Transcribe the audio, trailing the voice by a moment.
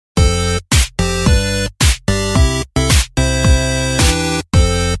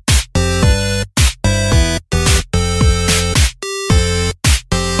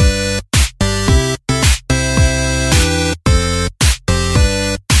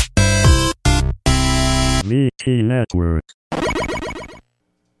ET Network.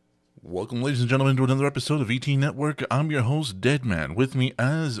 Welcome, ladies and gentlemen, to another episode of ET Network. I'm your host, Deadman. With me,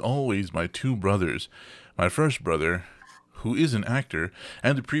 as always, my two brothers. My first brother, who is an actor,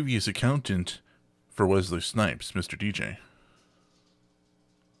 and the previous accountant for Wesley Snipes, Mr. DJ.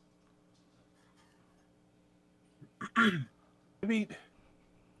 I mean,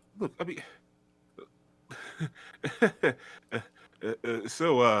 look,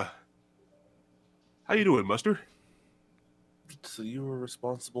 how you doing, Mustard? So you were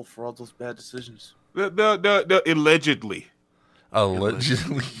responsible for all those bad decisions? No, allegedly.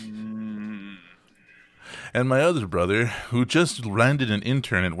 Allegedly. And my other brother, who just landed an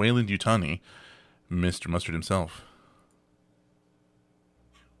intern at Wayland Yutani, Mr. Mustard himself.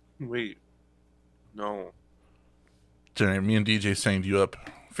 Wait. No. Sorry, me and DJ signed you up.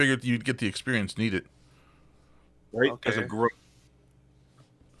 Figured you'd get the experience needed. Right? Okay. As a grown.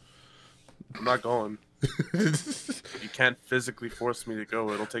 I'm not going. You can't physically force me to go.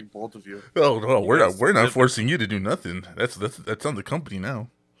 It'll take both of you. Oh no, we're not live- forcing you to do nothing. That's on the company now.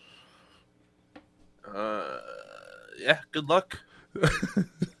 Yeah, good luck.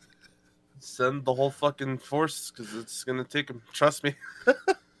 Send the whole fucking force, because it's gonna take him. Trust me.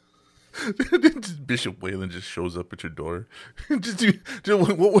 Bishop Wayland just shows up at your door.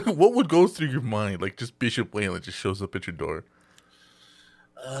 What would go through your mind? Like, just Bishop Wayland just shows up at your door.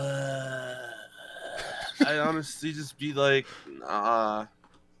 I honestly just be like, nah.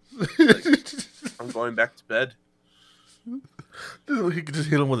 Like, I'm going back to bed. He could just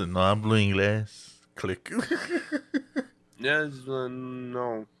hit him with a non-blowing glass. Click. Yeah, just,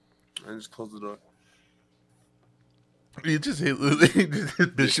 no. I just close the door. You just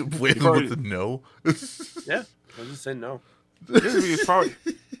hit Bishop Wayland with a no. Yeah, I just say no. Yeah,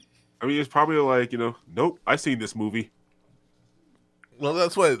 it's probably like, nope, I seen this movie. Well,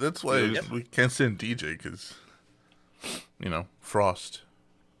 that's why Yep. we can't send DJ because, Frost.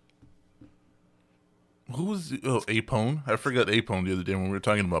 Who was Apone? I forgot Apone the other day when we were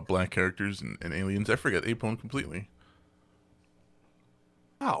talking about black characters and aliens. I forgot Apone completely.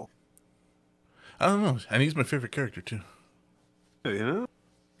 Wow. I don't know, and he's my favorite character too. Yeah,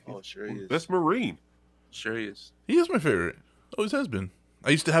 Oh, sure he is. Best Marine. Sure he is. He is my favorite. Always has been.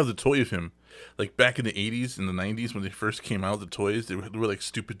 I used to have the toy of him, like back in the 80s and the 90s when they first came out. The toys they were like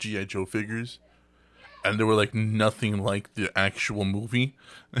stupid G.I. Joe figures, and they were like nothing like the actual movie.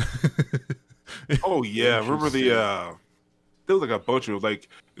 Oh yeah, remember there was like a bunch of like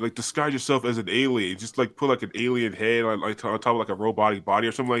disguise yourself as an alien, just like put like an alien head on top of like a robotic body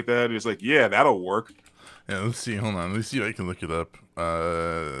or something like that. And it's like, yeah, that'll work. Yeah, let's see. Hold on. Let's see if I can look it up.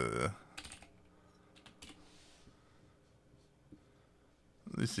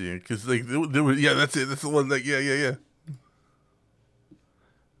 Let's see, because like there was, yeah, that's it. That's the one. Like, yeah.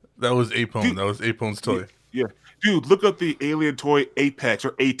 That was Apone. Dude, that was Apone's toy. Yeah, dude, look up the alien toy Apex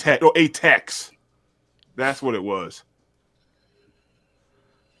or Atex. That's what it was.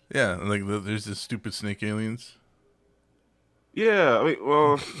 Yeah, like there's this stupid snake aliens. Yeah, I mean,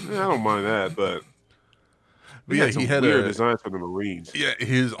 well, I don't mind that, but Yeah, he he had weird a designs for the Marines. yeah.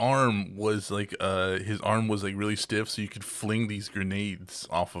 His arm was like really stiff, so you could fling these grenades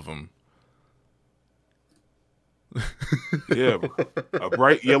off of him. Yeah, a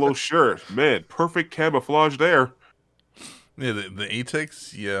bright yellow shirt, man, perfect camouflage there. Yeah, the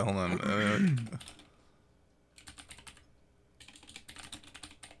Atex. Yeah, hold on.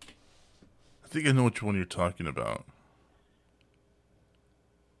 I think I know which one you're talking about.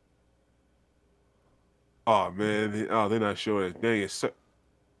 Oh man, they're not showing it. Dang it!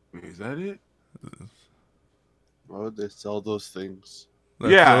 Wait, is that it? Why would they sell those things?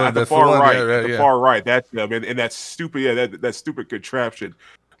 That's Yeah, at the that's far one, right. yeah, At the yeah. far right. That's them, and that stupid, yeah, that stupid contraption.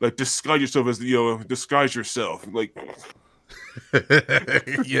 Like disguise yourself as disguise yourself. Like,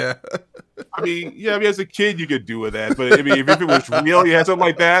 Yeah. I mean, as a kid you could do with that, but I mean, if it was real, you had something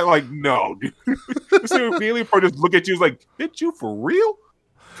like that. Like, no, dude. The alien part just look at you, like, bitch, you for real?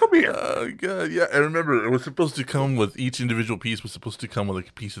 Come here. Oh god, yeah. I remember it was supposed to come with each individual piece was supposed to come with like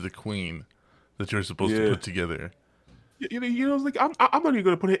a piece of the queen that you're supposed to Yeah. put together. Like I'm not even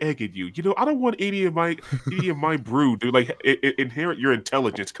gonna put an egg in you. I don't want any of my brood to like inherit your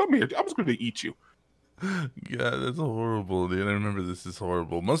intelligence. Come here, I'm just gonna eat you. God, that's horrible, dude. I remember this is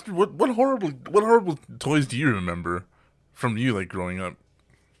horrible. Mustard, what horrible toys do you remember from you like growing up?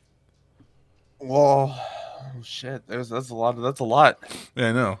 Well, shit. That's a lot. That's a lot. Yeah,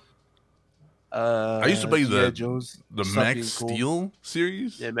 I know. I used to play G.I. the Joe's the stuff being Max cool. Steel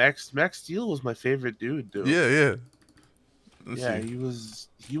series. Yeah, Max Steel was my favorite dude. Yeah. Let's Yeah, see.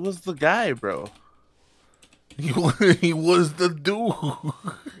 he was the guy, bro. He was the dude.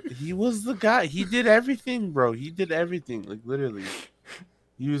 He was the guy. He did everything, bro. He did everything. Like literally.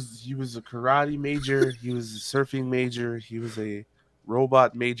 He was a karate major, he was a surfing major, he was a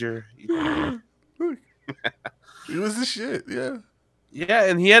robot major. He was the shit, yeah. Yeah,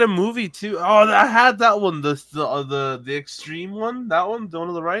 and he had a movie too. Oh, I had that one, the extreme one, that one, the one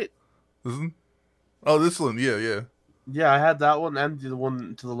on the right. Oh, this one, yeah. Yeah, I had that one and the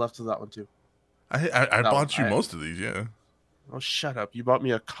one to the left of that one too. I bought you most of these, yeah. Oh, shut up! You bought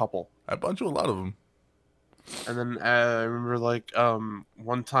me a couple. I bought you a lot of them. And then I remember like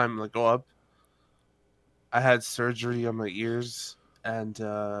one time like go up, I had surgery on my ears, and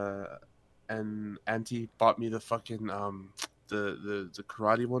Auntie bought me the fucking the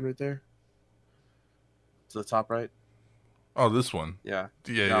karate one right there. To the top right. Oh, this one. Yeah.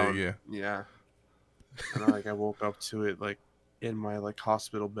 Yeah. And I woke up to it like in my like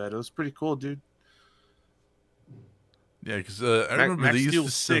hospital bed. It was pretty cool, dude. Yeah, because I remember Max they used Steel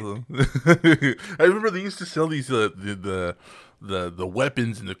to sick. sell. I remember they used to sell these the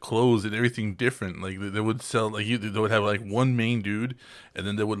weapons and the clothes and everything different. Like they would sell they would have like one main dude, and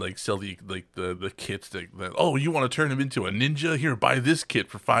then they would like sell the kits that oh, you want to turn him into a ninja? Here, buy this kit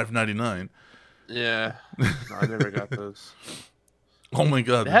for $5.99. Yeah, no, I never got those. Oh my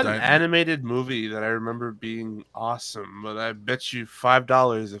god! They had an animated movie that I remember being awesome, but I bet you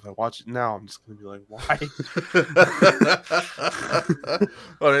 $5 if I watch it now, I'm just gonna be like, why?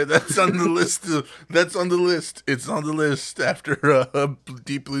 All right, that's on the list. That's on the list. It's on the list after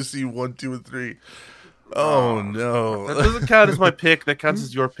Deep Blue Sea 1, 2, and 3. Oh no, that doesn't count as my pick. That counts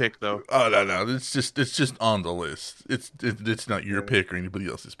as your pick, though. Oh no, it's just on the list. It's not your pick or anybody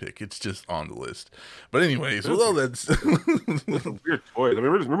else's pick. It's just on the list. But anyways, well, that's weird toys. I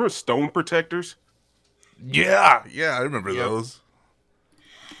remember stone protectors. Yeah, I remember those.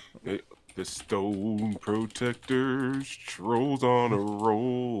 The stone protectors, trolls on a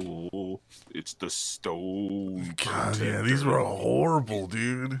roll. It's the stone. God, yeah, these were horrible,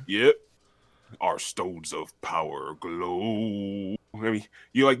 dude. Yep. Our stones of power glow. I mean,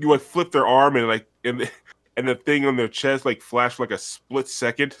 you flip their arm and and the thing on their chest like flashed like a split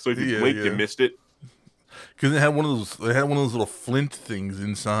second. So if you blinked, you missed it. Because they had one of those little flint things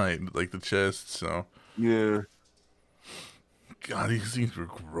inside, like the chest. So yeah. God, these things were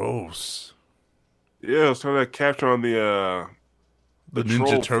gross. Yeah, I was trying to capture on the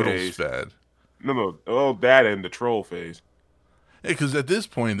Ninja Turtles fad. No, that and the troll phase. Yeah, because at this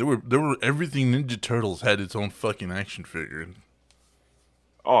point, there were everything Ninja Turtles had its own fucking action figure.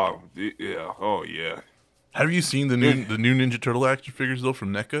 Oh yeah, oh yeah. Have you seen the new Ninja Turtle action figures though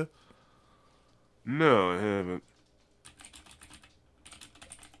from NECA? No, I haven't.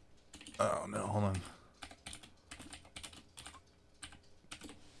 Oh no, hold on.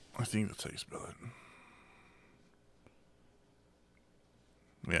 I think that's how you spell it.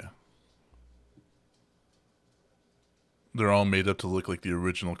 Yeah. They're all made up to look like the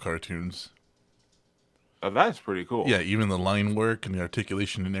original cartoons. Oh, that's pretty cool. Yeah, even the line work and the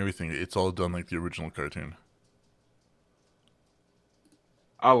articulation and everything, it's all done like the original cartoon.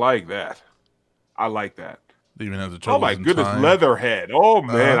 I like that. They even have the Turtles. Oh my goodness, Leatherhead. Oh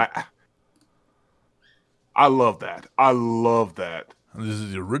man, I love that. And this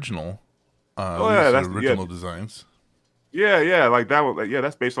is the original. That's the original designs. Yeah, like that one. Yeah,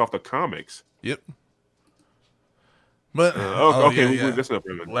 that's based off the comics. Yep. But okay, yeah.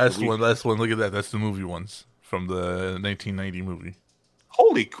 Last one. Look at that. That's the movie ones from the 1990 movie.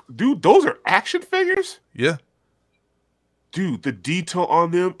 Holy dude, those are action figures. Yeah. Dude, the detail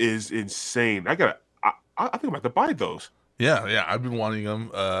on them is insane. I think I'm about to buy those. Yeah. I've been wanting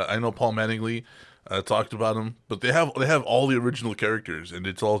them. I know Paul Mattingly talked about them, but they have all the original characters, and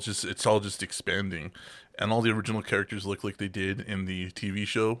it's all just expanding, and all the original characters look like they did in the TV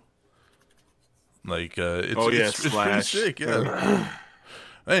show. Like it's pretty sick, yeah.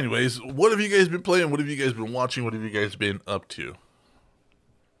 Anyways, what have you guys been playing? What have you guys been watching? What have you guys been up to?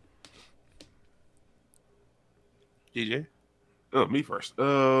 DJ? Oh, me first.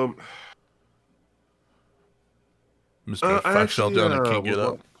 Mr. Fact fell down and can't get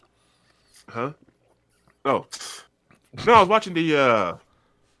up. Huh? Oh. No, I was watching the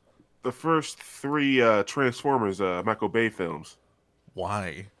first 3 Transformers Michael Bay films.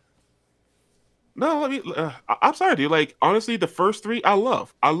 Why? No, I'm sorry, dude. Like, honestly, the first 3, I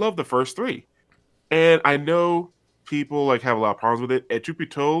love. I love the first 3. And I know people, like, have a lot of problems with it. And truth be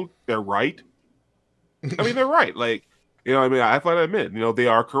told, they're right. I mean, they're right. Like, you know what I mean? I have to admit, they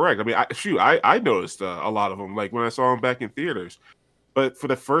are correct. I mean, I noticed a lot of them, like, when I saw them back in theaters. But for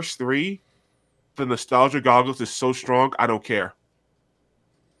the first 3, the nostalgia goggles is so strong, I don't care.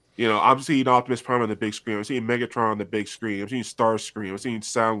 You know, I'm seeing Optimus Prime on the big screen. I'm seeing Megatron on the big screen. I'm seeing Starscream. I'm seeing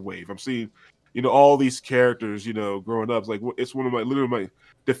Soundwave. I'm seeing, all these characters. Growing up, it's one of literally my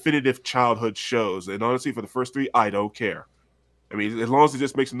definitive childhood shows. And honestly, for the first three, I don't care. I mean, as long as it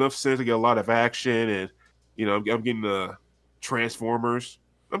just makes enough sense to get a lot of action, and I'm getting the Transformers.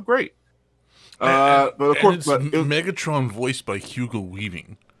 I'm great. But of course, it's Megatron voiced by Hugo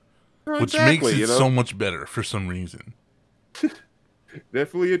Weaving, which exactly, makes it so much better for some reason.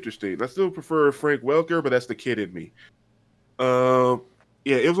 Definitely interesting. I still prefer Frank Welker, but that's the kid in me. Yeah,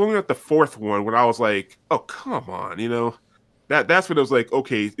 it was only at the fourth one when I was like, "Oh, come on," That's when I was like,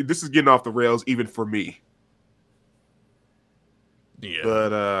 "Okay, this is getting off the rails, even for me." Yeah.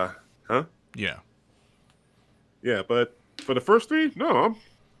 But huh? Yeah. Yeah, but for the first three, no,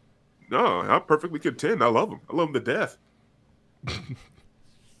 I'm perfectly content. I love them. I love them to death.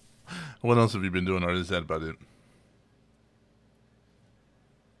 What else have you been doing, or is that about it?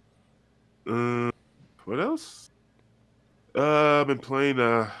 What else? I've been playing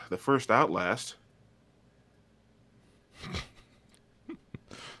the first Outlast.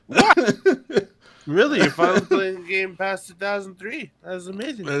 What? Really? You're finally playing the game past 2003? That's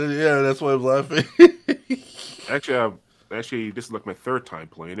amazing. Yeah, that's why I'm laughing. Actually, this is like my third time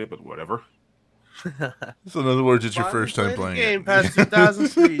playing it, but whatever. So in other words, it's your first time playing the game it. past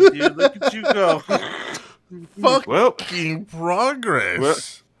 2003, dude. Look at you go. Fucking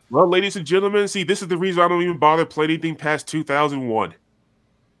progress. Well, ladies and gentlemen, see, this is the reason I don't even bother playing anything past 2001.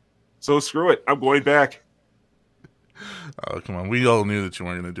 So screw it. I'm going back. Oh, come on. We all knew that you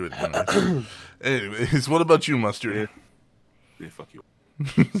weren't going to do it anyway. Anyways, what about you, Mustard? Yeah, fuck you.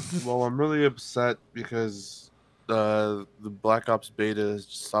 Well, I'm really upset because the Black Ops beta has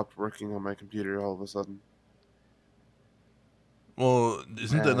just stopped working on my computer all of a sudden. Well,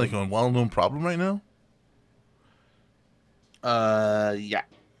 isn't that like a well-known problem right now? Yeah.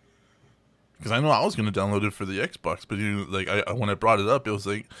 Because I know I was going to download it for the Xbox, but when I brought it up, it was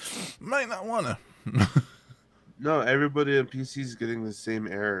like, might not want to. No, everybody on PC is getting the same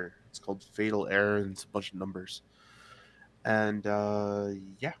error. It's called fatal error, and it's a bunch of numbers. And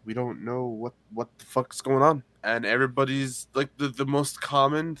yeah, we don't know what the fuck's going on. And everybody's like the most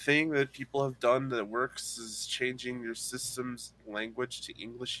common thing that people have done that works is changing your system's language to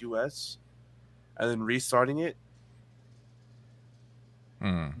English US and then restarting it.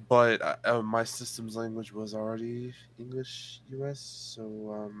 But my system's language was already English US,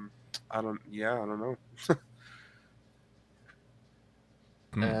 so I don't know.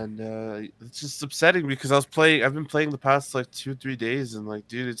 And it's just upsetting because I've been playing the past like 2-3 days, and like,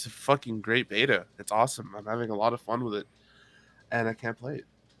 dude, it's a fucking great beta. It's awesome. I'm having a lot of fun with it, and I can't play it.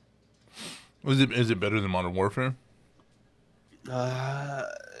 Is it better than Modern Warfare? No.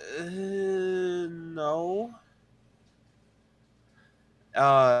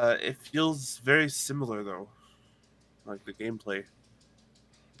 It feels very similar though, like the gameplay.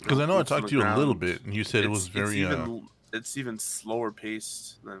 Because I know I talked to you a little bit, and you said it was very. It's even slower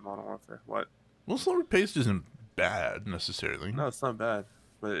paced than Modern Warfare. What? Well, slower paced isn't bad necessarily. No, it's not bad,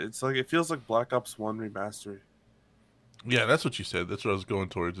 but it's like it feels like Black Ops 1 remastered. Yeah, that's what you said. That's what I was going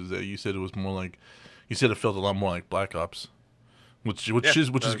towards. Is that you said it was more like, you said it felt a lot more like Black Ops, which is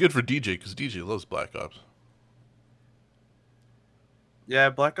good for DJ because DJ loves Black Ops. Yeah,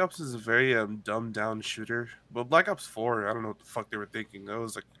 Black Ops is a very dumbed down shooter. But Black Ops 4, I don't know what the fuck they were thinking. That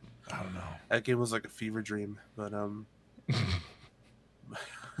was like, I don't know. That game was like a fever dream, but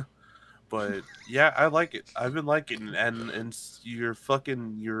but yeah, I like it. I've been liking it, and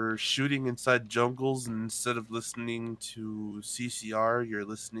you're shooting inside jungles, and instead of listening to CCR, you're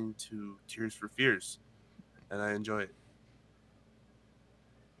listening to Tears for Fears, and I enjoy it.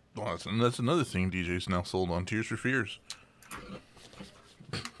 Well, that's another thing. DJ's now sold on Tears for Fears.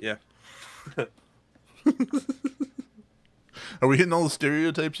 Yeah. Are we hitting all the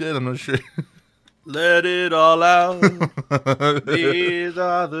stereotypes yet? I'm not sure. Let it all out. These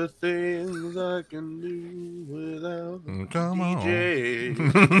are the things I can do without Come DJ.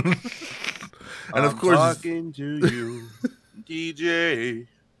 And of course, talking to you, DJ.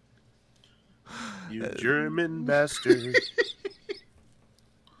 You German bastard.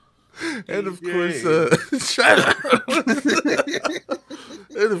 And of course, shut up.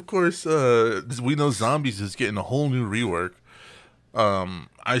 And of course, We Know Zombies is getting a whole new rework. I'm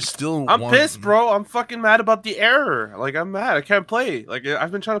pissed, bro. I'm fucking mad about the error. Like, I'm mad. I can't play. Like,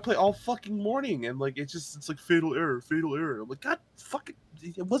 I've been trying to play all fucking morning, and like, it's like fatal error. I'm like, God, fucking,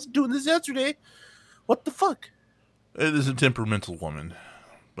 I wasn't doing this yesterday. What the fuck? It is a temperamental woman,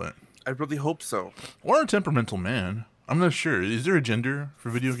 but I really hope so. Or a temperamental man. I'm not sure. Is there a gender for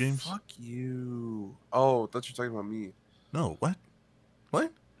video games? Fuck you. Oh, I thought you were talking about me. No, what?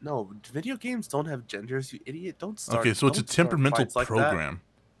 What? No, video games don't have genders, you idiot. Don't start. Okay, so it's a don't start temperamental fights like that. program.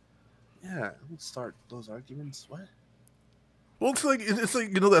 Yeah, don't start those arguments. What? Well, it's like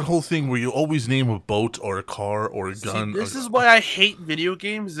you know that whole thing where you always name a boat or a car or a See, gun. this is why I hate video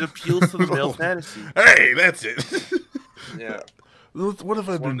games. It appeals to the male fantasy. Hey, that's it. Yeah. What have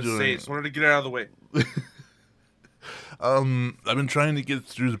I been Wanted to doing? say, just wanted to get it out of the way. I've been trying to get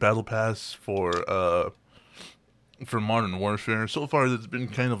through the battle pass for Modern Warfare. So far, it's been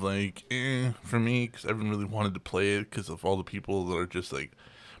kind of like for me because I haven't really wanted to play it because of all the people that are just like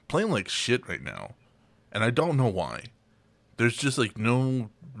playing like shit right now, and I don't know why. There's just like no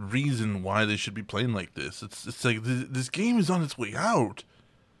reason why they should be playing like this. It's like this game is on its way out.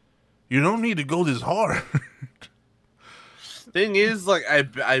 You don't need to go this hard. Thing is, like,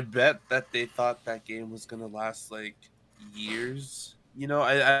 I bet that they thought that game was gonna last like years. You know,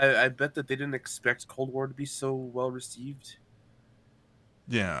 I bet that they didn't expect Cold War to be so well received.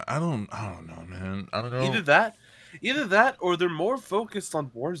 Yeah, I don't know, man. I don't know. Either that, or they're more focused on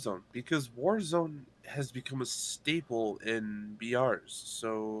Warzone because Warzone has become a staple in BRs.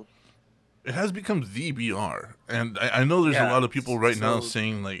 So It has become the BR, and I know there's a Yeah, lot of people right now so-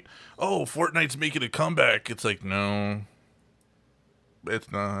 saying like, "Oh, Fortnite's making a comeback." It's like, no, it's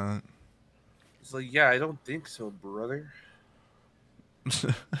not. it's like, yeah, I don't think so, brother.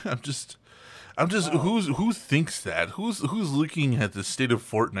 I'm just who thinks that? Who's looking at the state of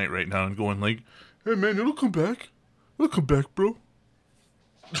Fortnite right now and going like, "Hey man, it'll come back. It'll come back, bro."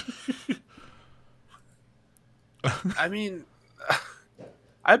 I mean,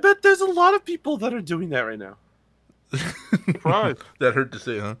 I bet there's a lot of people that are doing that right now. Surprise. That hurt to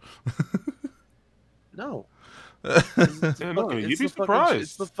say, huh? No, Yeah, no, no, you'd it's be the fucking, surprised.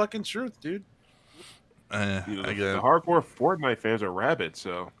 it's the fucking truth, dude. You know, I the get hardcore Fortnite fans are rabid,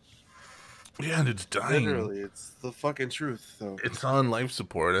 so yeah, and it's dying. Literally, it's the fucking truth. So It's on life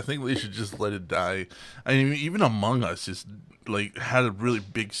support. I think they should just let it die. I mean, even Among Us is like had a really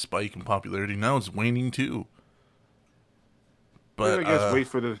big spike in popularity. Now it's waning too. But I guess wait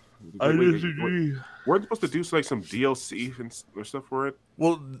for the. I wait, disagree. we're supposed to do like some DLC or stuff for it.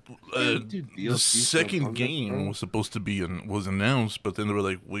 well, Dude, the DLC for second Among Us, game bro. was supposed to be was announced, but then they were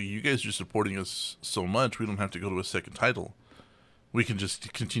like, "Well, you guys are supporting us so much, we don't have to go to a second title. We can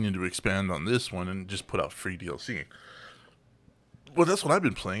just continue to expand on this one and just put out free DLC." Well, that's what I've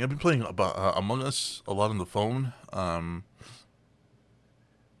been playing. I've been playing about Among Us a lot on the phone. I've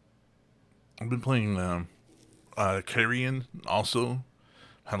been playing Carrion also.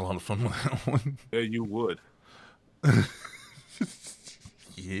 Had a lot of fun with that one. Yeah, you would.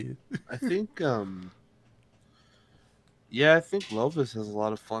 Yeah. I think, yeah, I think Lovis has a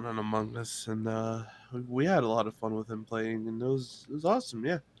lot of fun on Among Us, and we had a lot of fun with him playing, and it was awesome.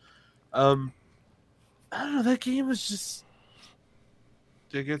 Yeah. I don't know. That game was just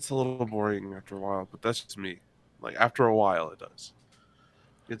it gets a little boring after a while, but that's just me. Like after a while, it does.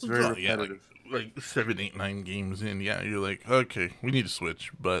 It's very Oh, yeah, repetitive. like 7, 8, 9 games in, yeah, you're like, okay, we need to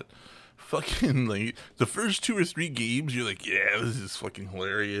switch. But fucking like the first 2 or 3 games, you're like, yeah, this is fucking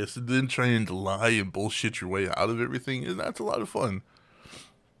hilarious. And then trying to lie and bullshit your way out of everything, and that's a lot of fun.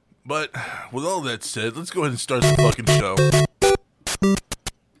 But with all that said, let's go ahead and start the fucking show.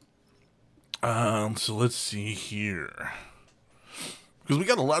 So let's see here. Because we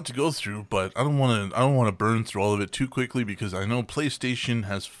got a lot to go through, but I don't want to burn through all of it too quickly because I know PlayStation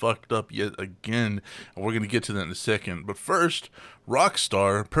has fucked up yet again, and we're going to get to that in a second. But first,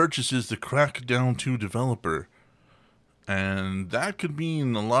 Rockstar purchases the Crackdown 2 developer. And that could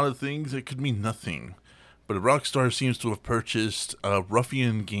mean a lot of things, it could mean nothing. But Rockstar seems to have purchased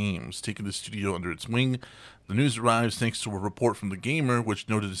Ruffian Games, taking the studio under its wing. The news arrives thanks to a report from The Gamer, which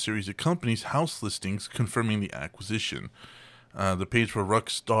noted a series of companies' house listings confirming the acquisition. The page for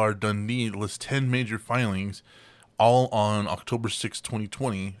Rockstar Dundee lists 10 major filings, all on October 6,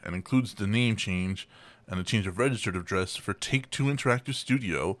 2020, and includes the name change and a change of registered address for Take-Two Interactive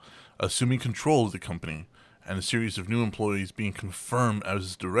Studio, assuming control of the company, and a series of new employees being confirmed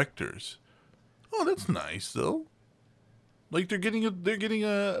as directors. Oh, that's nice, though. Like they're getting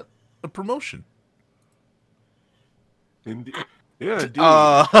a promotion. Indeed. Yeah,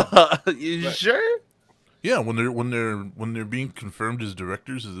 indeed. You sure? Yeah, when they're being confirmed as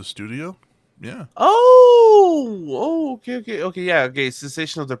directors of the studio. Yeah. Okay, yeah, okay.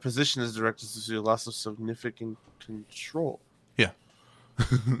 Cessation of their position as directors due to loss of significant control. Yeah.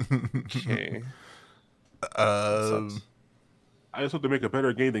 Okay. Um, I just hope to make a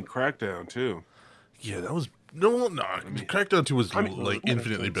better game than Crackdown too. yeah, that was no. Crackdown 2 was like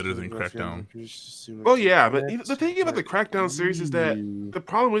infinitely better than Crackdown. Well, yeah, but the thing about the Crackdown series is that the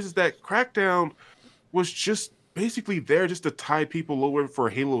problem is that Crackdown was just basically there just to tie people over for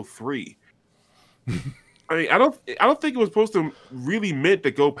Halo 3. I mean, I don't think it was supposed to really meant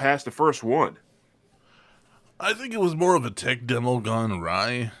to go past the first one. I think it was more of a tech demo gone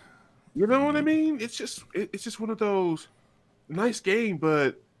awry. You know what I mean? It's just one of those nice game,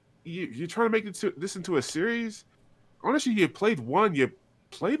 but you're trying to make this into a series. Honestly, you played one, you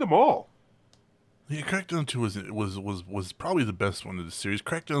played them all. Yeah, Crackdown 2 was probably the best one of the series.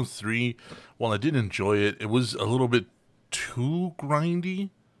 Crackdown 3, while I did enjoy it, it was a little bit too grindy.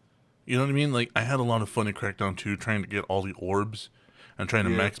 You know what I mean? Like, I had a lot of fun in Crackdown 2 trying to get all the orbs and trying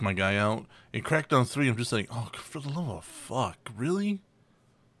to Yeah. max my guy out. In Crackdown 3, I'm just like, oh, for the love of fuck, really?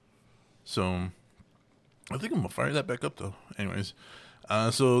 So, I think I'm going to fire that back up, though. Anyways,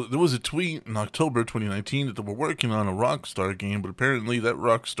 so there was a tweet in October 2019 that they were working on a Rockstar game, but apparently that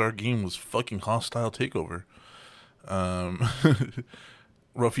Rockstar game was fucking Hostile Takeover.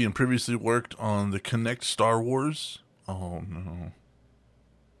 Ruffian previously worked on the Kinect Star Wars. Oh, no.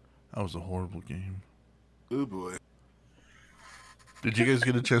 That was a horrible game. Oh boy. Did you guys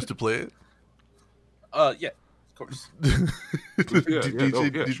get a chance to play it? Yeah, of course.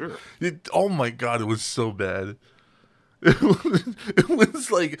 Sure. Oh my god, it was so bad. It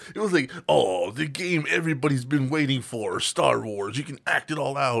was like, oh, the game everybody's been waiting for, Star Wars. You can act it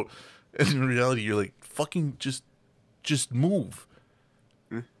all out, and in reality, you're like, fucking just move.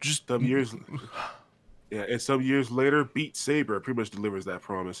 Just Some years, yeah, and some years later, Beat Saber pretty much delivers that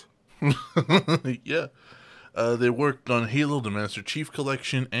promise. yeah. They worked on Halo: The Master Chief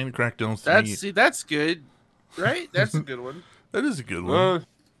Collection and Crackdown 3. That's good, right? That's a good one. That is a good one.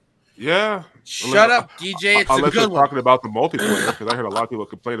 Yeah. Shut up, DJ. It's a Unless you're good one. talking about the multiplayer, because I heard a lot of people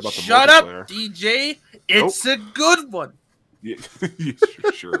complain about the Shut up, multiplayer. DJ. It's a good one. Yeah, yeah,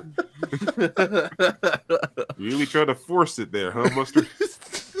 sure. Really trying to force it there, huh, Mustard?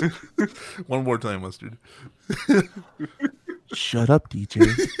 One more time, Mustard. Shut up,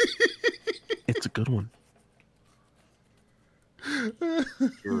 DJ. It's a good one.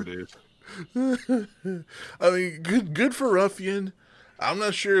 Sure it is. I mean, good for Ruffian. I'm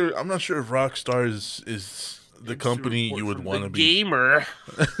not sure if Rockstar is the company you would want to be. Gamer.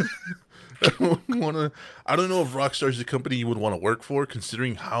 I don't know if Rockstar is the company you would want to work for,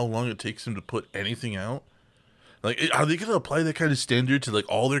 considering how long it takes them to put anything out. Like, are they going to apply that kind of standard to like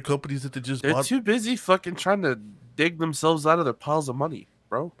all their companies that they just They're bought? too busy fucking trying to dig themselves out of their piles of money,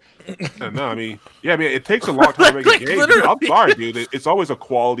 bro. No, I mean, it takes a long time to make Like, a game. literally. I'm sorry, dude. It's always a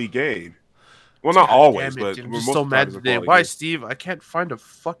quality game. Well, not always, Damn it, but dude, I'm most just so of the time mad it's a today. quality Why, game. Steve? I can't find a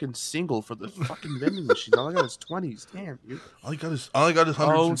fucking single for the fucking vending machine. All I got is 20s. Damn, dude. All I got is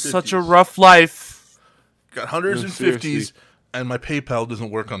hundreds Oh, and such a 50s. rough life. Got hundreds No, and seriously. 50s, and my PayPal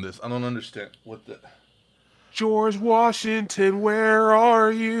doesn't work on this. I don't understand what the. George Washington, where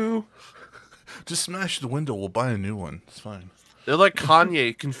are you? Just smash the window. We'll buy a new one. It's fine. They're like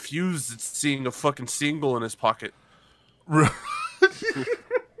Kanye, confused at seeing a fucking single in his pocket.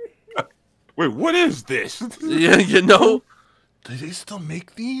 Wait, what is this? Yeah, you know? Do they still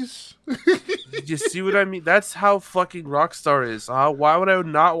make these? You see what I mean? That's how fucking Rockstar is. Why would I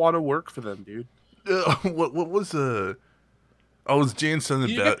not want to work for them, dude? What was Oh, it's Jay and Silent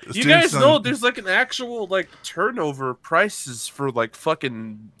You, Bob. you guys know there's like an actual like turnover prices for like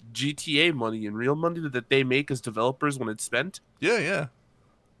fucking GTA money and real money that they make as developers when it's spent. Yeah.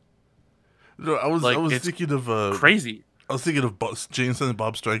 No, I was It's thinking of Crazy. I was thinking of Jay and Silent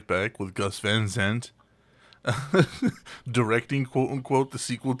Bob Strike Back with Gus Van Sant directing, quote unquote, the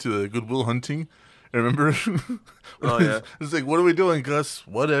sequel to Good Will Hunting. Remember? Oh, yeah. It's like, what are we doing, Gus?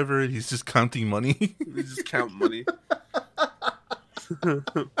 Whatever. He's just counting money. They just count money.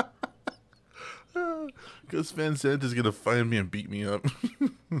 Gus Van Sant is gonna find me and beat me up.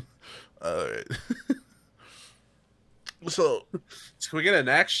 Alright. So Can we get an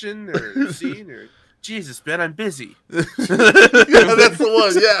action or a scene or Jesus, man, I'm busy. yeah, that's the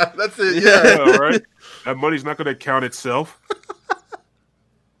one. Yeah, that's it. Yeah. All right. That money's not going to count itself.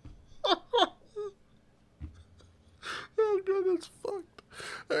 Oh god, that's fucked.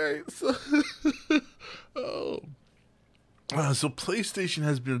 Alright, so PlayStation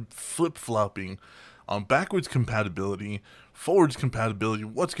has been flip-flopping on backwards compatibility, forwards compatibility,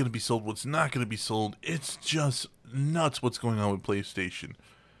 what's going to be sold, what's not going to be sold. It's just nuts what's going on with PlayStation.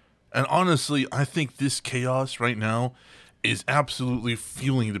 And honestly, I think this chaos right now is absolutely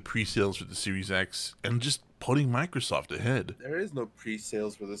fueling the pre-sales for the Series X and just putting Microsoft ahead. There is no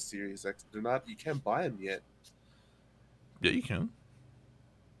pre-sales for the Series X. They're not. You can't buy them yet. Yeah, you can.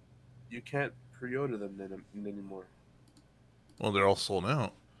 You can't pre-order them anymore. Well, they're all sold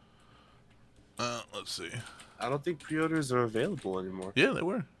out. Let's see. I don't think pre-orders are available anymore. Yeah, they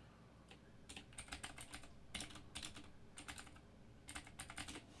were.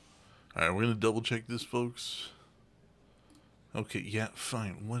 All right, we're gonna double check this, folks. Okay, yeah,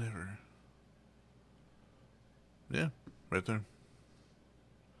 fine, whatever. Yeah, right there.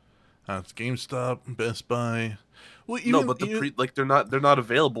 It's GameStop, Best Buy. Well, No, but they're not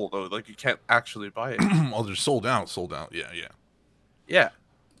available though. Like you can't actually buy it. oh, they're sold out. Sold out. Yeah, yeah, Yeah.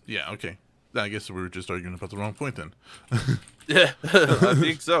 yeah. Okay. I guess we were just arguing about the wrong point then. Yeah, I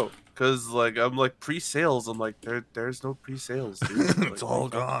think so. Cause like I'm like pre-sales. I'm like there's no pre-sales, dude. Like, It's all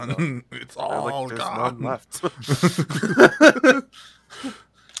what are you talking gone. It's about? all Like, there's gone. none left.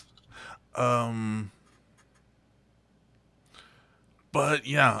 But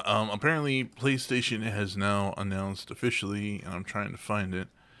yeah, apparently PlayStation has now announced officially, and I'm trying to find it,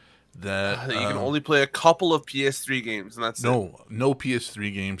 that You can only play a couple of PS3 games, and that's it. no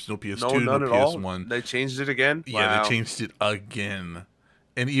PS3 games, no PS2, No, none no at all. PS1. They changed it again. Yeah, Wow. they changed it again,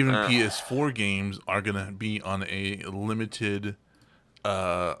 and even Ugh. PS4 games are gonna be on a limited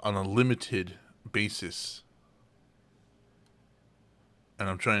basis. And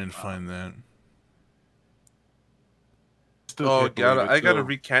I'm trying to find that. Still Oh, can't believe I it, gotta too.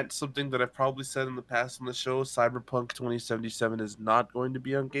 recant something that I've probably said in the past on the show. Cyberpunk 2077 is not going to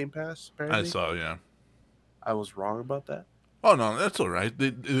be on Game Pass. I Apparently, saw, yeah. I was wrong about that. Oh no, that's all right.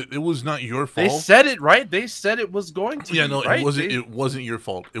 It was not your They fault. said it right. They said it was going to. Yeah, be, no, right? it wasn't. It wasn't your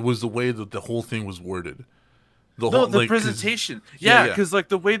fault. It was the way that the whole thing was worded. The No, whole the like, 'cause- presentation. yeah, Yeah, because like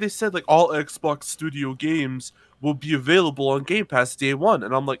the way they said, like all Xbox Studio games will be available on Game Pass day one,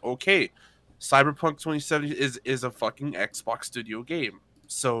 and I'm like, okay, Cyberpunk 2070 is a fucking Xbox Studio game,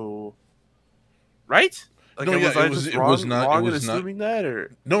 so right? Like, No, yeah, was I it was- just it wrong, was not- it wrong in was not- assuming that,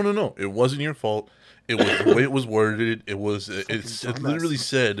 or No. It wasn't your fault. It was the way it was worded. It was. It Fucking literally dumbass.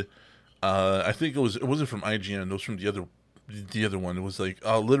 said. I think it was. It wasn't from IGN. It was from the other one. It was like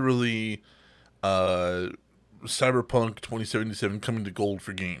literally, Cyberpunk 2077 coming to gold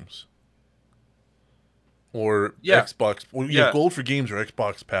for games. Or Yeah. Xbox. Well, Yeah. gold for games or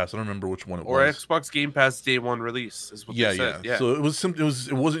Xbox Pass. I don't remember which one it or was. Xbox Game Pass day one release is what Yeah, they said. Yeah, So it was some.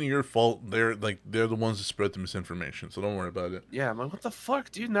 It wasn't your fault. They're the ones that spread the misinformation. So don't worry about it. yeah. I'm like, what the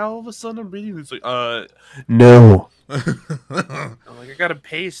fuck, dude? Now all of a sudden I'm reading this like, no. I'm like, I gotta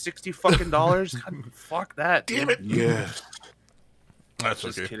pay $60 fucking dollars. God, fuck that. Damn dude. it. Yes. That's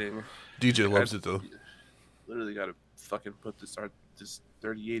Just okay. kidding. DJ loves it though. Literally gotta fucking put this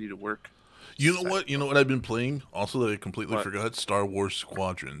 3080 to work. You know what? You know what I've been playing? Also, that I completely What? forgot. Star Wars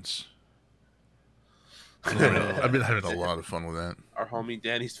Squadrons. I've been having a lot of fun with that. Our homie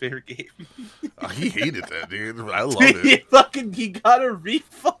Danny's favorite game. He hated that, dude. I love it. He got a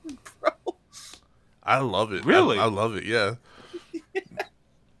refund, bro. I love it. Really? I love it. Yeah.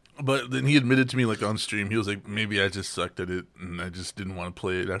 But then he admitted to me, like on stream, he was like, "Maybe I just sucked at it, and I just didn't want to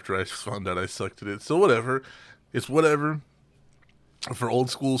play it after I found out I sucked at it." So whatever, it's whatever. For old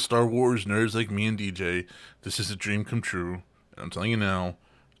school Star Wars nerds like me and DJ, this is a dream come true. And I'm telling you now,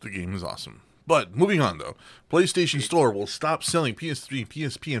 the game is awesome. But moving on though, PlayStation Store will stop selling PS3,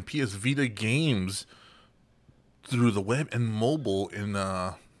 PSP, and PS Vita games through the web and mobile in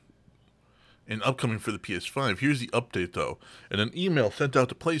upcoming for the PS5. Here's the update though. In an email sent out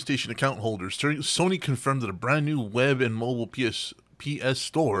to PlayStation account holders, Sony confirmed that a brand new web and mobile PS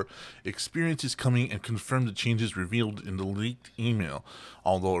Store experience is coming and confirmed the changes revealed in the leaked email.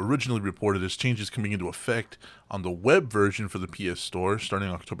 Although originally reported as changes coming into effect on the web version for the PS Store starting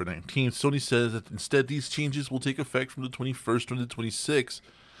October 19th, Sony says that instead these changes will take effect from the 21st to the 26th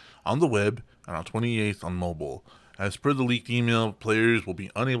on the web and on 28th on mobile. As per the leaked email, players will be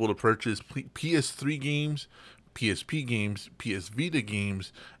unable to purchase PS3 games, PSP games, PS Vita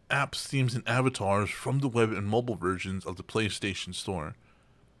games, apps, themes, and avatars from the web and mobile versions of the PlayStation Store.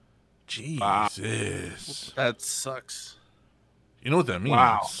 Jesus. That sucks. You know what that means?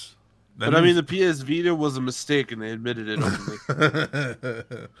 Wow. That But I mean, the PS Vita was a mistake, and they admitted it openly.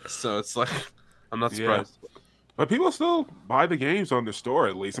 means... So it's like, I'm not Yeah. surprised. But people still buy the games on the store,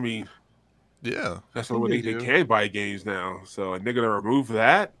 at least. I mean, yeah. that's the only way They they do. can buy games now. So, and they're going to remove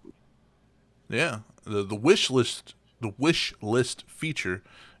that? Yeah. The wish list feature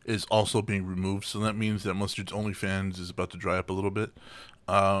is also being removed, so that means that Mustard's OnlyFans is about to dry up a little bit.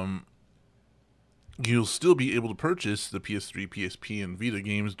 You'll still be able to purchase the PS3, PSP, and Vita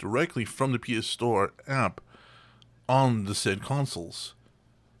games directly from the PS Store app on the said consoles.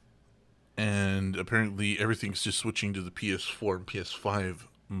 And apparently everything's just switching to the PS4 and PS5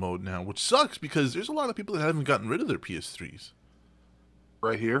 mode now, which sucks because there's a lot of people that haven't gotten rid of their PS3s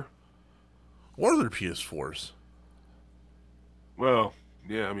Right here? or their PS4s. Well,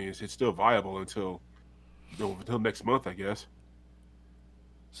 yeah, I mean, it's still viable until next month, I guess.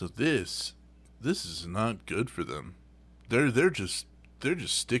 So this is not good for them. They're just they're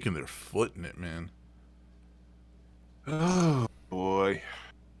just sticking their foot in it, man. Oh boy.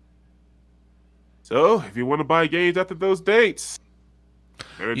 So if you want to buy games after those dates,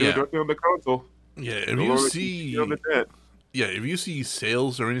 better do it Yeah. directly on the console. Yeah, if Don't you wanna see, keep on the debt. yeah, if you see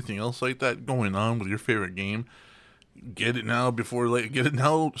sales or anything else like that going on with your favorite game, get it now get it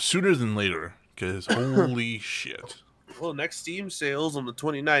now sooner than later. Because holy shit, Well, next Steam sales on the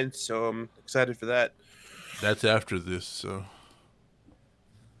 29th, so I'm excited for that. that's after this. So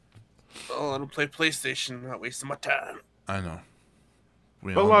Oh, I don't play PlayStation. Not wasting my time. I know.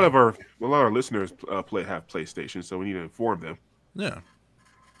 We A all lot know. of our listeners have PlayStation, so we need to inform them. Yeah.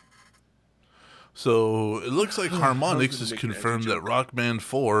 So it looks like Harmonix has make an confirmed edgy that Rock Band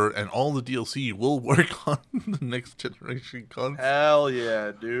 4 and all the DLC will work on the next generation console. Hell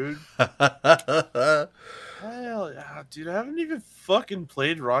yeah, dude. Hell yeah, dude. I haven't even fucking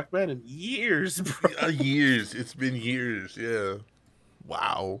played Rock Band in years, bro. Years. It's been years. Yeah.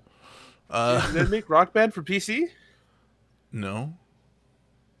 Wow. Did they make Rock Band for PC? No.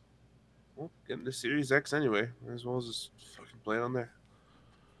 Well, getting the Series X anyway. Might as well just fucking play it on there.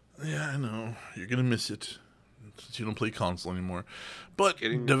 Yeah, I know. You're gonna miss it since you don't play console anymore. But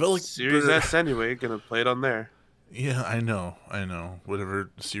Getting develop Series S anyway. Gonna play it on there. Yeah, I know.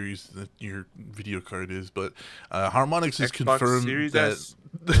 Whatever series that your video card is, but Harmonix has Xbox confirmed Series that. S,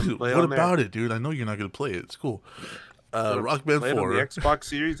 play What on there. about it, dude? I know you're not gonna play it. It's cool. Rock Band Play it on 4. the Xbox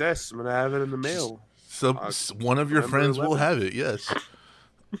Series S. I'm gonna have it in the mail. One of your November friends will 11th. have it. Yes.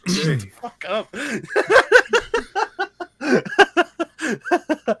 Fuck up.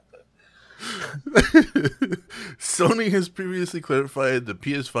 Sony has previously clarified the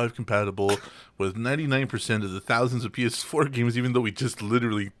PS5 compatible with 99% of the thousands of PS4 games, even though we just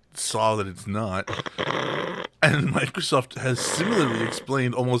literally saw that it's not. And Microsoft has similarly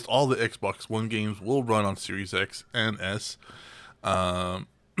explained almost all the Xbox One games will run on Series X and S,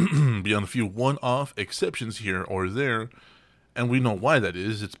 beyond a few one-off exceptions here or there. And we know why that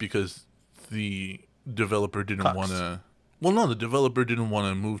is. It's because the developer didn't Cucks. want to. Well, no, the developer didn't want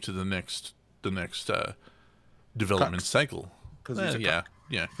to move to the next development Cucks. cycle. 'Cause he's a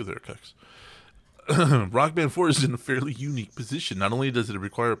Yeah, because they're cucks. Rock Band 4 is in a fairly unique position. Not only does it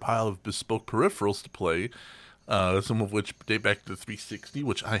require a pile of bespoke peripherals to play, some of which date back to the 360,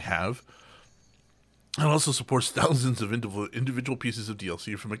 which I have. It also supports thousands of individual pieces of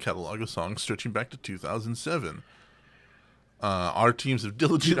DLC from a catalog of songs stretching back to 2007. Our teams have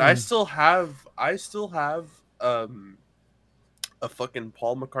diligently... Dude, I still have a fucking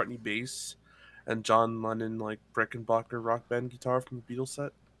Paul McCartney bass and John Lennon like Breckenbacher Rock Band guitar from the Beatles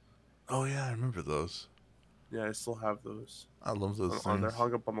set. Oh, yeah, I remember those. Yeah, I still have those. I love those They're things.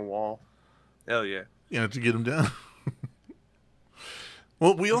 hung up on the wall. Hell yeah. Yeah, to get them down.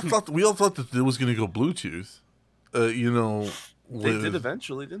 Well, we all thought that it was going to go Bluetooth. They did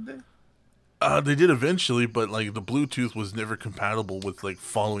eventually, didn't they? They did eventually, but like the Bluetooth was never compatible with like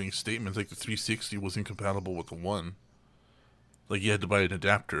following statements. Like the 360 wasn't compatible with the One. Like you had to buy an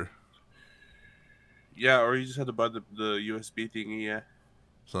adapter. Yeah, or you just had to buy the USB thingy, yeah.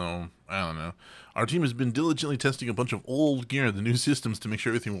 So, I don't know. Our team has been diligently testing a bunch of old gear, the new systems, to make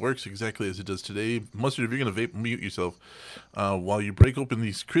sure everything works exactly as it does today. Mustard, if you're going to vape, mute yourself. While you break open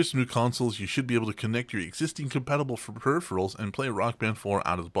these crisp new consoles, you should be able to connect your existing compatible peripherals and play Rock Band 4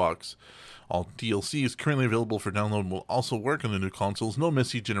 out of the box. All DLC is currently available for download and will also work on the new consoles. No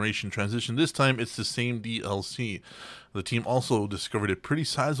messy generation transition. This time, it's the same DLC. The team also discovered a pretty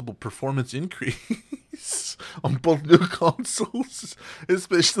sizable performance increase on both new consoles,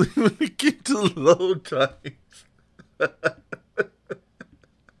 especially when it came to load times.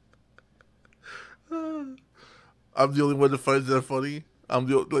 I'm the only one that finds that funny. I'm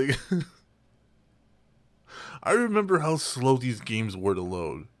the like. I remember how slow these games were to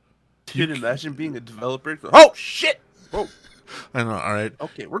load. Dude, imagine being a developer. Oh shit! Whoa. I know. All right.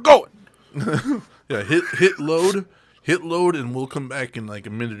 Okay, we're going. Yeah. Hit load. Hit load, and we'll come back in like a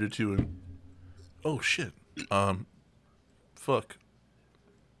minute or two. And oh shit. Fuck.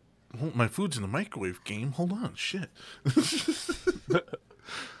 Oh, my food's in the microwave. Game. Hold on. Shit.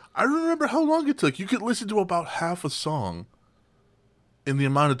 I remember how long it took. You could listen to about half a song in the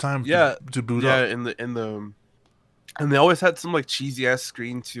amount of time to boot up. Yeah, and they always had some like cheesy ass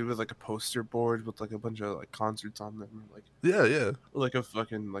screen too, with like a poster board with like a bunch of like concerts on them, like Yeah. like a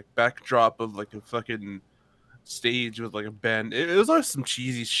fucking like backdrop of like a fucking stage with like a band. It was always some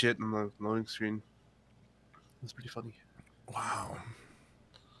cheesy shit on the loading screen. It was pretty funny. Wow.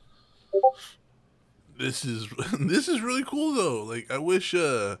 This is really cool though. Like I wish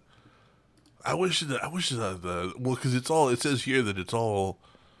the well, because it says here that it's all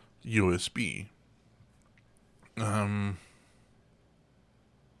USB.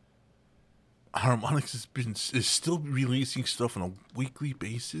 Harmonix is still releasing stuff on a weekly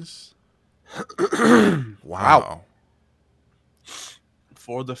basis. Wow. Wow.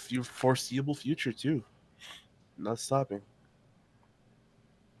 For the foreseeable future too. Not stopping.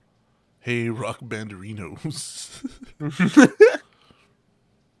 Hey, Rock Banderinos.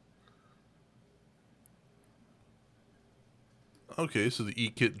 Okay, so the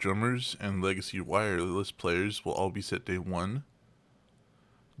E-Kit drummers and Legacy wireless players will all be set day one.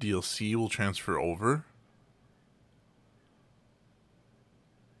 DLC will transfer over.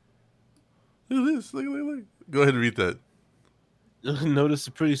 Look at this. Look. Go ahead and read that. Notice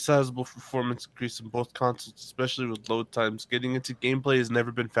a pretty sizable performance increase in both consoles, especially with load times. Getting into gameplay has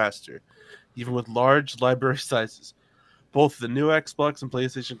never been faster, even with large library sizes. Both the new Xbox and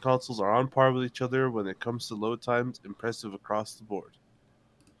PlayStation consoles are on par with each other when it comes to load times, impressive across the board.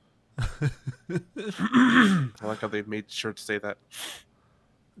 I like how they made sure to say that.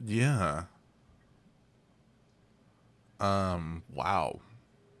 Yeah. Wow.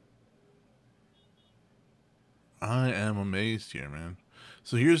 I am amazed here, man.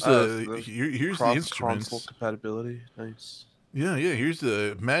 So here's here's the instruments. Cross-console compatibility, nice. Yeah. Here's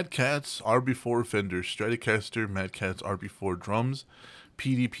the Mad Catz RB4 Fender Stratocaster, Mad Catz RB4 drums,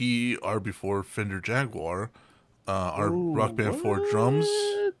 PDP RB4 Fender Jaguar, our Rock Band 4 drums,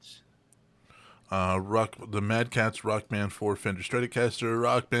 the Mad Catz Rock Band 4 Fender Stratocaster,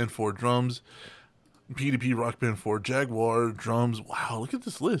 Rock Band 4 drums, PDP Rock Band 4 Jaguar drums. Wow, look at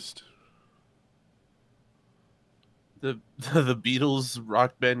this list. The Beatles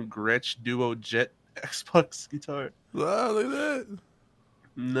Rock Band Gretsch Duo Jet Xbox guitar. Wow, look at that.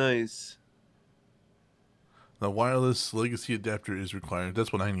 Nice. The wireless legacy adapter is required.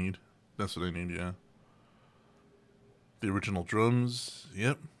 That's what I need. Yeah. The original drums.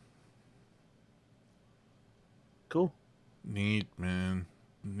 Yep. Cool. Neat, man.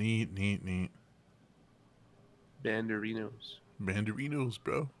 Neat. Banderinos,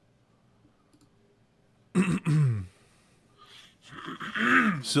 bro.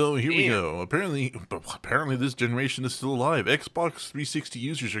 So here we go. Apparently this generation is still alive. Xbox 360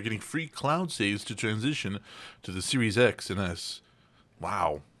 users are getting free cloud saves to transition to the Series X and S.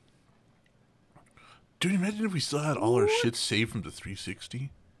 Wow. Dude, imagine if we still had all our shit saved from the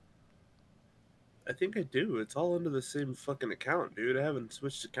 360. I think I do. It's all under the same fucking account, dude. I haven't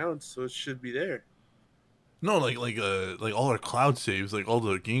switched accounts, so it should be there. No, like all our cloud saves, like all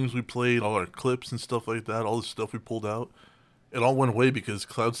the games we played, all our clips and stuff like that, all the stuff we pulled out. It all went away because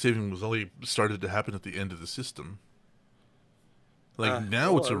cloud saving was only started to happen at the end of the system. Like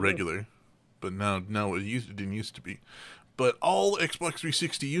now it's a regular, but now it didn't used to be. But all Xbox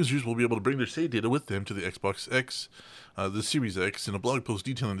 360 users will be able to bring their save data with them to the Xbox X, the Series X. In a blog post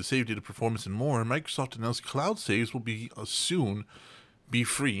detailing the save data performance and more, Microsoft announced cloud saves will be soon be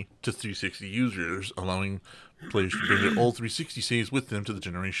free to 360 users, allowing players to bring their old 360 saves with them to the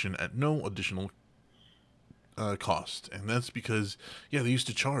generation at no additional cost. And that's because, they used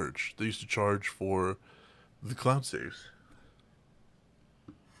to charge. They used to charge for the cloud saves.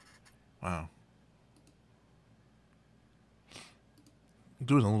 Wow.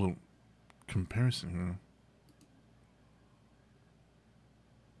 Doing a little comparison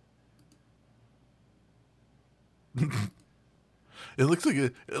here. It looks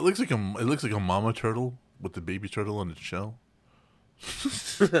like a mama turtle with the baby turtle on its shell.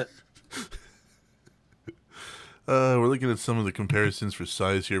 We're looking at some of the comparisons for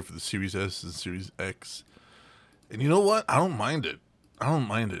size here for the Series S and Series X. And you know what? I don't mind it.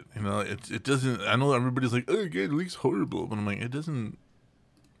 You know, it doesn't. I know everybody's like, "Oh, God, it looks horrible," but I'm like, it doesn't.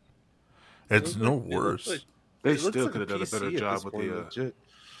 It's no worse. They still could have done a better job with the.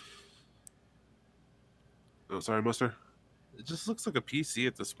 Oh, sorry, Muster. It just looks like a PC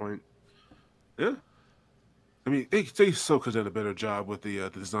at this point. Yeah. I mean, they so could have done a better job with the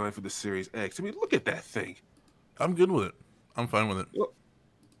design for the Series X. I mean, look at that thing. I'm good with it. I'm fine with it.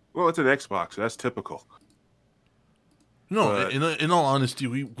 Well, it's an Xbox. So that's typical. No, in all honesty,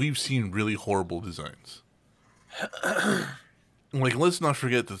 we've seen really horrible designs. Like, let's not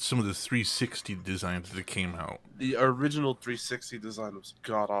forget that some of the 360 designs that came out. The original 360 design was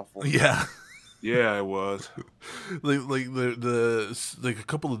god awful. Yeah. Yeah, it was. like a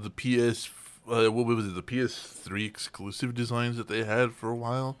couple of the what was it, the PS3 exclusive designs that they had for a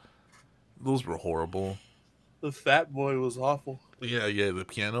while. Those were horrible. The Fat Boy was awful. Yeah, the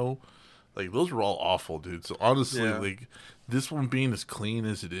piano. Like, those were all awful, dude. So honestly, like, this one being as clean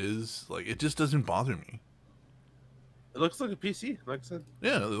as it is, like, it just doesn't bother me. It looks like a PC, like I said.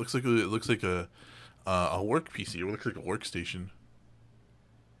 Yeah, it looks like a work PC. It looks like a workstation.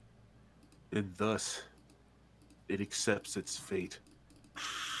 And thus, it accepts its fate.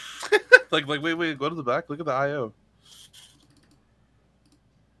 wait, go to the back. Look at the IO.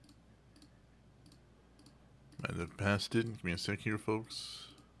 Might have passed it. Give me a sec here, folks.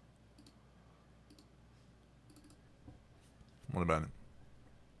 What about it?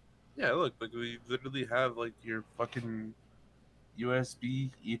 Yeah, look, like we literally have like your fucking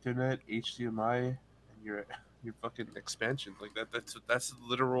USB, Ethernet, HDMI, and your fucking expansion. Like that's a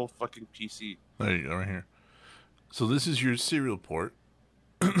literal fucking PC. There you go, right here. So this is your serial port.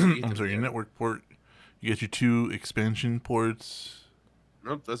 I'm sorry, your network port. You get your 2 expansion ports.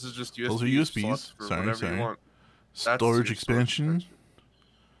 Nope, this is just USB. Those are USBs. Slots for whatever you want. That's Storage your expansion.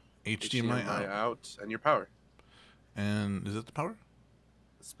 expansion. HDMI out. out, and your power. And is that the power?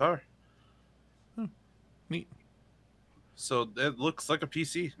 It's power. Neat. So it looks like a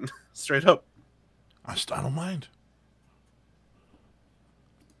PC, straight up. I don't mind.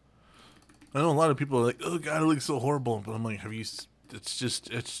 I know a lot of people are like, "Oh God, it looks so horrible," but I'm like, "Have you? It's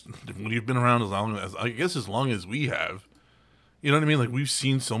when you've been around as long as we have, you know what I mean? Like we've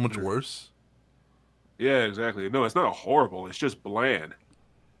seen so much worse." Yeah, exactly. No, it's not horrible. It's just bland.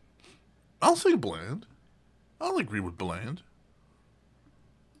 I'll say bland. I'll agree with bland.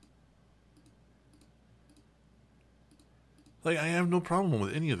 Like I have no problem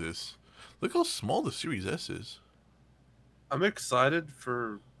with any of this. Look how small the Series S is. I'm excited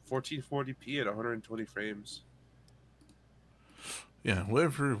for 1440p at 120 frames. Yeah,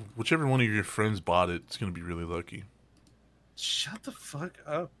 whichever one of your friends bought it, it's gonna be really lucky. Shut the fuck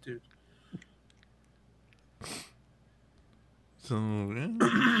up, dude. So yeah.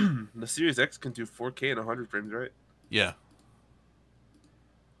 The Series X can do 4K and 100 frames, right? Yeah.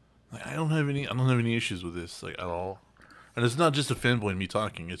 Like, I don't have any issues with this, like, at all. And it's not just a fanboy in me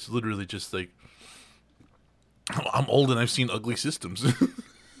talking. It's literally just like I'm old and I've seen ugly systems.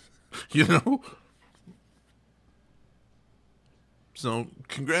 You know? So,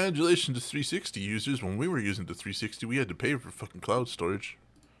 congratulations to 360 users. When we were using the 360, we had to pay for fucking cloud storage.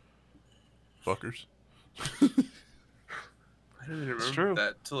 Fuckers. I didn't even It's true. remember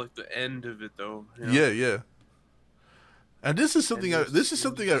that till like the end of it, though. You know? Yeah. And this is something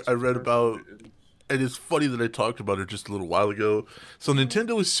I read about, and it's funny that I talked about it just a little while ago. So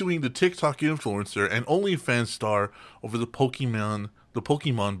Nintendo is suing the TikTok influencer and OnlyFans star over the Pokemon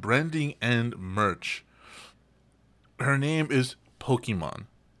branding and merch. Her name is Pokemon,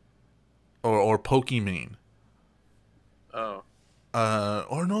 or Pokimane. Oh.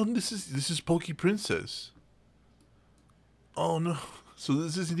 Or no, this is Poke Princess. Oh no, so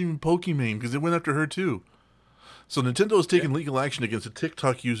this isn't even Pokimane because they went after her too. So Nintendo has taken legal action against a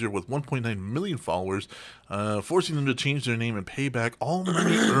TikTok user with 1.9 million followers, forcing them to change their name and pay back all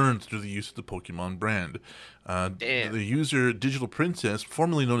money earned through the use of the Pokemon brand. The user, Digital Princess,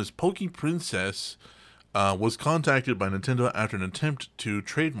 formerly known as Poke Princess, was contacted by Nintendo after an attempt to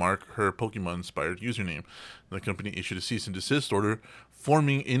trademark her Pokemon-inspired username. The company issued a cease and desist order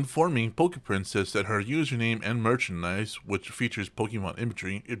informing Poke Princess that her username and merchandise, which features Pokemon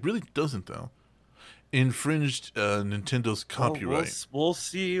imagery, it really doesn't though, infringed Nintendo's copyright. We'll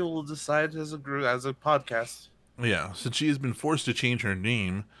see. We'll decide as a group, as a podcast. Yeah, since she has been forced to change her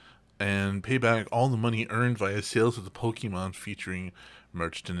name and pay back all the money earned via sales of the Pokemon featuring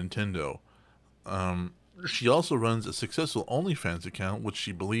merch to Nintendo. She also runs a successful OnlyFans account, which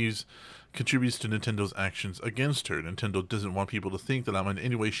she believes contributes to Nintendo's actions against her. Nintendo doesn't want people to think that I'm in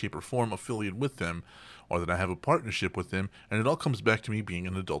any way, shape, or form affiliated with them, or that I have a partnership with them, and it all comes back to me being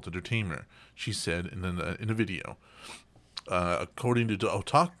an adult entertainer, she said in a video. According to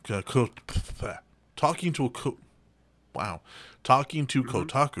talking to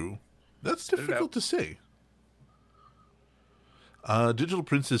Kotaku, that's difficult to say. Digital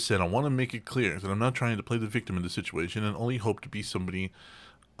Princess said, "I want to make it clear that I'm not trying to play the victim in the situation and only hope to be somebody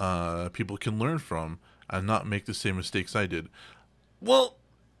people can learn from and not make the same mistakes I did." Well,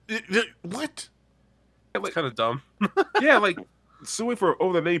 what? It's kind of dumb. Yeah, like suing for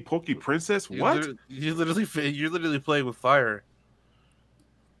over the name Poke Princess. What? You're literally playing with fire.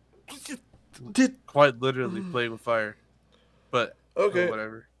 Quite literally playing with fire. But Okay,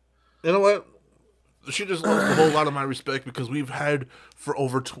 whatever. You know what? She just lost a whole lot of my respect because we've had for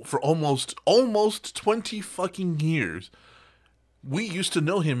almost 20 fucking years. We used to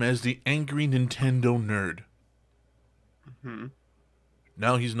know him as the angry Nintendo nerd. Mm-hmm.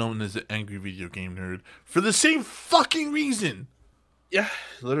 Now he's known as the angry video game nerd for the same fucking reason. Yeah,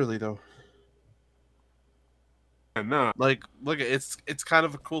 literally though. And nah. Like, look, it's kind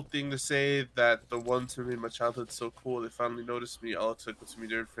of a cool thing to say that the ones who made my childhood so cool, they finally noticed me. All it took was me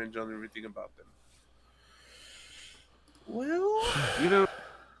to infringe on everything about them. Well, You know,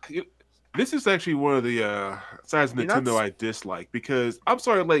 This is actually one of the sides of You're not Nintendo I dislike because I'm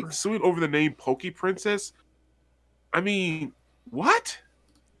sorry, like suing over the name Poke Princess. I mean, what?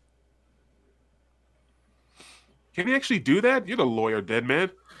 Can you actually do that? You're the lawyer, dead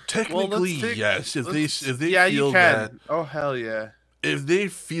man. Technically, yes. If they yeah, you feel can. that Oh hell yeah. if they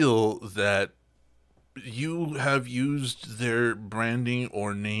feel that you have used their branding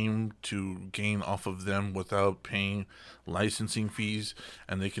or name to gain off of them without paying licensing fees,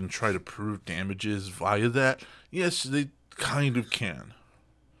 and they can try to prove damages via that, yes, they kind of can.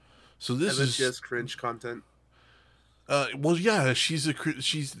 So And this then she is has cringe content. well, yeah, she's a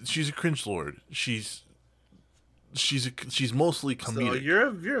cringe lord. She's mostly So comedic.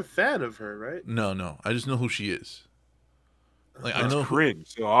 you're a fan of her, right? No, I just know who she is. Like I It's know who. cringe.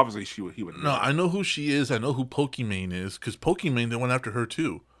 So obviously he would No, know. I know who she is. I know who Pokimane is because Pokimane they went after her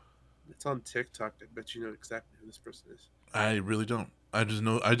too. It's on TikTok. I bet you know exactly who this person is. I really don't. I just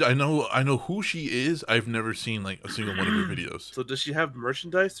know. I know who she is. I've never seen like a single one of her videos. So does she have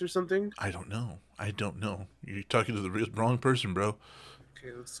merchandise or something? I don't know. I don't know. You're talking to the wrong person, bro.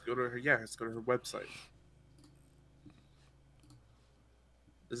 Okay, let's go to her. Yeah, let's go to her website.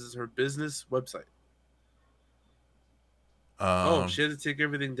 This is her business website. Oh, Um. she had to take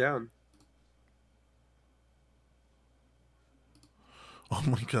everything down. Oh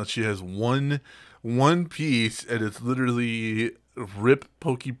my god, she has one piece, and it's literally Rip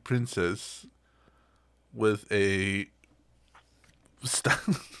Pokey Princess with a. Stop.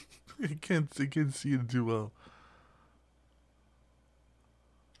 I can't see it too well.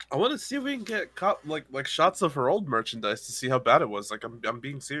 I want to see if we can get like shots of her old merchandise to see how bad it was. Like I'm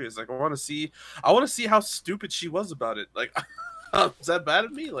being serious. Like I want to see how stupid she was about it. Like is that bad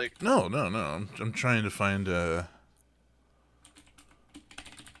of me? Like No. I'm trying to find.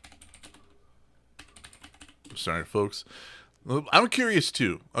 Sorry, folks. I'm curious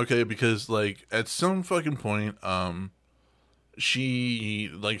too. Okay, because like at some fucking point, she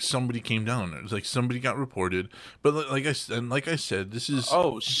like somebody came down on her. It's like somebody got reported, but like I said, this is.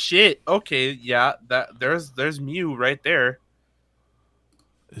 oh shit. Okay, yeah. There's Mew right there.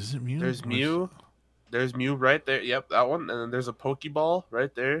 Is it Mew? There's Or Mew. There's Mew right there. Yep, that one. And then there's a Pokeball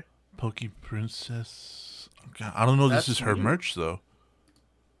right there. Pokey Princess. God, I don't know. This That's is her Mew. merch though.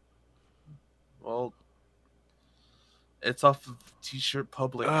 Well, it's off of T-shirt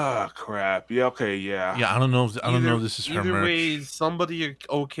Public. Ah, crap. Yeah, okay, yeah. Yeah, I don't know. I don't know. This is her Either merch. way, somebody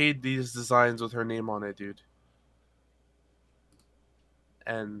okayed these designs with her name on it, dude.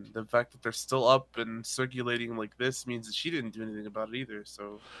 And the fact that they're still up and circulating like this means that she didn't do anything about it either.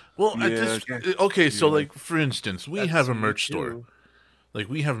 So Well, at Yeah, this. okay. Okay, so Yeah. like for instance, we that's have a me merch store. too. Like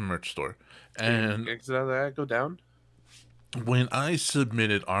we have a merch store, and Exit out of that, go down. when I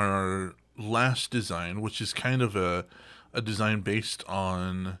submitted our last design, which is kind of a design based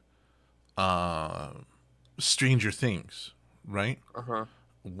on uh Stranger Things, right? Uh huh.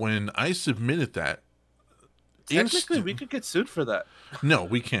 When I submitted that, Technically, we could get sued for that. no,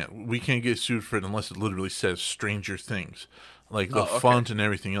 we can't. We can't get sued for it unless it literally says Stranger Things, like the Oh, okay. font and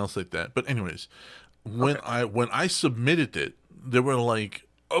everything else like that. But anyways, when I submitted it, they were like,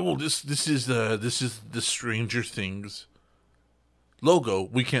 "Oh, well, this is the Stranger Things logo.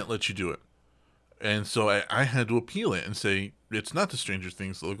 We can't let you do it." And so I had to appeal it and say it's not the Stranger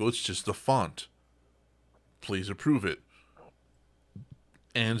Things logo. It's just the font. Please approve it.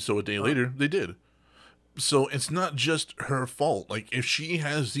 And so a day later, they did. So it's not just her fault. Like if she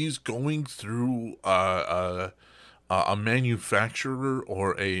has these going through a manufacturer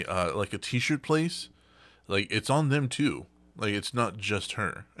or a like a t-shirt place, like it's on them too. Like it's not just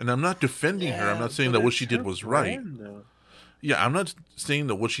her. And I'm not defending her. I'm not saying that what she did was right. Yeah, I'm not saying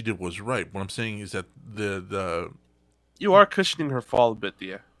that what she did was right. What I'm saying is that the You are cushioning her fall a bit,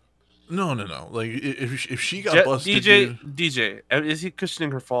 Dia. no. Like if she got busted, DJ, is he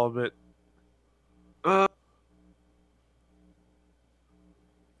cushioning her fall a bit?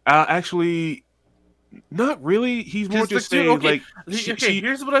 Actually, not really. He's more just saying like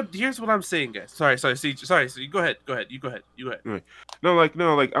here's what I'm saying, guys. Sorry. So you go ahead. You go ahead. no, like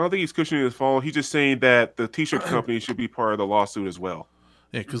I don't think he's cushioning his fall. He's just saying that the t-shirt company should be part of the lawsuit as well.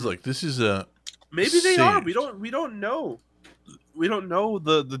 yeah, because like this is a Maybe they are. saved. We don't know. We don't know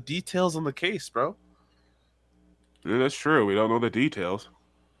the details on the case, bro. Yeah, that's true. We don't know the details.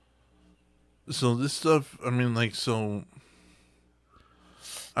 So this stuff, I mean, like, so,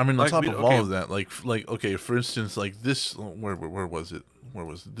 I mean, on Like, top we- of okay. all of that, like, okay, for instance, like this, where was it? Where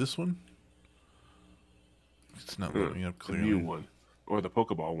was it? This one? It's not loading up The clearly. Mew one or the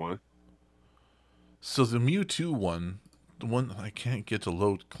Pokeball one. So the Mewtwo one, the one that I can't get to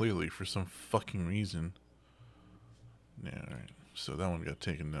load clearly for some fucking reason. Yeah, all right. So that one got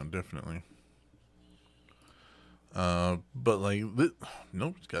taken down, definitely. But like,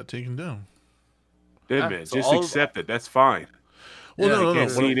 nope, it got taken down. Deadman, so just all- accept it. That's fine. Well, Yeah, no, You no, no.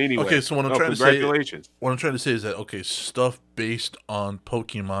 can't see it anyway. Okay, so what I'm Oh, trying to say, congratulations. what I'm trying to say is that okay, stuff based on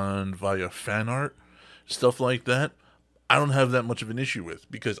Pokemon via fan art, stuff like that, I don't have that much of an issue with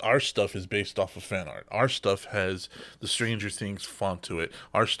because our stuff is based off of fan art. Our stuff has the Stranger Things font to it.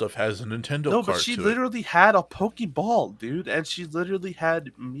 Our stuff has a Nintendo No, card but she to it. literally had a Pokeball, dude, and she literally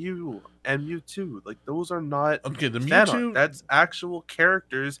had Mew and Mewtwo. Like those are not Okay, the fan Mewtwo. art. That's actual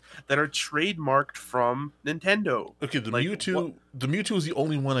characters that are trademarked from Nintendo. Okay, the Like, Mewtwo. The Mewtwo is the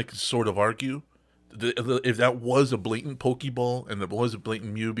only one I could sort of argue. If that was a blatant Pokeball and that was a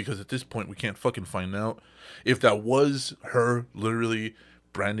blatant Mew, because at this point we can't fucking find out. If that was her literally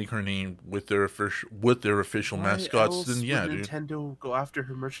branding her name with their official Why mascots, else then yeah, would dude. Nintendo go after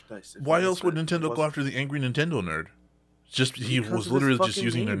her merchandise? if Why it else would wasn't- Nintendo go wasn't- after the angry Nintendo nerd? Just he because was of his literally just fucking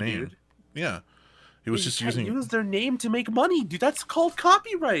using their name, name. dude. Yeah, he was You just can't using. use their name to make money, dude. That's called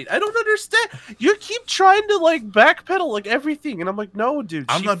copyright. I don't understand. You keep trying to like backpedal like everything, and I'm like, no, dude.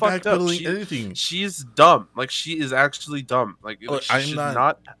 I'm she not fucked up. backpedaling She- anything. She's dumb. Like she is actually dumb. Like Look, she I'm should not-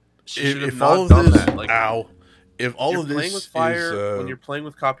 not. She should have If not all of done this, that. Like if all you're of this playing with fire is, when you're playing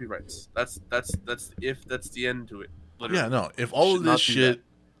with copyrights. That's the end to it. Literally. yeah, no. If all should of not this do shit,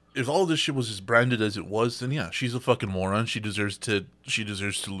 if all of this shit was as branded as it was, then yeah, she's a fucking moron. She deserves to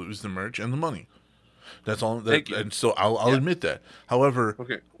lose the merch and the money. That's all. Thank you. And so I'll Yeah. admit that. However,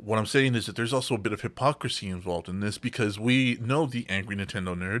 Okay. what I'm saying is that there's also a bit of hypocrisy involved in this because we know the angry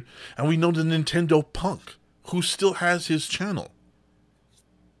Nintendo nerd and we know the Nintendo punk who still has his channel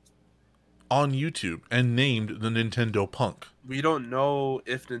on YouTube and named the Nintendo Punk. We don't know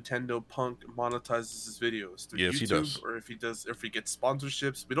if Nintendo Punk monetizes his videos through Yes, YouTube he does. or if he gets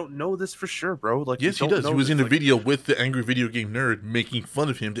sponsorships. We don't know this for sure, bro. Like Yes, we he don't does. He know was this. in a Like, video with the angry video game nerd making fun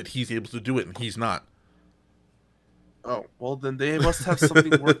of him that he's able to do it and he's not. Oh, well then they must have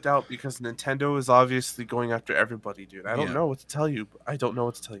something worked out because Nintendo is obviously going after everybody, dude. I don't Yeah. know what to tell you. I don't know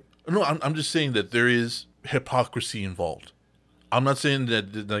what to tell you. No, I'm just saying that there is hypocrisy involved. I'm not saying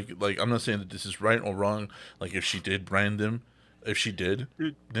that like I'm not saying that this is right or wrong. Like if she did brand them, if she did,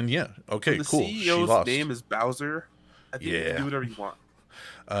 Dude, then yeah, okay, the cool. She CEO's lost. name is Bowser. I think you Yeah. can do whatever you want.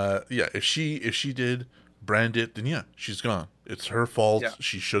 Yeah. If she did brand it, then yeah, she's gone. It's her fault. Yeah.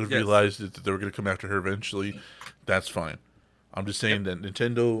 She should have Yes. realized that they were going to come after her eventually. That's fine. I'm just saying that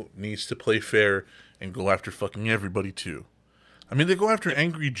Nintendo needs to play fair and go after fucking everybody too. I mean, they go after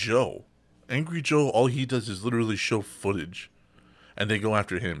Angry Joe. Angry Joe, all he does is literally show footage, and they go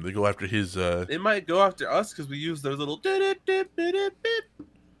after him. They go after his. They might go after us because we use their little.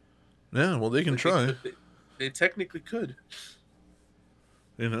 Yeah, well, they can try. They technically could.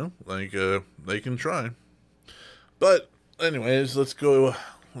 You know, like they can try. But anyways, let's go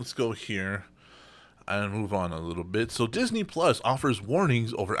here and move on a little bit. So Disney Plus offers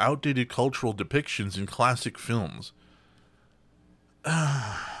warnings over outdated cultural depictions in classic films.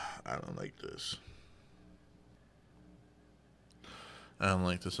 I don't like this. I don't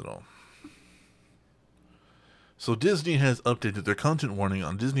like this at all. So Disney has updated their content warning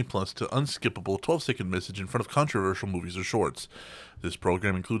on Disney Plus to unskippable 12-second message in front of controversial movies or shorts. This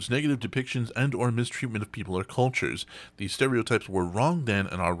program includes negative depictions and or mistreatment of people or cultures. These stereotypes were wrong then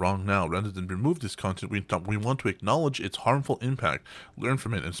and are wrong now. Rather than remove this content, we want to acknowledge its harmful impact, learn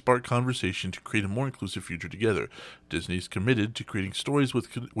from it, and spark conversation to create a more inclusive future together. Disney is committed to creating stories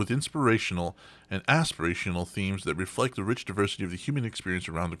with inspirational and aspirational themes that reflect the rich diversity of the human experience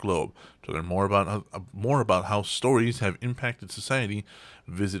around the globe. To learn more about how stories have impacted society,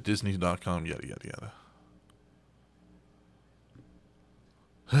 visit Disney.com, yada yada yada.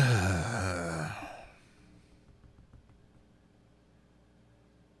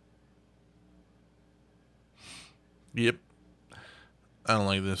 Yep. I don't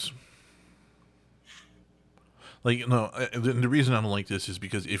like this. Like, no, the reason I don't like this is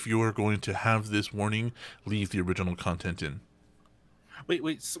because if you are going to have this warning, leave the original content in.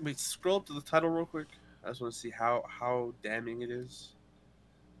 Wait. Scroll up to the title real quick. I just want to see how damning it is.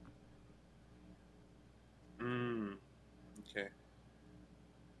 Okay.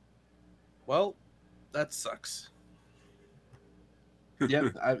 Well, that sucks. Yeah,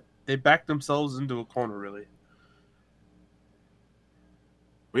 they backed themselves into a corner, really.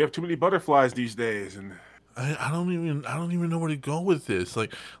 We have too many butterflies these days, and I don't even know where to go with this.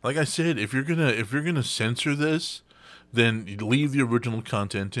 Like I said, if you're gonna censor this, then leave the original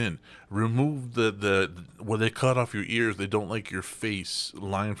content in. Remove the where they cut off your ears. They don't like your face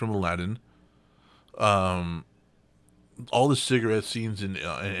line from Aladdin. all the cigarette scenes and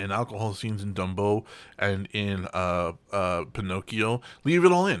alcohol scenes in Dumbo and in Pinocchio. Leave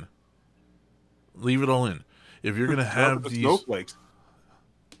it all in. Leave it all in. If you're gonna Tell it to have the these, snowflakes.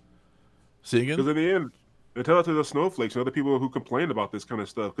 say again. Because in the end, they tell it to the snowflakes and other people who complain about this kind of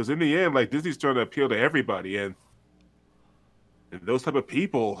stuff. Because in the end, like Disney's trying to appeal to everybody, and those type of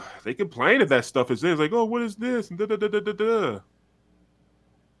people, they complain if that stuff is in. It's like, oh, what is this? And da da da da da da.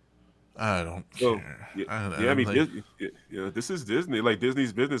 I don't So care. yeah, I I'm mean, like, Disney, this is Disney. Like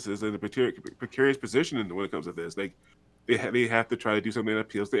Disney's business is in a precarious position when it comes to this. Like they have to try to do something that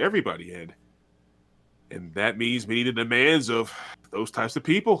appeals to everybody, and that means meeting the demands of those types of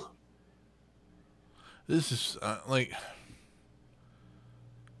people. this is like,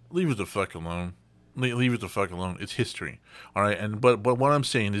 leave it the fuck alone. Leave it the fuck alone. It's history, all right. And but what I'm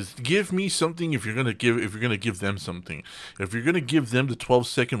saying is, give me something if you're gonna give them something. If you're gonna give them the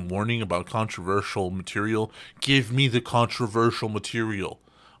 12-second warning about controversial material, give me the controversial material.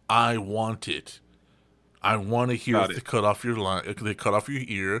 I want it. I want to hear Got if it. they cut off your line, if they cut off your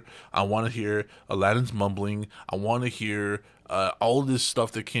ear. I want to hear Aladdin's mumbling. I want to hear all this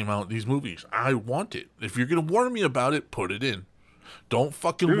stuff that came out in these movies. I want it. If you're gonna warn me about it, put it in. Don't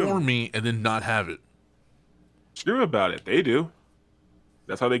fucking True. warn me and then not have it. True about it. They do.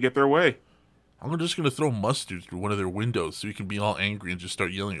 That's how they get their way. I'm just gonna throw mustard through one of their windows so you can be all angry and just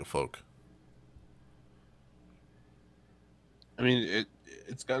start yelling at folk. I mean,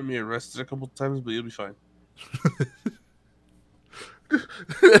 it's gotten me arrested a couple times, but you'll be fine.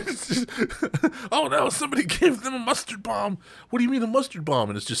 Oh no, somebody gave them a mustard bomb. What do you mean a mustard bomb?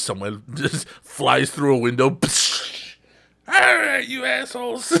 And it's just someone just flies through a window. Alright, you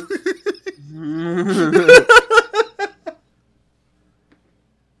assholes.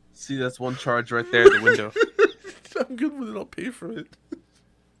 See, that's one charge right there at the window. I'm good with it, I'll pay for it.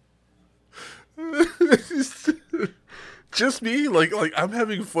 Just me, like I'm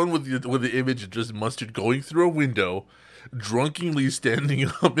having fun with the image of just mustard going through a window, drunkenly standing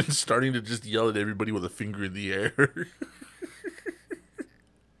up and starting to just yell at everybody with a finger in the air.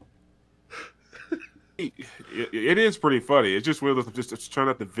 It is pretty funny. It's just one of those, just try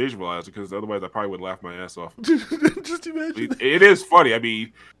not to visualize it because otherwise I probably would laugh my ass off. Just imagine. It is funny. I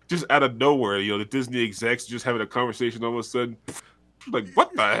mean, just out of nowhere, the Disney execs just having a conversation all of a sudden. Like,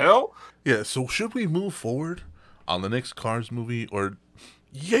 what the hell? Yeah, so should we move forward on the next Cars movie or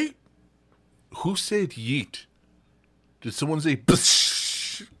yeet? Who said yeet? Did someone say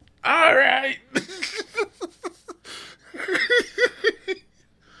psh? All right.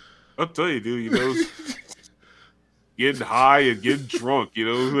 I'll tell you, dude, getting high and getting drunk,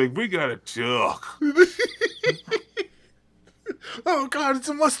 like, we gotta talk. Oh God, it's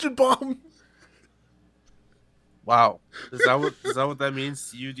a mustard bomb. Wow, is that what that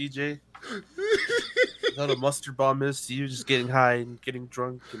means to you, DJ? Is that what a mustard bomb is to you? Just getting high and getting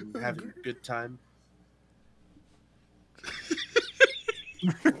drunk and having a good time.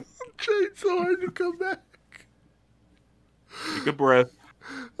 I'm trying so hard to come back. Take a breath.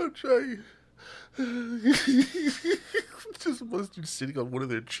 I'm trying. Just mustard sitting on one of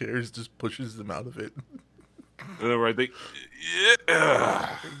their chairs just pushes them out of it. All right,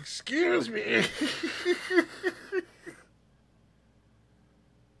 yeah. Excuse me.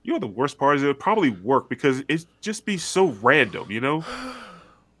 The worst part is it would probably work because it'd just be so random,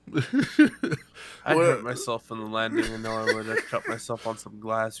 I hurt myself on the landing and know I would have cut myself on some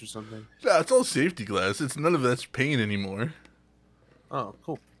glass or something. Nah, it's all safety glass. It's none of that's pain anymore. Oh,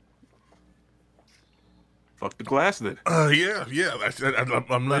 cool. Fuck the glass then. Yeah.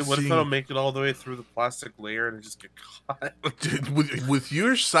 I'm not Wait, what if I seeing... don't make it all the way through the plastic layer and I just get caught? Dude, with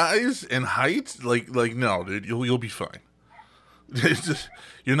your size and height, like no, dude, you'll be fine. It's just,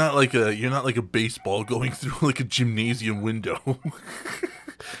 you're not like a baseball going through like a gymnasium window.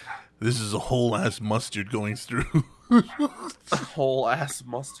 This is a whole ass mustard going through. A whole ass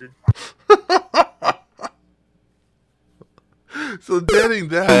mustard. So getting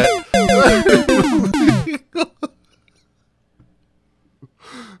that.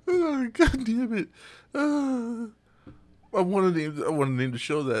 Oh, God damn it! I want to name the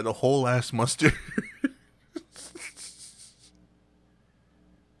show that a whole ass mustard.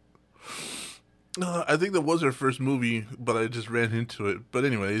 I think that was our first movie, but I just ran into it. But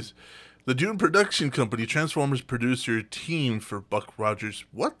anyways, the Dune Production Company, Transformers producer team for Buck Rogers.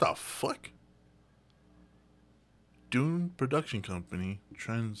 What the fuck? Dune Production Company,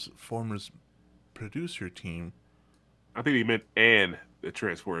 Transformers producer team. I think he meant and the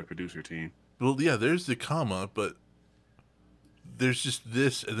Transformers producer team. Well, yeah, there's the comma, but there's just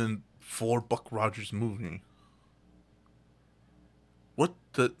this and then for Buck Rogers movie. What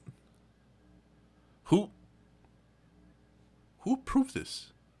the... Who? Who approved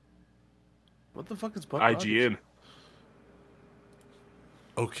this? What the fuck is Buck Rogers? IGN.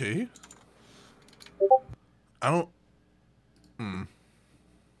 Okay. I don't.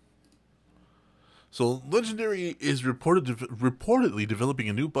 So, Legendary is reportedly developing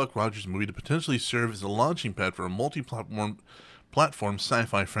a new Buck Rogers movie to potentially serve as a launching pad for a multi-platform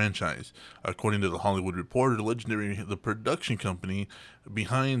sci-fi franchise. According to the Hollywood Reporter, Legendary, the production company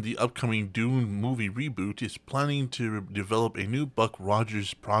behind the upcoming Dune movie reboot, is planning to develop a new Buck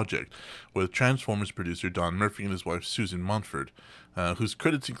Rogers project with Transformers producer Don Murphy and his wife Susan Montford, whose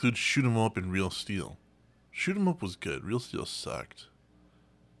credits include Shoot 'Em Up and Real Steel. Shoot 'Em Up was good. Real Steel sucked.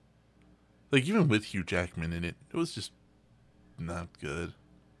 Like, even with Hugh Jackman in it, it was just not good.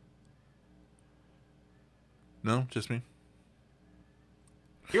 No? Just me?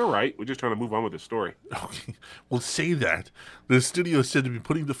 You're right. We're just trying to move on with the story. Okay. Well, say that. The studio is said to be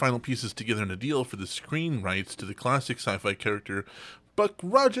putting the final pieces together in a deal for the screen rights to the classic sci-fi character Buck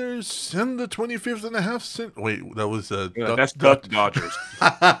Rogers and the 25th and a half cent... Wait, that was... that's Duck Dodgers.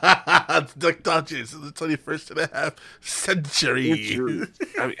 It's Duck Dodgers in the 21st and a half century.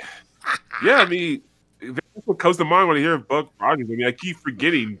 I mean, that's what comes to mind when I hear Buck Rogers. I mean, I keep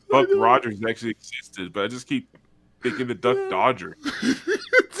forgetting Buck Rogers actually existed, but I just keep thinking the Duck Dodger.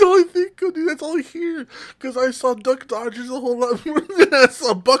 That's all I think of, dude. That's all I hear. Because I saw Duck Dodgers a whole lot more than I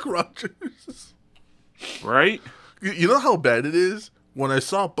saw Buck Rogers. Right? You know how bad it is? When I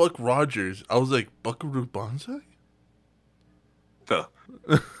saw Buck Rogers, I was like, Buckaroo Banzai? The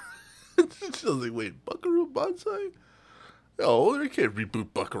I was like, wait, Buckaroo Banzai? Oh, they can't reboot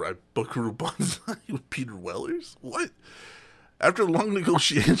Buckaroo Banzai with Peter Wellers? What? After long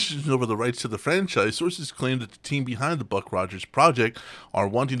negotiations over the rights to the franchise, sources claim that the team behind the Buck Rogers project are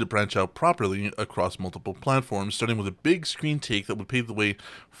wanting to branch out properly across multiple platforms, starting with a big screen take that would pave the way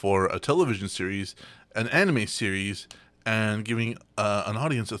for a television series, an anime series, and giving an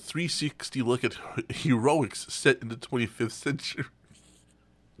audience a 360 look at heroics set in the 25th century.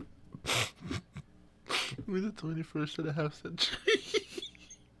 With the 21st and a half century.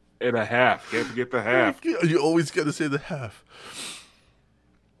 and a half. Can't forget the half. You always got to say the half.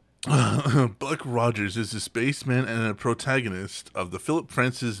 Buck Rogers is a spaceman and a protagonist of the Philip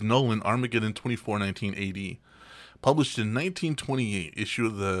Francis Nolan Armageddon 2419 AD. Published in 1928 issue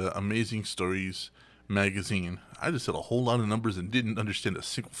of the Amazing Stories magazine. I just said a whole lot of numbers and didn't understand a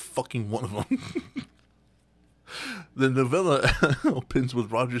single fucking one of them. The novella opens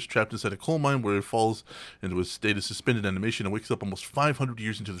with Rogers trapped inside a coal mine where he falls into a state of suspended animation and wakes up almost 500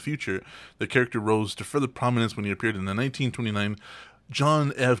 years into the future. The character rose to further prominence when he appeared in the 1929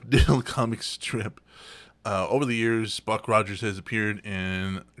 John F. Dill comic strip. Over the years, Buck Rogers has appeared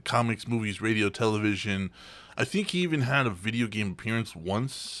in comics, movies, radio, television. I think he even had a video game appearance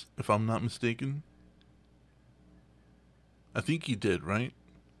once, if I'm not mistaken. I think he did, right?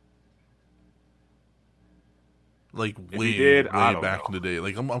 Like way back in the day.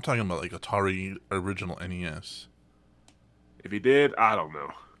 Like I'm talking about like Atari original NES. If he did, I don't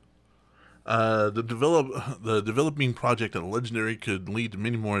know. The developing project at Legendary could lead to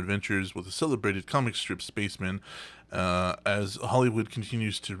many more adventures with the celebrated comic strip Spaceman, as Hollywood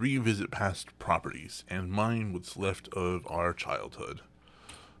continues to revisit past properties and mine what's left of our childhood.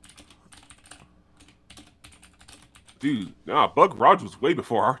 Dude, nah, Buck Rogers was way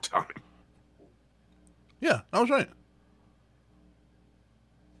before our time. Yeah, I was right.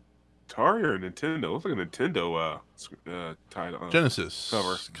 Atari or Nintendo? It looks like a Nintendo title. Genesis.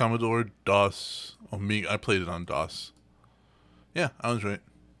 Cover. Commodore, DOS, Amiga. I played it on DOS. Yeah, I was right.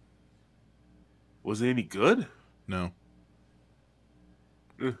 Was it any good? No.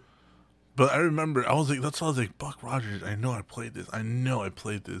 But I remember, I was like, that's why I was like, Buck Rogers, I know I played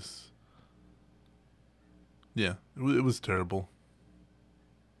this. Yeah, it was terrible.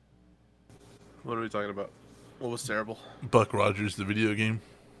 What are we talking about? What was terrible? Buck Rogers, the video game.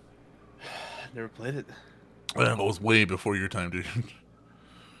 Never played it. That was way before your time, dude.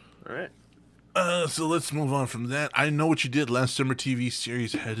 All right. So let's move on from that. I Know What You Did last summer TV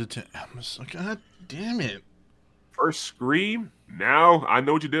series headed to Amazon. God damn it. First Scream. Now I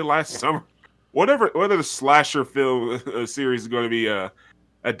Know What You Did last summer. Whether the slasher film series is going to be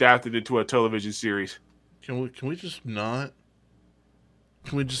adapted into a television series. Can we just not?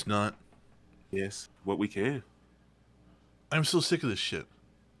 Can we just not? Yes, what we can. I'm so sick of this shit.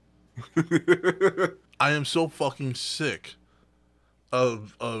 I am so fucking sick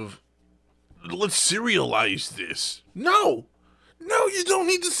of let's serialize this. No, you don't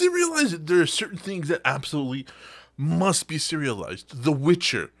need to serialize it. There are certain things that absolutely must be serialized. The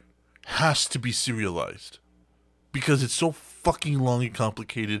Witcher has to be serialized because it's so fucking long and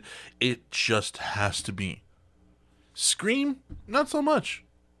complicated. It just has to be. Scream, not so much.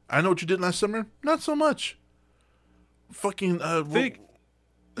 I Know What You Did Last Summer, not so much. Fucking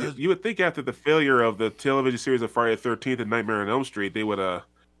You would think after the failure of the television series of Friday the 13th and Nightmare on Elm Street, they would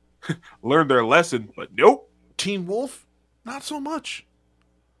learn their lesson, but nope. Teen Wolf, not so much.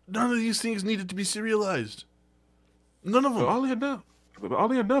 None of these things needed to be serialized. None of them.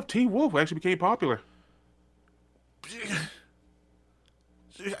 Oddly enough, Teen Wolf actually became popular.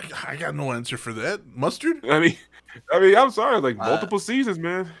 I got no answer for that. Mustard? I mean, I'm sorry, like multiple seasons,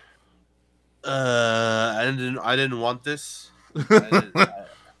 man. I didn't want this.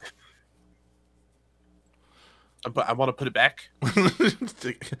 But I want to put it back.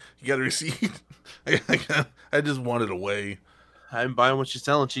 You got a receipt? I just want it away. I'm buying what you're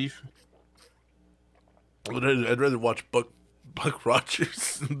selling, Chief. I'd rather watch Buck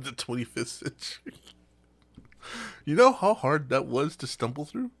Rogers in the 25th century. You know how hard that was to stumble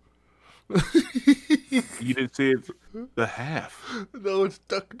through? You didn't see it the half. No, it's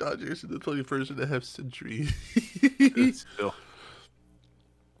Duck Dodgers in the 21st and a half century. Still.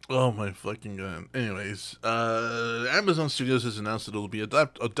 Oh my fucking god. Anyways, Amazon Studios has announced that it will be adapting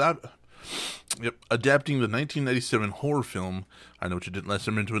the 1997 horror film I Know What You Did Last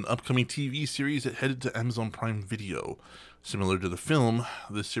Summer into an upcoming TV series that headed to Amazon Prime Video. Similar to the film,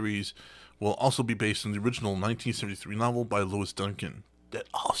 this series will also be based on the original 1973 novel by Lois Duncan that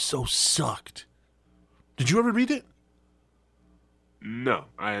also sucked. Did you ever read it? No,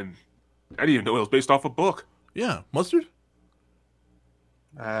 I didn't even know it was based off a book. Yeah, Mustard?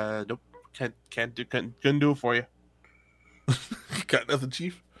 Nope. Couldn't do it for you. Got nothing,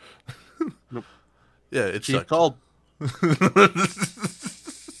 Chief? Nope. Yeah, it Chief sucked. called.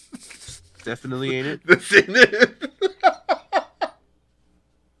 Definitely ain't it. This ain't it.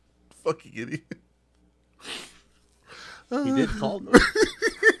 Fucking idiot. He did call.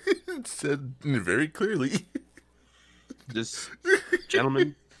 It said very clearly. This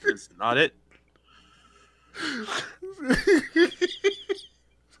gentleman is not it.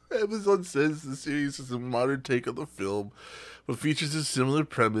 Amazon says the series is a modern take on the film, but features a similar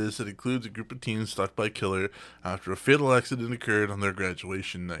premise that includes a group of teens stalked by a killer after a fatal accident occurred on their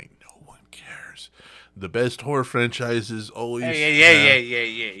graduation night. No one cares. The best horror franchises always.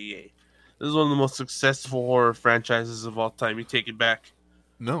 Yeah. This is one of the most successful horror franchises of all time. You take it back.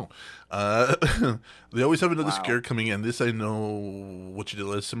 No. They always have another Wow. scare coming in. This I Know What You Did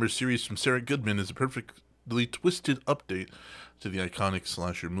Last Summer series from Sarah Goodman is a perfectly twisted update to the iconic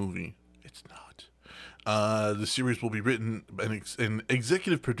slasher movie. It's not. The series will be written and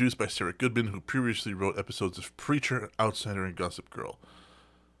executive produced by Sarah Goodman, who previously wrote episodes of Preacher, Outsider, and Gossip Girl.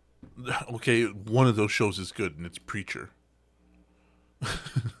 Okay, one of those shows is good, and it's Preacher.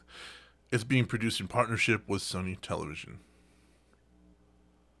 It's being produced in partnership with Sony Television.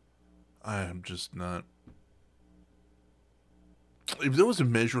 I am just not. If there was a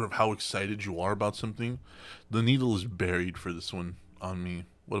measure of how excited you are about something, the needle is buried for this one on me.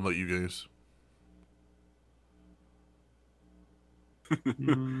 What about you guys?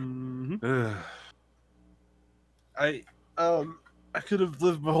 Mm-hmm. I could have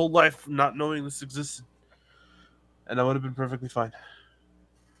lived my whole life not knowing this existed, and I would have been perfectly fine.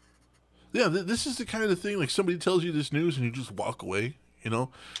 Yeah, this is the kind of thing, like somebody tells you this news and you just walk away, you know?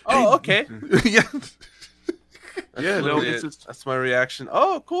 Oh, okay. Yeah. Yeah, no, it's just That's my reaction.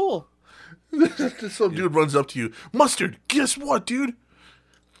 Oh, cool. Some dude runs up to you. Mustard, guess what, dude?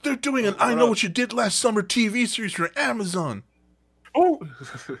 They're doing an I Know What You Did Last Summer TV series for Amazon. oh,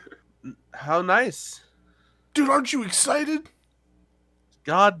 How nice. Dude, aren't you excited?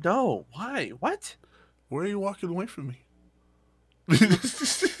 God, no. Why? What? Why are you walking away from me?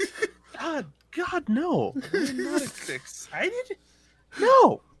 God, no. I'm not excited.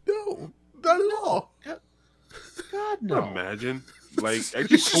 No. No, not at all. God, no. imagine like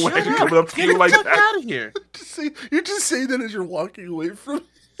actually Shut actually up. coming up to Get you the like fuck that. out of here. You're just saying that as you're walking away from me.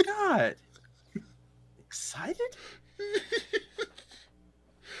 God. Excited?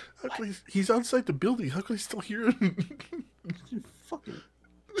 How can he's outside the building. How can I still hear him? You fucking.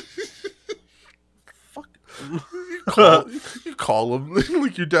 Fuck. You call him.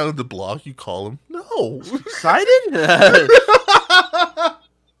 Like you're down the block, you call him. No. Excited?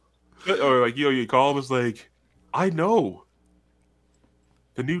 Or like you call him, it's like, I know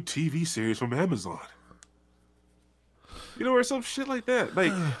the new TV series from Amazon. You know, or some shit like that.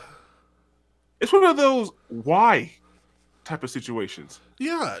 Like, it's one of those why type of situations.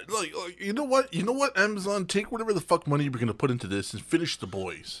 Yeah, like you know what? You know what, Amazon, take whatever the fuck money you're gonna put into this and finish The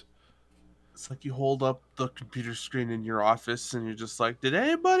Boys. It's like you hold up the computer screen in your office and you're just like, did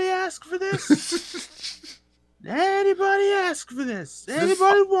anybody ask for this? Anybody ask for this?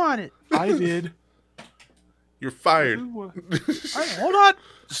 Anybody want it? I did. You're fired. All right, hold on.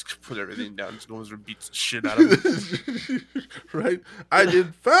 Just put everything down. Just goes and beats the shit out of him. Right? I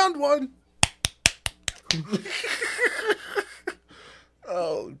did found one.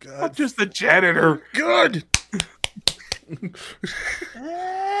 Oh God! I'm just a janitor. Good.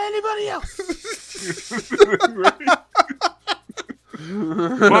 Anybody else?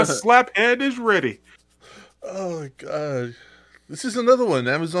 My slap hand is ready. Oh my God! This is another one.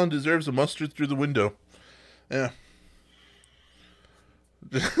 Amazon deserves a mustard through the window. Yeah.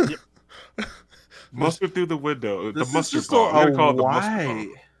 Mustard through the window. This The mustard is just bomb. We're gonna call it the why? mustard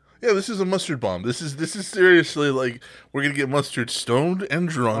bomb. Yeah, this is a mustard bomb. This is seriously like we're gonna get mustard stoned and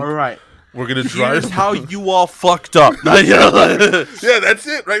drunk. All right. We're gonna drive. Here's how you all fucked up. Yeah, that's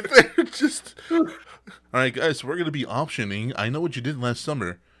it right there. Just all right, guys. So we're gonna be optioning. I know what you did last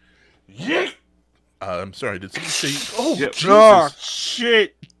summer. Yeah. I'm sorry. Did someone say? Oh, Yep. Jesus. Oh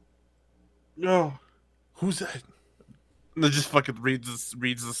shit! No. Who's that? They just fucking reads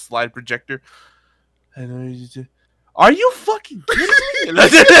the slide projector. I know you just. Are you fucking kidding me? He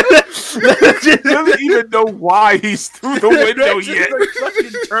doesn't even know why he's through the window yet. Like,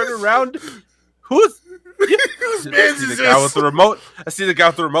 fucking turn around. Who's Whose I man see is the guy this? with the remote. I see the guy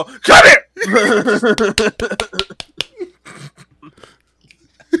with the remote. Come here.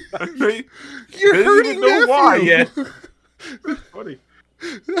 They You're didn't hurting even know why nephew. yet. That's funny.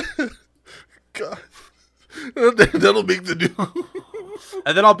 God. That'll make the news.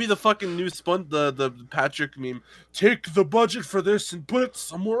 And then I'll be the fucking new the Patrick meme. Take the budget for this and put it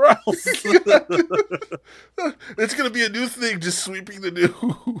somewhere else. It's gonna be a new thing, just sweeping the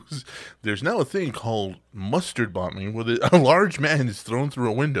news. There's now a thing called mustard bombing, where a large man is thrown through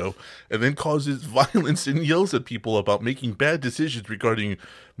a window and then causes violence and yells at people about making bad decisions regarding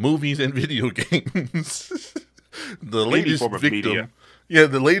movies and video games. The Any latest form of victim. media. Yeah,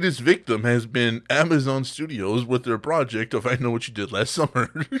 the latest victim has been Amazon Studios with their project of I Know What You Did Last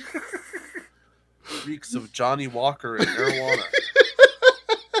Summer. Reeks of Johnny Walker and marijuana.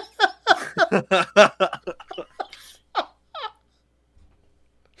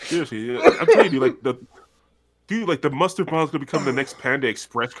 Seriously, I'm telling you, like the mustard bomb is gonna become the next Panda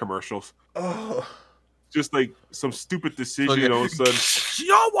Express commercials. Oh, Just like some stupid decision Okay. all of a sudden.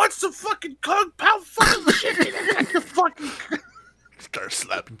 Y'all want some fucking Kung Pao fucking chicken? Fucking. start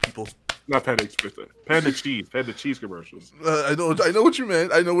slapping people. Not Panda Express, Panda cheese commercials. I know what you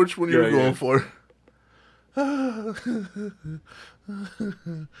meant. I know which one you're Yeah, going yeah. for.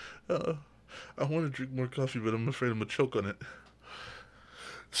 I want to drink more coffee, but I'm afraid I'm gonna choke on it.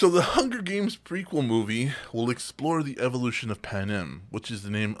 So the Hunger Games prequel movie will explore the evolution of Panem, which is the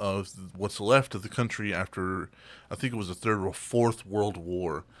name of what's left of the country after, I think it was the Third or Fourth World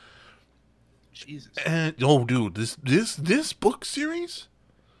War. Jesus. And oh, dude, this book series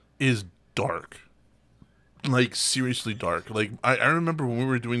is dark, like seriously dark. Like I remember when we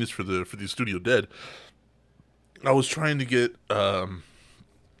were doing this for the Studio Dead, I was trying to get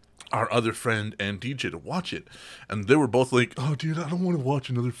our other friend and DJ to watch it, and they were both like, "Oh, dude, I don't want to watch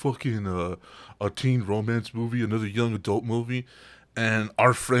another fucking a teen romance movie, another young adult movie." And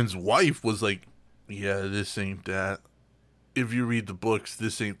our friend's wife was like, "Yeah, this ain't that. If you read the books,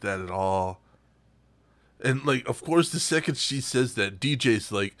 this ain't that at all." And like, of course, the second she says that,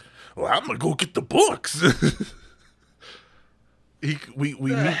 DJ's like, "Well, I'm gonna go get the books." We meet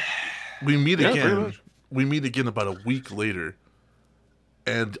Yeah, pretty again. much. We meet again about a week later,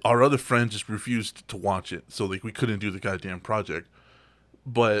 and our other friend just refused to watch it, so like we couldn't do the goddamn project.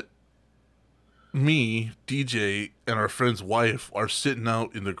 But me, DJ, and our friend's wife are sitting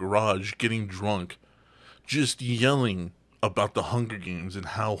out in the garage getting drunk, just yelling about the Hunger Games and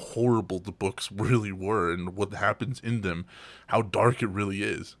how horrible the books really were and what happens in them, how dark it really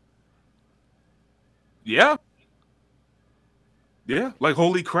is. Yeah. Yeah, like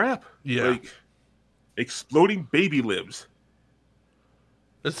holy crap. Yeah. Like exploding baby limbs.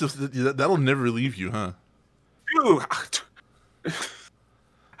 That's just, that'll never leave you, huh? Dude,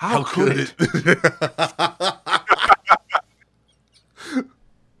 how could it?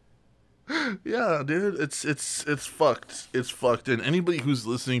 Yeah, dude, it's fucked. It's fucked. And anybody who's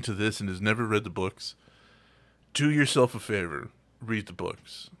listening to this and has never read the books, do yourself a favor, read the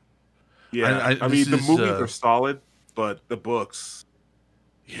books. Yeah, I this mean the is, movies are solid, but the books.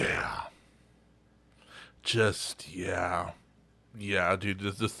 Yeah. Just yeah, dude.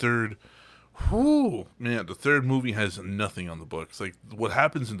 The third, whoo, man, the third movie has nothing on the books. Like what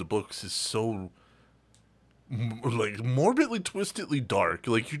happens in the books is so like morbidly, twistedly dark.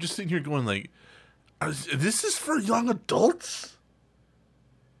 Like you're just sitting here going like, this is for young adults.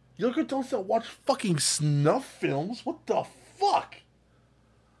 Young adults that watch fucking snuff films. What the fuck?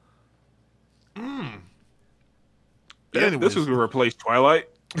 Yeah, this Anyways, was going to replace Twilight.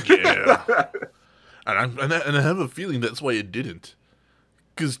 yeah. And I have a feeling that's why it didn't.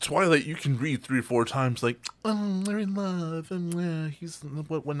 Because Twilight, you can read 3 or 4 times, like, oh, they're in love, and he's,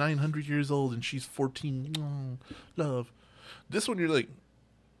 what, 900 years old, and she's 14, oh, love. This one, you're like,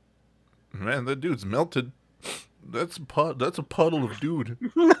 man, that dude's melted. That's a puddle of dude.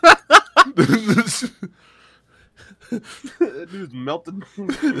 That dude's melted.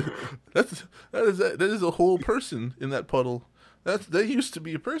 that is a whole person in that puddle. That used to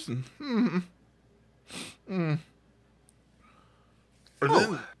be a person.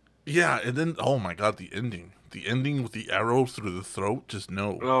 Then, yeah, and then oh my god, the ending with the arrow through the throat. Just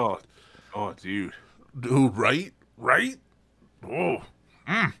no, Dude. dude, right? Oh,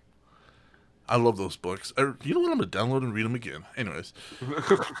 I love those books. You know what? I'm gonna download and read them again. Anyways,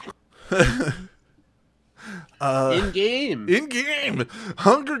 In game.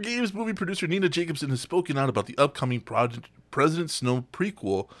 Hunger Games movie producer Nina Jacobson has spoken out about the upcoming President Snow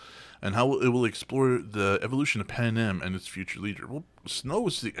prequel and how it will explore the evolution of Panem and its future leader. Well, Snow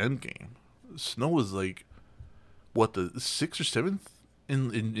is the end game. Snow is like, what, the 6th or 7th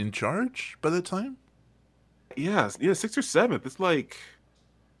in charge by that time? Yeah, 6th or 7th. It's like,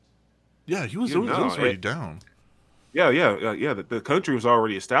 yeah, he was already down. Yeah. The country was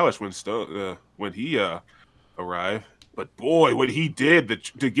already established when he arrived. But boy, what he did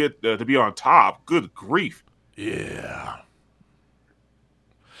to get to be on top, good grief. Yeah.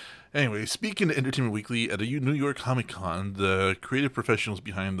 Anyway, speaking to Entertainment Weekly at a New York Comic Con, the creative professionals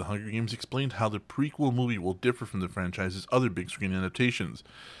behind The Hunger Games explained how the prequel movie will differ from the franchise's other big screen adaptations.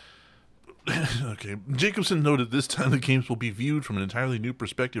 Okay, Jacobson noted this time the games will be viewed from an entirely new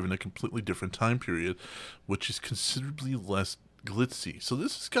perspective in a completely different time period, which is considerably less glitzy. So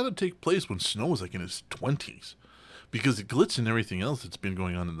this has got to take place when Snow was like in his 20s, because the glitz and everything else that's been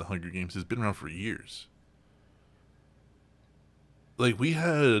going on in The Hunger Games has been around for years. Like we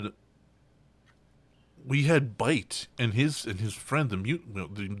had Bite and his friend, the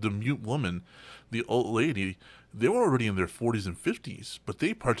mute woman, the old lady. They were already in their 40s and 50s, but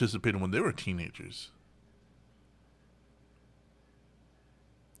they participated when they were teenagers.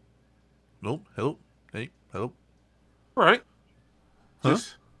 Nope. Hello. Hey. Hello. All right. Huh?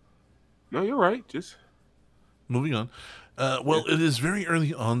 No, you're right. Just moving on. Well, it is very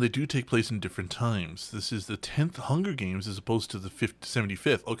early on. They do take place in different times. This is the 10th Hunger Games as opposed to the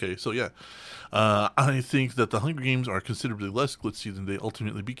 75th. Okay, so yeah. I think that the Hunger Games are considerably less glitzy than they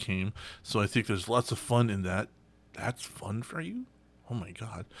ultimately became, so I think there's lots of fun in that. That's fun for you? Oh my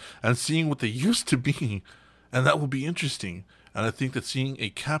god. And seeing what they used to be, and that will be interesting. And I think that seeing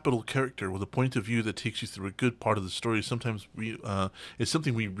a capital character with a point of view that takes you through a good part of the story is something we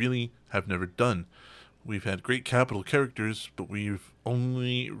really have never done. We've had great capital characters, but we've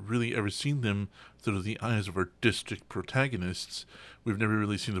only really ever seen them through the eyes of our district protagonists. We've never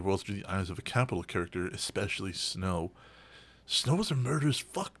really seen the world through the eyes of a capital character, especially Snow. Snow was a murderous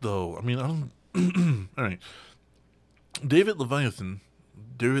fuck, though. I mean, I don't... Alright. David Leviathan?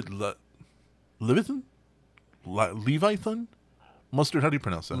 Leviathan? Mustard, how do you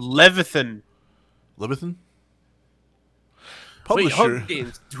pronounce that? Levithan. Leviathan? Wait, Publisher. Hunger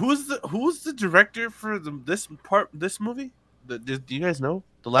Games. Who's the director for this movie? Do you guys know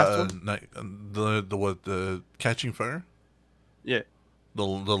the last one? The Catching Fire? Yeah. The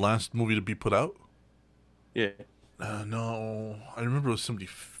last movie to be put out? Yeah. No, I remember it was somebody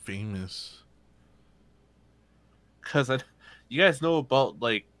famous. Cause you guys know about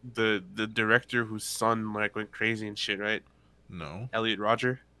like the director whose son like went crazy and shit, right? No. Elliot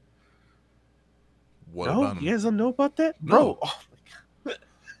Rodger. What about him? You guys don't know about that, No. bro?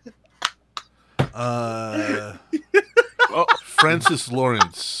 Oh Francis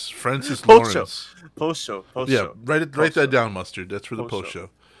Lawrence. Post show. Yeah, write that down, Mustard. That's for the post show.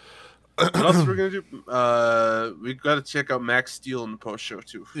 What else we're gonna do? We gotta check out Max Steel in the post show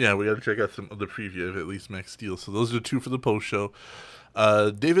too. Yeah, we gotta check out some of the preview of at least Max Steel. So those are the 2 for the post show.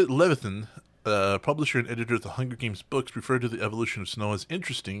 David Leviathan, publisher and editor of the Hunger Games books, referred to the evolution of Snow as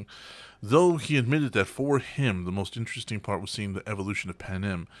interesting, though he admitted that for him the most interesting part was seeing the evolution of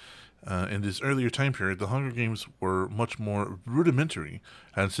Panem. In this earlier time period, the Hunger Games were much more rudimentary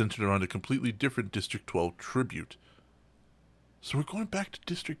and centered around a completely different District 12 tribute. So we're going back to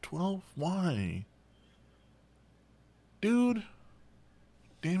District 12? Why? Dude.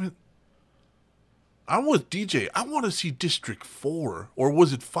 Damn it. I'm with DJ. I want to see District 4. Or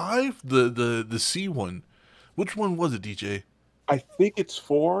was it 5? The C one. Which one was it, DJ? I think it's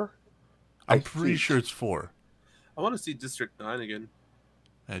 4. I'm pretty sure it's 4. I want to see District 9 again.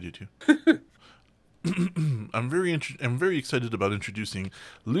 I do too. I'm very excited about introducing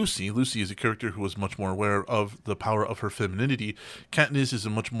Lucy. Lucy is a character who is much more aware of the power of her femininity. Katniss is a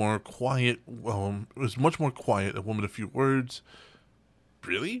much more quiet, a woman of few words.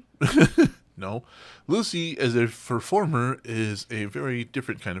 Really? No. Lucy, as a performer, is a very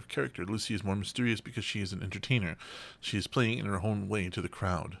different kind of character. Lucy is more mysterious because she is an entertainer. She is playing in her own way to the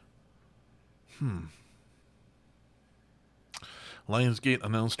crowd. Lionsgate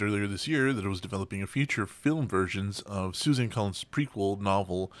announced earlier this year that it was developing a feature film versions of Susan Collins' prequel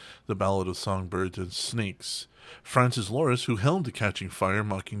novel, The Ballad of Songbirds and Snakes. Francis Lawrence, who helmed Catching Fire,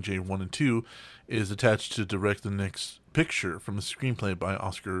 Mockingjay 1 and 2, is attached to direct the next picture from a screenplay by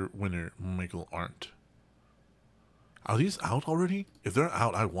Oscar winner Michael Arndt. Are these out already? If they're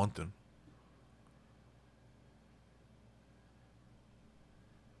out, I want them.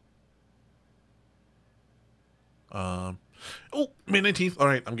 May 19th. All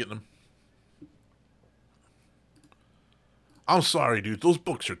right, I'm getting them. I'm sorry, dude. Those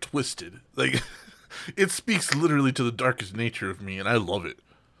books are twisted. Like, it speaks literally to the darkest nature of me, and I love it.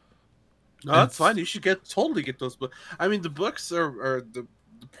 No, that's fine. You should totally get those books. I mean, the books are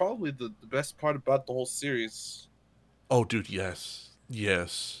probably the best part about the whole series. Oh, dude, yes.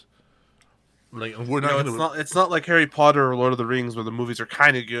 Like, we're not it's not like Harry Potter or Lord of the Rings where the movies are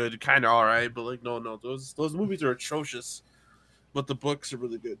kind of good, kind of all right, but like no, those movies are atrocious, but the books are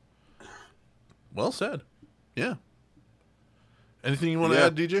really good. Well said. Yeah. Anything you want to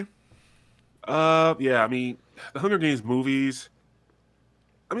add, DJ? Yeah. I mean, the Hunger Games movies.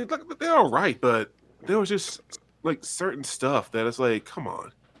 I mean, they're all right, but there was just like certain stuff that it's like, come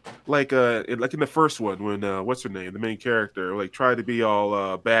on. Like in the first one when what's her name, the main character, like tried to be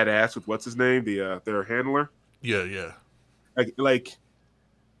all badass with what's his name, their handler. Yeah. Like,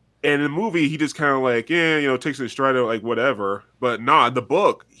 and in the movie he just kind of like takes it in stride of like whatever. But nah, in the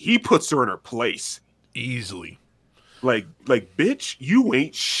book he puts her in her place easily. Like bitch, you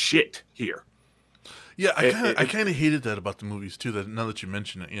ain't shit here. Yeah, I kind of hated that about the movies too. That now that you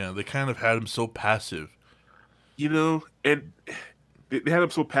mention it, yeah, they kind of had him so passive. And they had him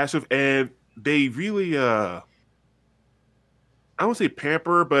so passive, and they really I won't say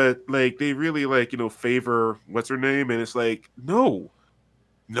pamper, but like they really like favor what's her name, and it's like no,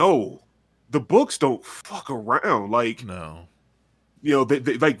 the books don't fuck around. Like no, they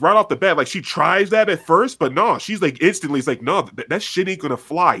like right off the bat, like she tries that at first, but no, she's like instantly, it's like no, that shit ain't gonna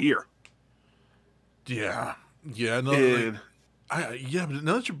fly here. Yeah, no. And, but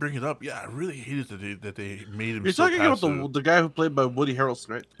now that you bring it up, yeah, I really hated that they made him. You're so talking passive. about the guy who played by Woody Harrelson,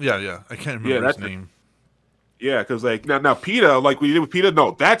 right? Yeah. I can't remember his name. Yeah, because like now Peter, like we did with Peter,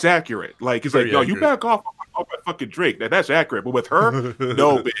 no, that's accurate. Like it's Very like, no, accurate. you back off my fucking drink. That's accurate. But with her,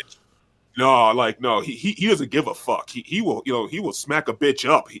 no, bitch. No, like no, he doesn't give a fuck. He will he will smack a bitch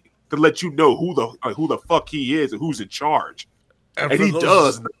up to let you know who the fuck he is and who's in charge. And he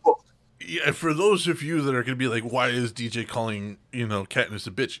does in the book. Yeah, for those of you that are going to be like, why is DJ calling, Katniss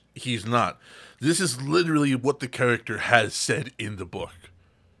a bitch? He's not. This is literally what the character has said in the book.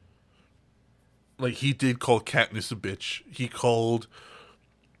 Like, he did call Katniss a bitch. He called,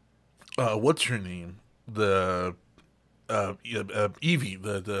 what's her name? The, Evie,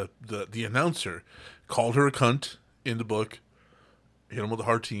 the announcer, called her a cunt in the book. Hit him with a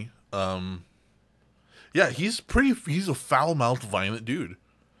hard T. Yeah, he's a foul-mouthed, violent dude.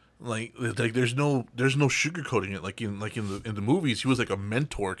 Like there's no sugarcoating it. Like in the movies, he was like a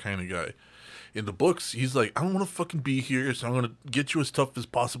mentor kind of guy. In the books, he's like, I don't want to fucking be here, so I'm gonna get you as tough as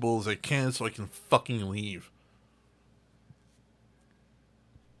possible as I can, so I can fucking leave.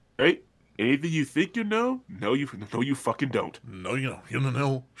 Right? Anything you think you know? No, you fucking don't. No, you don't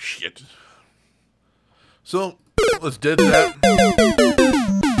know shit. So let's dead that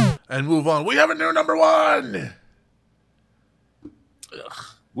and move on. We have a new number one. Ugh.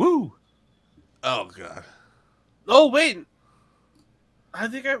 Woo! Oh god! Oh wait, I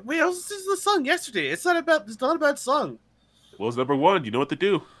was listening to the song yesterday. It's not a bad song. Well, it's number one. You know what to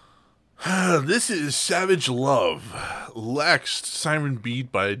do. This is Savage Love, Laxed Siren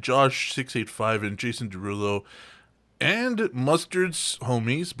Beat by Josh685 and Jason Derulo, and Mustard's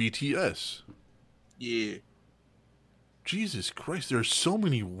homies BTS. Yeah. Jesus Christ, there are so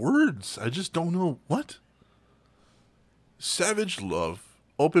many words. I just don't know what. Savage Love.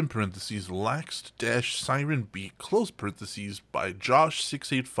 Open parentheses, laxed dash siren beat, close parentheses, by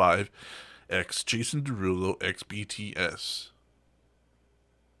Josh685 x Jason Derulo x BTS.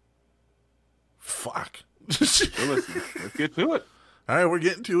 Fuck. Well, let's get to it. Alright, we're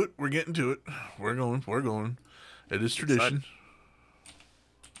getting to it. We're going. It is tradition.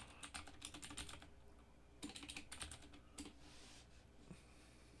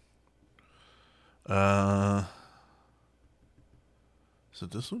 Is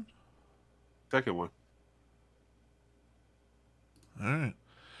it this one? Second one. All right.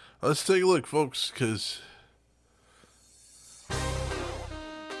 Let's take a look, folks, because...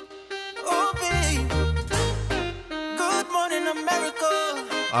 Oh, babe. Good morning, America.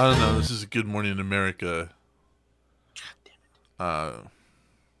 I don't know. This is a Good Morning America. There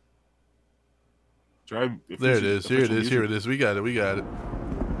There it is. Here it is. Here it is. We got it. We got it.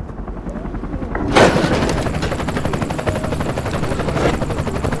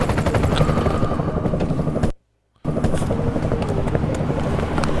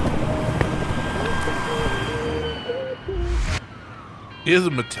 He has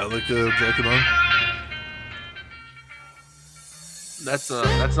a Metallica jacket on. That's not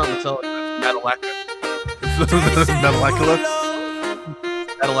Metallica. That's Metallica.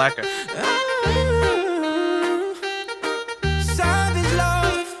 Metallica. Savage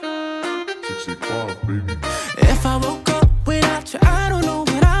love. 65, baby. If I woke up without you, I don't know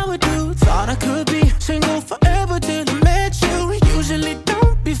what I would do. Thought I could be single forever till I met you. Usually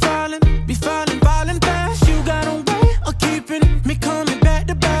don't be falling fast. You got a way of keeping me coming back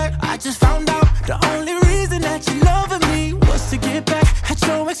to back. I just found out the only reason that you loving me was to get back at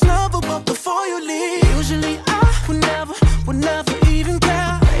your ex-lover, but before you leave, usually I would never even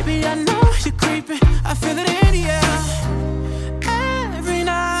care. Baby, I know you're creeping, I feel it in the air. Every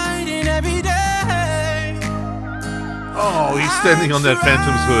night and every day. Oh, he's standing on that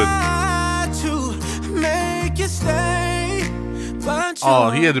Phantom's hood.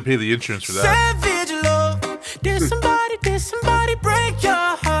 Oh, he had to pay the insurance for that. Savage love. Did somebody break your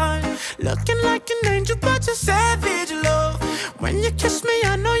heart? Looking like an angel, but you're savage love. When you kiss me,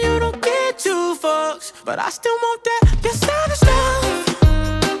 I know you don't get two fucks, but I still want that. You're savage love.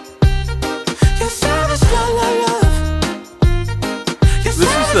 You're savage love. You're This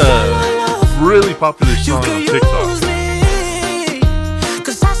is savage a really popular song on TikTok.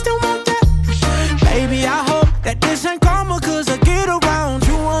 Cause I still want that. Baby, I hope that this ain't karma, cause I get around.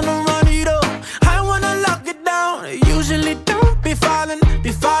 You wanna run it up, I wanna lock it down. Usually don't be falling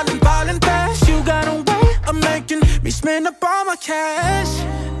fast. You got a way of making me spend up all my cash.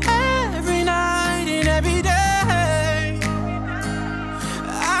 Every night and every day,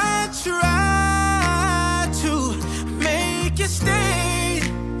 I try to make you stay,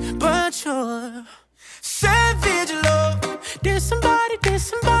 but you're savage love. Did somebody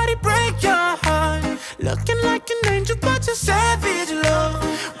break your heart? Looking like an angel, but you're savage love.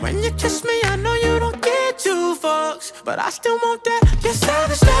 When you kiss me, I know you don't get two fucks, but I still want that. You're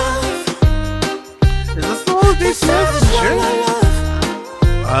savage love. Is this the one You're savage love.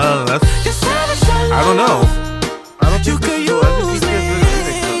 That's... You're savage love. I don't know. I don't You think could this is use me,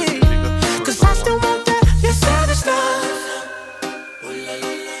 cause I still want that. You're savage love.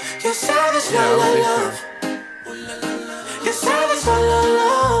 You're savage love. You're savage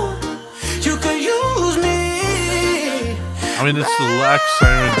love. You could use me. I mean, it's the Lax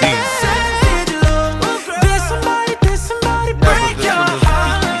Siren Dean. Savage love. Did somebody break this your one doesn't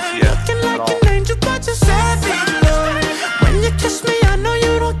heart? teach BTS Looking at like all. an angel, but you're savage love. When you kiss me, I know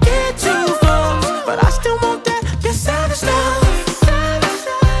you don't get two fucks, but I still want that. You're savage love.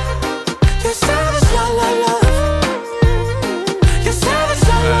 You're savage love. You're savage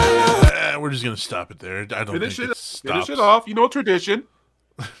love. We're just gonna stop it there. I don't Finish think it. it stops. Finish it off. You know tradition.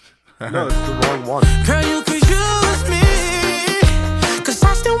 No, it's the wrong one. Girl, you could use me, cause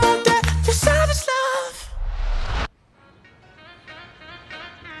I still want that. You're savage love.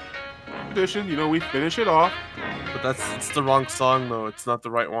 Tradition. You know we finish it off. But it's the wrong song though. It's not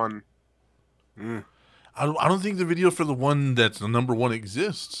the right one. I don't think the video for the one that's the number one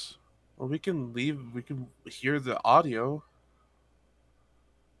exists. Well, we can leave. We can hear the audio.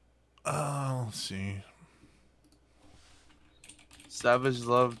 Let's see. Savage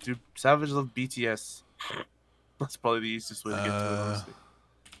Love BTS. That's probably the easiest way to get to it, honestly.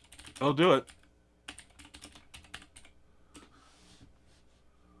 I'll do it.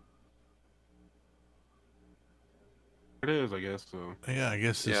 It is, I guess. So Yeah, I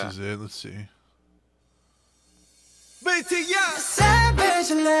guess this Yeah. is it. Let's see.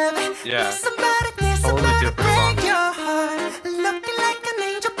 Savage love. Yeah. Somebody Totally different song. break your heart. Looking like an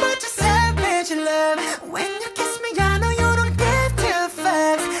angel, but you're savage love. When you kiss me, I know you don't get too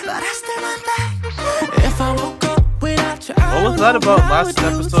fast, but I still want that. If I woke up without you, What was that about last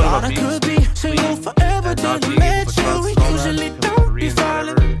episode about being single clean forever and till not I being met able to you. control that Usually because of don't Korean,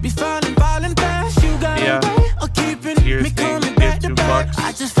 whatever. be falling fast. You got Yeah. a way of keeping Here's me things coming to back get to 2 back. bucks.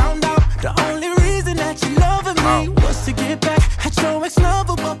 I just found out the only reason that you loving me Wow. was to get back at your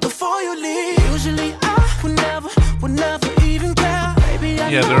ex-lover, but before you leave, usually I would never even care. Baby, I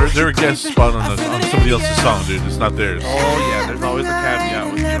Yeah, they're a guest spot on somebody else's song, dude. It's not theirs. Oh yeah, there's always a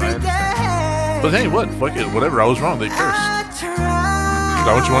caveat with you. I understand. But hey, what? Fuck it. Whatever. I was wrong. They cursed. Is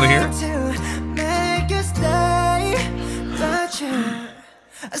that what you want to hear?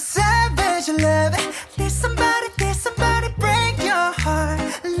 A savage love. There's somebody break your heart.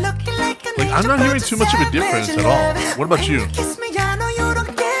 Looking like an I'm not hearing too much of a difference at all. What about you? It's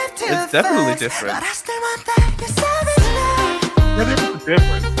definitely different. Yeah, there's a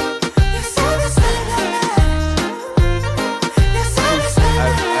difference. I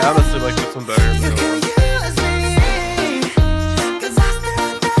honestly like this one better. Than the other one.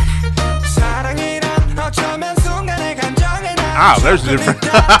 Ah, there's the difference.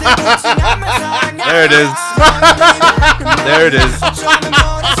 There it is. There it is.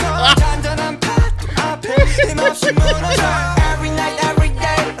 Every night, every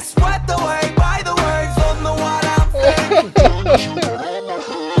day, swept away by the waves. Don't know what I'm feeling.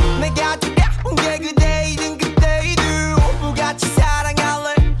 내가 게 그대이든 그대이든 우같이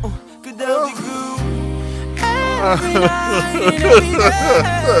사랑할래. 그대이고. Every night, every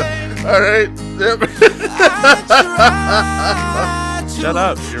day. All right. Yep. Shut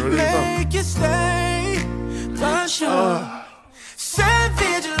up. You're really fun. Make you stay.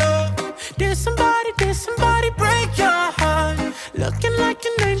 Savage love. Did somebody break your heart? Looking like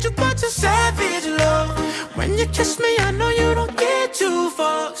an angel, but you're savage love. When you kiss me, I know you don't get two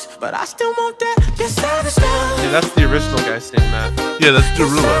fucks, but I still want that. You're savage love. Yeah, that's the original guy saying that. Yeah, that's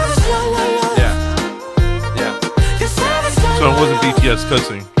Derulo. Yeah. Yeah. So it wasn't BTS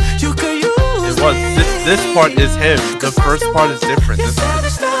cussing. It was. This part is him. The first part is different.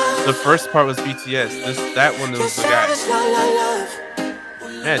 The first part was BTS. That one was the guy.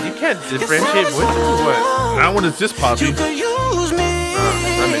 Man, you can't differentiate voices or what? That one is this Poppy. That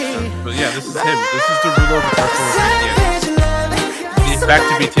makes sense. But yeah, this is him. This is Derulo, the first one was BTS. He's back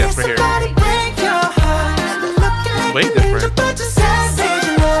to BTS right here. It's way different.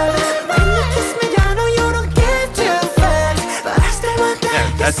 Yeah,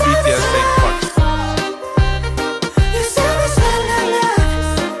 that's BTS saying fuck.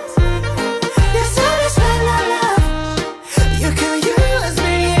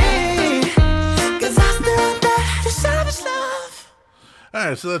 All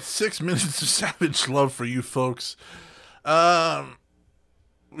right, so that's 6 minutes of savage love for you folks. Yeah.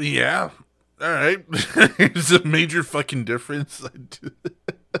 All right. It's a major fucking difference.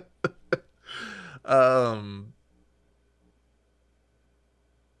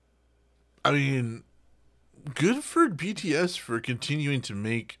 I mean, good for BTS for continuing to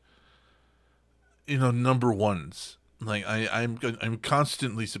make, number ones. Like I'm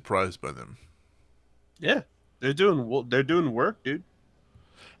constantly surprised by them. Yeah, they're doing work, dude.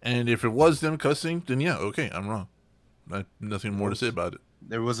 And if it was them cussing, then yeah, okay, I'm wrong. I have nothing more to say about it.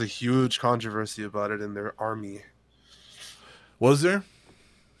 There was a huge controversy about it in their army. Was there?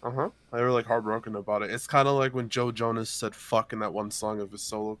 They were like heartbroken about it. It's kind of like when Joe Jonas said "fuck" in that one song of his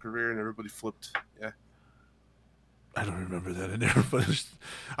solo career, and everybody flipped. Yeah. I don't remember that in there, but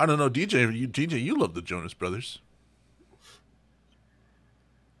I don't know. DJ, you love the Jonas Brothers.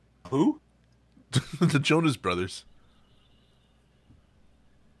 Who? The Jonas Brothers.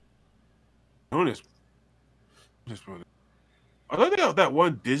 Jonas. I thought they got that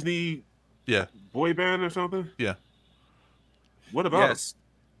one Disney boy band or something. Yeah. What about? Yes.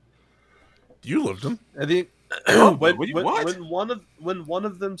 You loved them. I think What? when one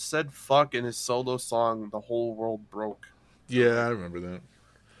of them said "fuck" in his solo song, the whole world broke. Yeah, I remember that.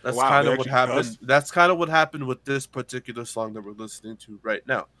 That's Wow, kind they of what actually happened. cussed? That's kind of what happened with this particular song that we're listening to right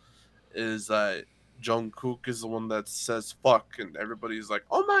now. Is Jungkook is the one that says "fuck" and everybody's like,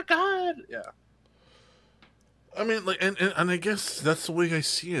 "Oh my god!" Yeah. I mean, like, and I guess that's the way I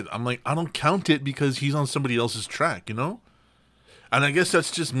see it. I'm like, I don't count it because he's on somebody else's track, And I guess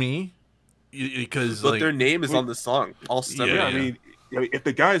that's just me, because But their name is on the song. All seven. Yeah, I mean, if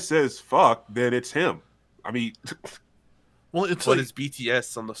the guy says "fuck," then it's him. I mean, well, it's but like, it's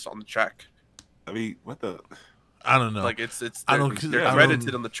BTS on the track. I mean, what the? I don't know. Like it's I don't- they're I credited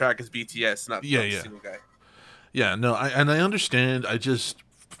don't- on the track as BTS, not Yeah, the yeah. single guy. Yeah, no, I understand. I just,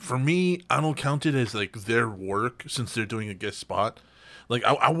 for me, I don't count it as like their work since they're doing a guest spot. Like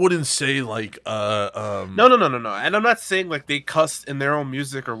I wouldn't say like No. And I'm not saying like they cussed in their own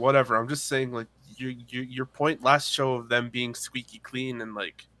music or whatever. I'm just saying like your point last show of them being squeaky clean and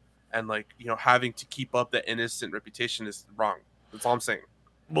having to keep up that innocent reputation is wrong. That's all I'm saying.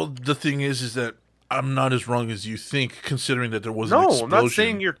 Well, the thing is that I'm not as wrong as you think, considering that there was an No, explosion. I'm not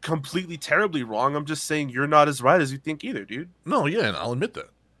saying you're completely terribly wrong. I'm just saying you're not as right as you think either, dude. No, yeah, and I'll admit that.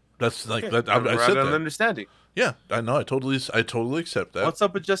 That's like Okay, that. I we're said at an that. understanding. Yeah, I know. I totally accept that. What's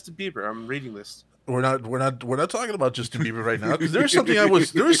up with Justin Bieber? I'm reading this. We're not talking about Justin Bieber right now because there is something I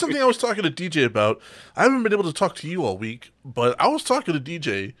was talking to DJ about. I haven't been able to talk to you all week, but I was talking to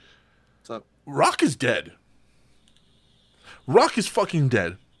DJ. What's up? Rock is dead. Rock is fucking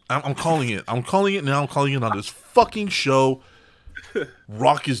dead. I'm calling it. I'm calling it now. I'm calling it on this fucking show.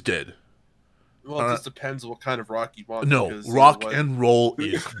 Rock is dead. Well, it just depends on what kind of rock you want. No, because, rock what- and roll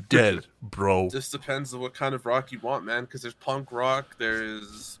is dead, bro. Just depends on what kind of rock you want, man. Because there's punk rock,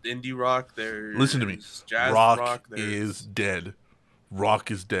 there's indie rock, there's Listen to me. jazz Rock there's... is dead.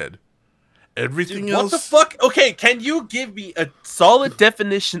 Rock is dead. Everything Dude, else. what the fuck? Okay, can you give me a solid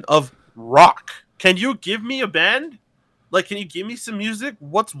definition of rock? Can you give me a band? Like, can you give me some music?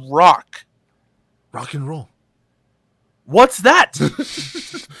 What's rock? Rock and roll. What's that?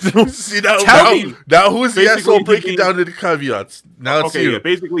 See now, Tell me. now who is the Basically, asshole breaking he- down into caveats? Now it's Okay, you. yeah,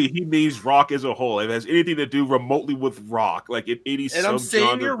 basically he means rock as a whole. If it has anything to do remotely with rock, like in 80s And I'm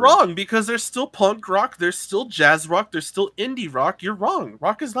saying you're wrong because there's still punk rock, there's still jazz rock, there's still indie rock. You're wrong.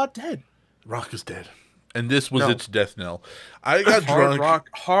 Rock is not dead. Rock is dead. And this was No. its death knell. I got drunk.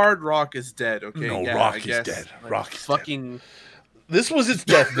 Hard rock is dead. Okay, No, yeah, rock I is guess, dead. like, Rock is fucking. This was its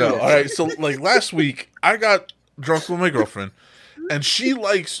death knell. All right, so like last week, I got drunk with my girlfriend, and she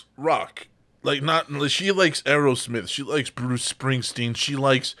likes rock. Like not, she likes Aerosmith. She likes Bruce Springsteen. She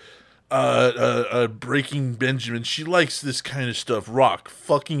likes Breaking Benjamin. She likes this kind of stuff. Rock,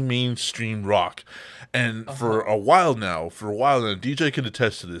 fucking mainstream rock. And for a while now, DJ can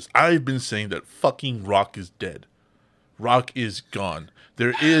attest to this. I've been saying that fucking rock is dead. Rock is gone.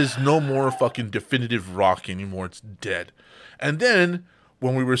 There is no more fucking definitive rock anymore. It's dead. And then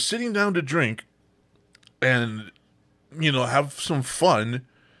when we were sitting down to drink and, you know, have some fun,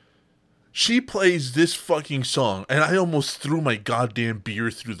 she plays this fucking song and I almost threw my goddamn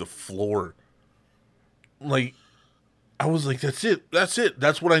beer through the floor. Like, I was like, that's it.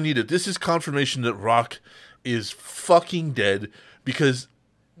 That's what I needed. This is confirmation that rock is fucking dead because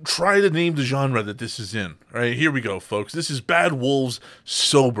try to name the genre that this is in. All right, here we go, folks. This is Bad Wolves,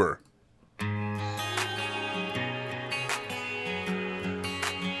 Sober.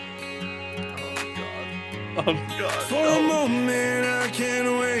 Oh god. For a moment, I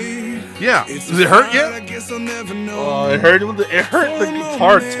can't wait. Yeah. Does it hurt yet? I guess I'll never know. Oh, it hurt the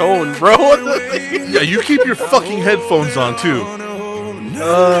guitar tone, bro. What the Yeah, you keep your fucking headphones on too.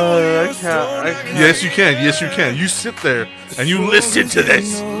 I can't. Yes, you can. Yes, you can. You sit there and you listen to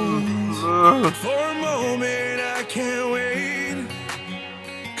this. For a moment, I can't wait.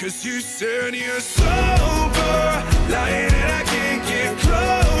 'Cause you said you're sober, lying and I can't get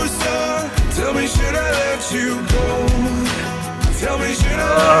closer. Tell me, should I let you go? Tell me, should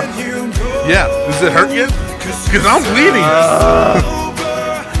I let you go? Yeah. Does it hurt yet? Because I'm bleeding.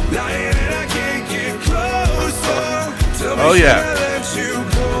 Sober, lying and I can't get closer. Tell me, Oh, should yeah. I let you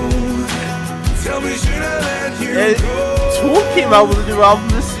go? Tell me, should I let you And go? Tool came out with a new album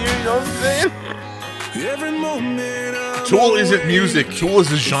this year, you know what I'm saying? Every moment I'm Tool isn't music. Tool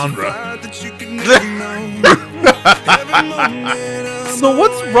is a genre. that you can never know. Every moment I'm So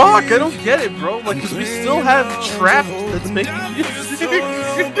what's rock? I don't get it, bro. Like, 'cause we still have trap that's making music.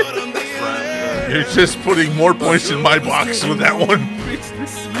 You're just putting more points in my box with that one.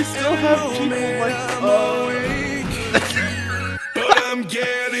 We still have people like, but I'm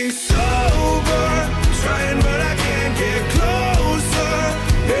getting sober. Trying, but I can't get closer.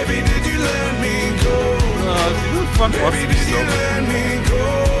 Baby, did you let me go? who the fuck wants to be Did you sober? let me go?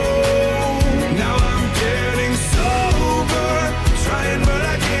 Now I'm getting sober. Trying, but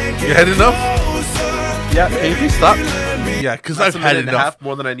I can't get You had enough? closer. Yeah, can you please stop? Yeah, because That's I've a had minute and a enough. half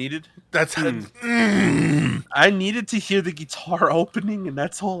more than I needed. That's had. I needed to hear the guitar opening, and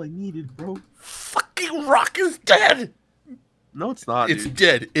that's all I needed, bro. Fucking rock is dead. No, it's not. It's dude.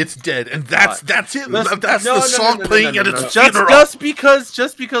 dead. It's dead, and that's it. Listen, That's no, the no, song no, no, playing no, at no, its no. funeral.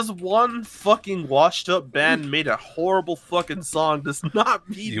 Just because one fucking washed up band made a horrible fucking song does not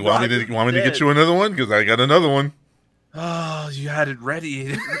mean You want me to dead. get you another one? Because I got another one. Oh, you had it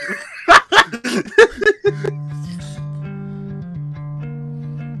ready.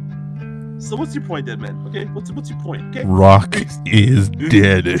 So what's your point, dead man? Okay, what's your point? Okay. Rock is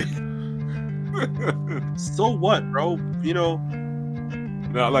dead. So what, bro? You know,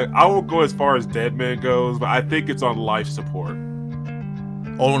 No, like I won't go as far as Dead Man goes, but I think it's on life support.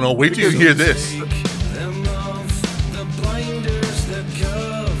 Oh no! Wait till you hear this. Them off the blinders that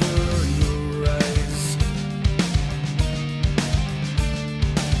cover your eyes.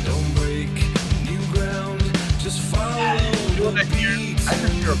 Don't break new ground, just follow the beats. I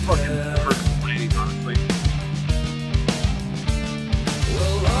think you're a fucking person, honestly.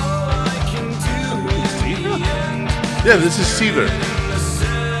 Well, Yeah, this is Seether.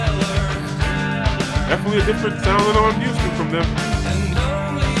 Definitely a different sound than I'm used to from them.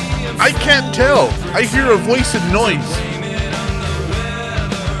 I can't tell. I hear a voice and noise.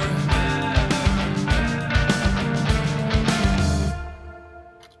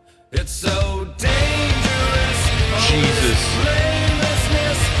 It's so dangerous. Jesus.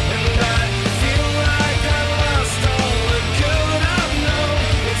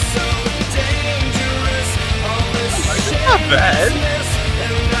 Not bad.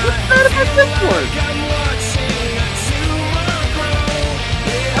 What's bad about this one?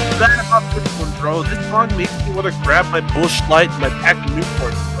 What's bad about this one, bro? This song makes me want to grab my Busch Light and my pack of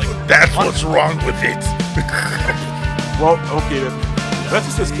Newport. Like, That's what's wrong with it. Well, okay, that's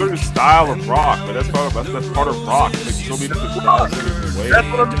just a certain style of rock, but that's part of rock. Like, so many different styles in different ways. that's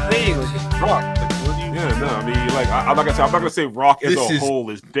what I'm saying. Like, it's rock. Like, what do you? Yeah, no, I mean, like, I'm not gonna say rock as This a is- whole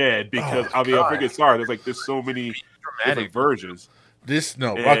is dead because Oh, I mean, I'm God. freaking sorry. There's so many different versions.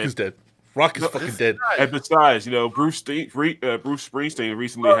 Rock And- is dead. Rock is fucking dead. And besides, Bruce Springsteen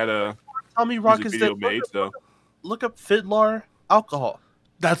recently had a Tell me rock music is video dead. made. So Look up Fiddler Alcohol.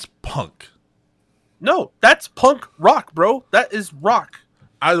 That's punk. No, that's punk rock, bro. That is rock.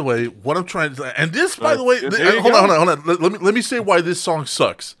 Either way, what I'm trying to, and this, by the way, there you hold go. on. Let me say why this song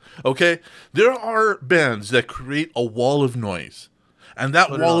sucks. Okay, there are bands that create a wall of noise, and that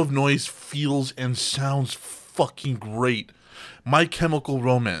Put it wall on. of noise feels and sounds fucking great. My Chemical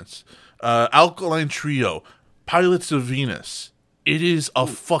Romance, Alkaline Trio, Pilots of Venus. It is a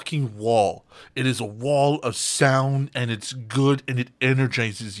fucking wall. It is a wall of sound, and it's good, and it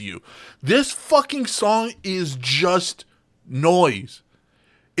energizes you. This fucking song is just noise.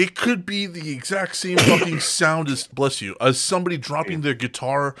 It could be the exact same fucking sound as, bless you, as somebody dropping their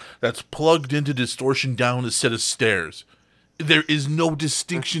guitar that's plugged into distortion down a set of stairs. There is no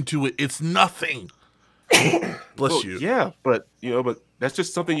distinction to it. It's nothing. Bless well, you. yeah, but that's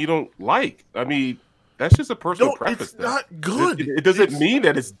just something you don't like. I mean, that's just a personal No, preference. it's then. not good. It doesn't It's- mean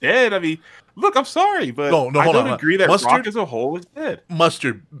that it's dead. I mean, look, I'm sorry, but No, I hold don't on. agree that Mustard? rock as a whole is dead.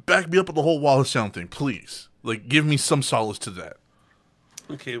 Mustard, back me up with the whole wall of sound thing, please. Like, give me some solace to that.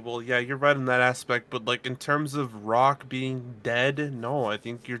 Okay, well, yeah, you're right in that aspect, but like in terms of rock being dead, no, I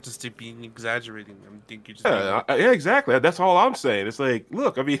think you're just being exaggerating. I think you're just. Yeah, exactly. That's all I'm saying. It's like,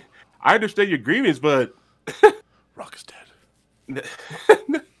 look, I mean, I understand your grievance, but Rock is dead.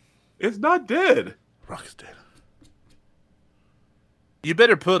 it's not dead. Rock is dead. You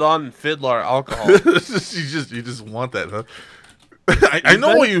better put on Fiddler Alcohol. you just want that, huh? I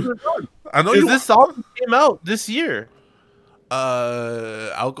know what you. I know Because you. this song came out this year.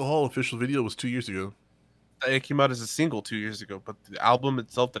 Alcohol official video was 2 years ago. It came out as a single 2 years ago, but the album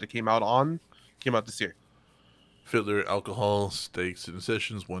itself that it came out on came out this year. Fiddler, Alcohol, Stakes, and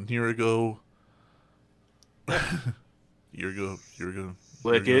Sessions 1 year ago. year ago.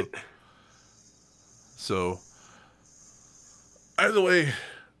 Like year it. ago. So, either way,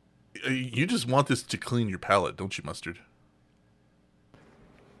 you just want this to clean your palate, don't you, Mustard?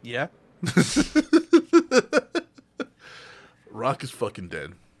 Yeah. Rock is fucking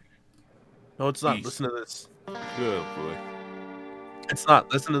dead. No, it's not. Peace. Listen to this. Good boy. It's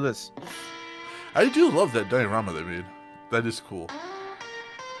not. Listen to this. I do love that diorama they made. That is cool.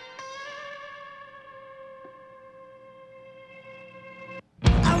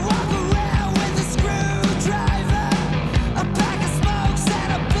 I walk around with a screwdriver, a pack of smokes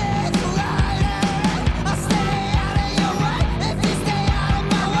and a big lighter. I'll stay out of your way if you stay out of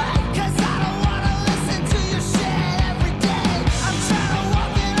my way, 'cause I don't wanna listen to your shit every day. I'm trying to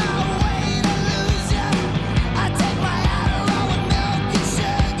walk in a way to lose ya. I take my Adderall with milk and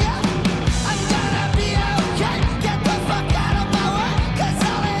sugar. I'm gonna be okay. Get the fuck out of my way, 'cause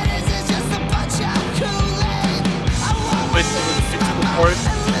all it is just a bunch of Kool-Aid. I won't Wait, so it's the chorus.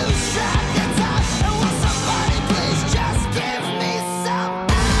 and lose track of time. And will somebody please just give me some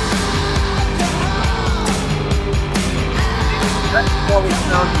alcohol? That's all the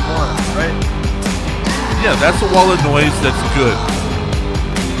sound you want, right? Yeah, that's a wall of noise that's good.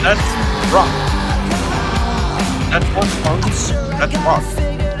 That's rock. That's rock, punk. That's rock.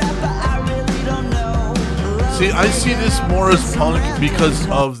 See, I see this more as punk because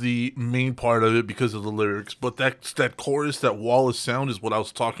of the main part of it, because of the lyrics. But that chorus, that wall of sound, is what I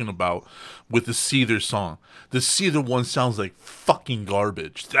was talking about with the Seether song. The Seether one sounds like fucking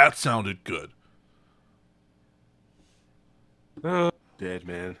garbage. That sounded good. Dead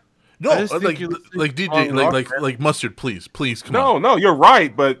man. No, I just think like you're listening like to DJ, wrong rock, like Mustard, please, come on. No, you're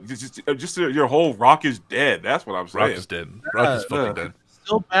right, but just your whole rock is dead. That's what I'm saying. Rock is dead. Rock is fucking dead.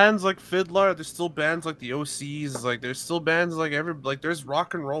 Still bands like Fiddler. There's still bands like the OCs. Like there's still bands like there's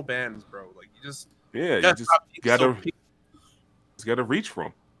rock and roll bands, bro. Like you just Yeah, you Yeah, just stop being gotta so picky. just gotta reach for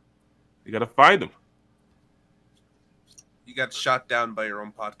them. You gotta find them. You got shot down by your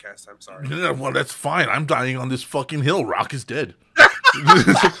own podcast. I'm sorry. Yeah, well, that's fine. I'm dying on this fucking hill. Rock is dead.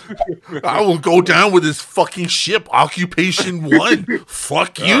 I will go down with this fucking ship. Occupation 1.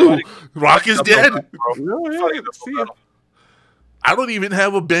 Fuck you. Rock is dead. See ya. I don't even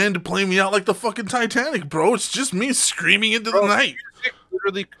have a band to play me out like the fucking Titanic, bro. It's just me screaming into the Bro. night.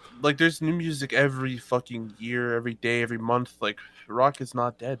 Literally, like, there's new music every fucking year, every day, every month. Like, rock is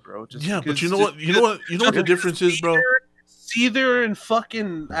not dead, bro. Just Yeah, but because- you know what? You know what? You know what the difference is, bro? Seether and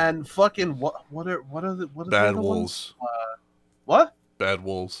fucking what are the Bad other Wolves. ones? What? Bad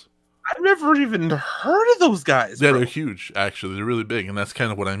Wolves. I've never even heard of those guys. Yeah, bro. they're huge. Actually, they're really big, and that's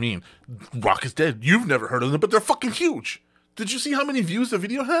kind of what I mean. Rock is dead. You've never heard of them, but they're fucking huge. Did you see how many views the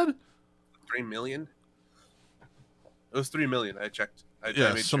video had? 3 million. It was 3 million. I checked. I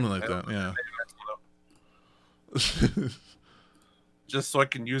Yeah, made something sure. like that. Yeah. Just so I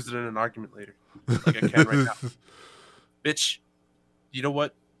can use it in an argument later, like I can right now. Bitch, you know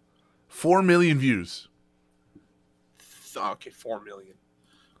what? 4 million views. Okay, 4 million.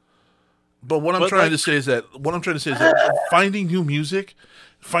 But what I'm But, trying like- to say is that finding new music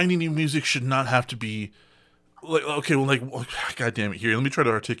should not have to be like, okay, well, like, God damn it, here, let me try to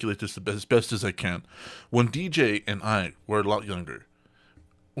articulate this as best as I can. When DJ and I were a lot younger,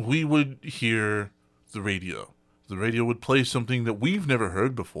 we would hear the radio. The radio would play something that we've never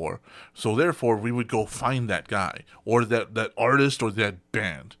heard before, so therefore we would go find that guy or that artist or that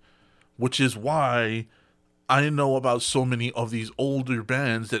band, which is why I know about so many of these older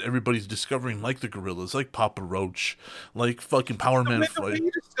bands that everybody's discovering, like the Gorillaz, like Papa Roach, like fucking Power Man The way Fight. you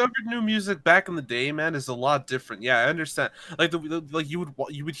discovered new music back in the day, man, is a lot different. Yeah, I understand. Like like you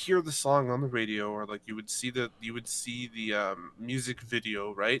would hear the song on the radio, or like you would see the music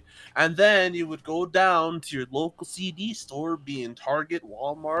video, right? And then you would go down to your local CD store, being Target,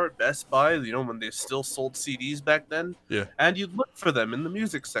 Walmart, Best Buy. You know, when they still sold CDs back then. Yeah. And you'd look for them in the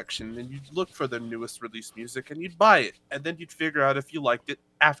music section, and you'd look for their newest release music, and you'd buy it, and then you'd figure out if you liked it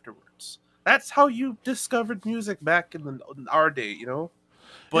afterwards. That's how you discovered music back in our day, you know.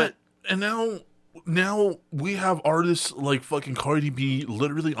 But And now we have artists like fucking Cardi B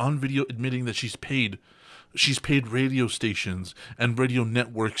literally on video admitting that she's paid radio stations and radio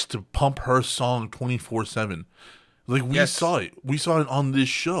networks to pump her song 24/7. Like we Yes. saw it on this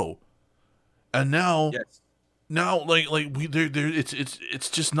show, and now yes, like we there it's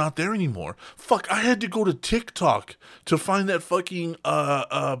just not there anymore. Fuck, I had to go to TikTok to find that fucking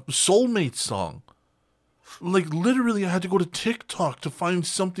Soulmate song. Like literally, I had to go to TikTok to find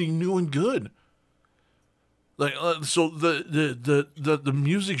something new and good. Like so the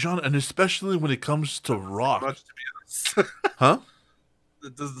music genre, and especially when it comes to rock, much to be honest. huh?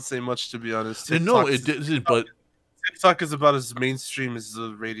 It doesn't say much, to be honest. And no, TikTok it is- didn't. But TikTok is about as mainstream as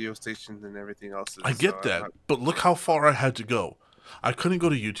the radio station and everything else. I get that. But look how far I had to go. I couldn't go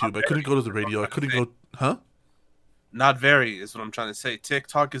to YouTube. I couldn't go to the radio. I couldn't go. Huh? Not very is what I'm trying to say.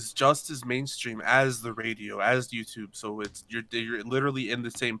 TikTok is just as mainstream as the radio, as YouTube. So you're literally in the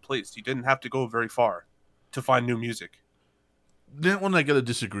same place. You didn't have to go very far to find new music. That one I gotta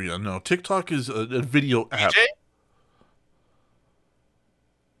disagree on. No, TikTok is a video app.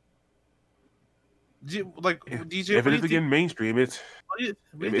 DJ? Like DJ, If it is getting mainstream, it's what do you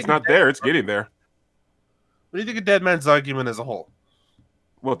it's think not of there. It's getting there. What do you think of Dead Man's argument as a whole?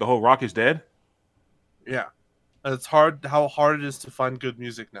 What, the whole rock is dead? Yeah, it's hard. How hard it is to find good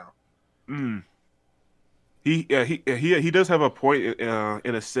music now. He does have a point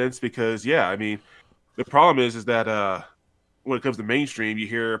in a sense, because I mean, the problem is that when it comes to mainstream, you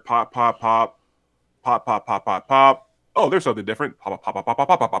hear pop, pop, pop, pop, pop, pop, pop, pop. Oh, there's something different. Pop, pop, pop, pop, pop,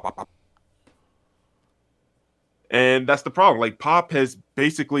 pop, pop, pop, pop. And that's the problem. Like, pop has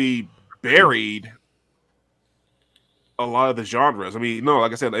basically buried a lot of the genres. I mean, no,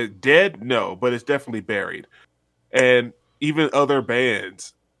 like I said, dead, no, but it's definitely buried. And even other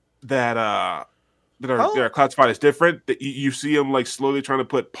bands that are classified as different, that you see them like slowly trying to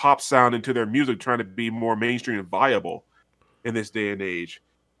put pop sound into their music, trying to be more mainstream and viable in this day and age.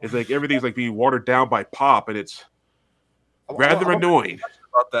 It's like everything's like being watered down by pop, and it's rather annoying.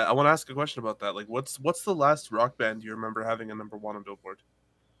 About that, I want to ask a question about that. Like, what's the last rock band you remember having a number one on Billboard?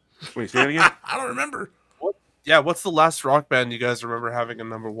 Wait, say that again? I don't remember. Yeah, what's the last rock band you guys remember having a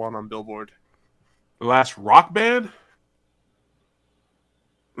number one on Billboard? The last rock band?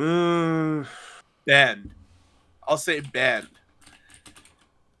 Okay, Band. I'll say band.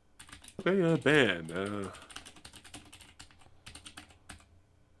 band.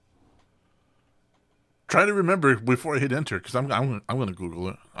 Try to remember before I hit enter, because I'm gonna Google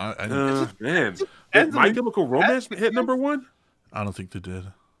it. Man, did ends My in- Chemical Romance hit number one? I don't think they did.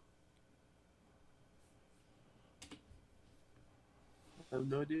 I have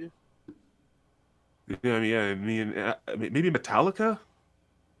no idea. Yeah, I mean, maybe Metallica.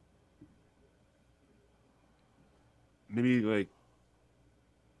 Maybe like.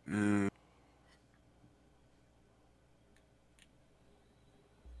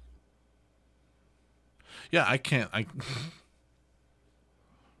 Yeah, I can't.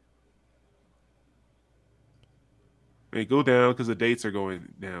 Hey, go down because the dates are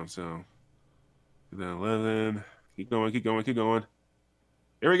going down. So, go down 11. Keep going, keep going, keep going.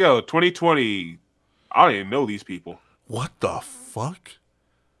 Here we go. 2020. I don't even know these people. What the fuck?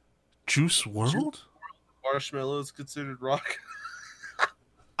 Juice World? Marshmallow is considered rock.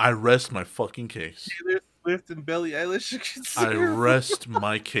 I rest my fucking case. Taylor Swift and Billie Eilish are I considered rest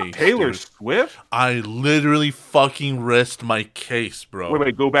my case. Taylor dude. Swift? I literally fucking rest my case, bro.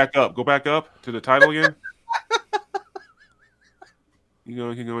 Wait, go back up. Go back up to the title again. Keep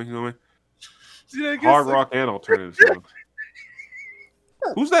going, keep going, keep going. See, I guess Hard like- rock and alternative songs.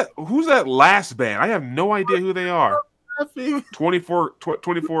 Who's that last band? I have no idea who they are. laughing, 24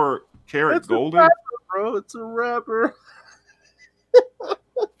 karat That's a golden. rapper, bro. It's a rapper.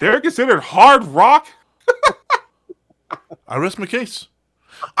 They're considered hard rock. I rest my case.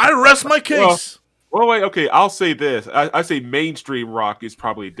 I rest my case. Well, wait, okay. I'll say this. I say mainstream rock is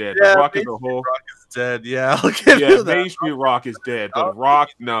probably dead. Yeah, But rock as a whole, Rock is dead. Yeah, I'll give yeah, you that. mainstream rock is dead. But Oh, rock,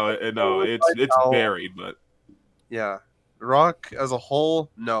 no, it's no. buried. But Yeah, rock as a whole,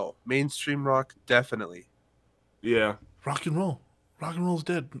 no. Mainstream rock, definitely. yeah, Rock and roll. Rock and roll's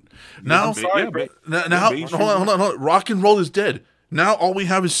dead. Now, I'm sorry, but now, mainstream hold on. Rock and roll is dead. Now all we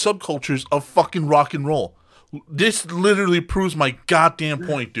have is subcultures of fucking rock and roll. This literally proves my goddamn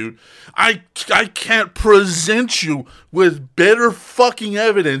point, dude. I can't present you with better fucking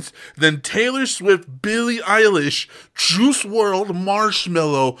evidence than Taylor Swift, Billie Eilish, Juice WRLD,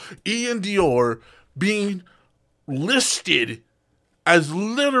 Marshmello, Ian Dior being listed as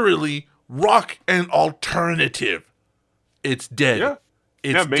literally rock and alternative. It's dead. yeah,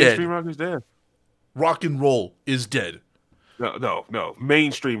 It's mainstream dead. rock is dead. Rock and roll is dead. No.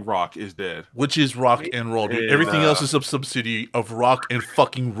 Mainstream rock is dead. Which is rock and roll, dude. Yeah. Everything else is a subsidy of rock and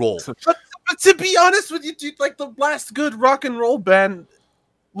fucking roll. But to be honest with you, dude, like the last good rock and roll band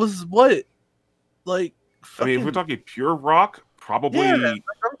was what? Like, I mean, if we're talking pure rock, probably Yeah,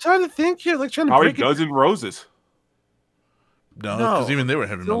 I'm trying to think here, like trying to probably break it Guns N' Roses. No, No. because even they were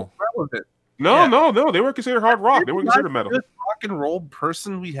heavy still metal. relevant. No, Yeah. no, they were considered hard rock. They were The considered last metal. good rock and roll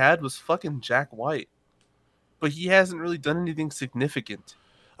person we had was fucking Jack White, but he hasn't really done anything significant.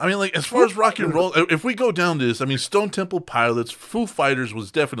 I mean, like, as far as rock and roll, if we go down this, I mean, Stone Temple Pilots, Foo Fighters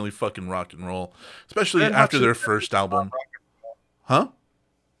was definitely fucking rock and roll, especially Red Hot after Chili their Peppers first is not album. Huh?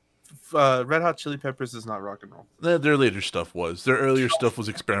 Red Hot Chili Peppers is not rock and roll. Their later stuff was. Their earlier stuff was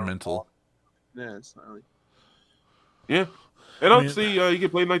experimental. Yeah, it's not really. Yeah. And I mean- obviously, you can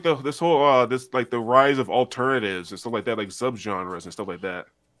blame like this whole the rise of alternatives and stuff like that, like subgenres and stuff like that.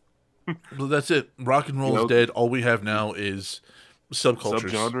 Well, that's it. Rock and roll You know, is dead. All we have now is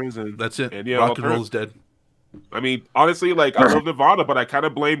subcultures. Subgenres and That's it. And yeah, rock and roll is dead. I mean, honestly, like I love Nirvana, but I kind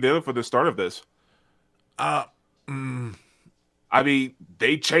of blame them for the start of this. I mean,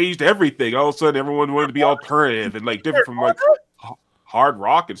 they changed everything. All of a sudden, everyone wanted to be alternative and like different from like hard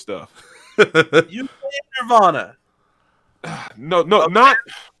rock and stuff. You play Nirvana, No, not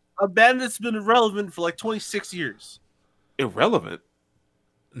a band that's been irrelevant for like 26 years. irrelevant.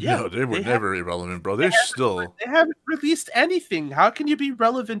 Yeah, No, they were they never irrelevant, bro. They're still. They haven't released anything. How can you be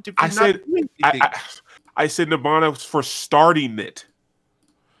relevant if I you're said- not doing anything? I said Nirvana for starting it.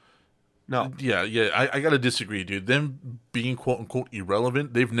 No, Yeah. I gotta disagree, dude. Them being quote unquote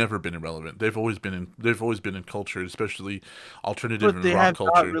irrelevant, they've never been irrelevant. They've always been in culture, especially alternative but and they rock have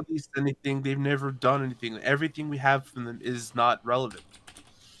culture. not released anything. They've never done anything. Everything we have from them is not relevant.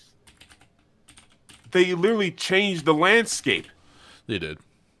 They literally changed the landscape. They did.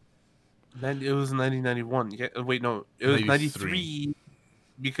 Then it was 1991. Yeah, wait, no, it was 93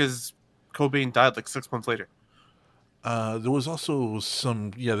 because Cobain died like 6 months later. There was also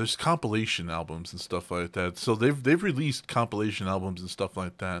some there's compilation albums and stuff like that. So they've released compilation albums and stuff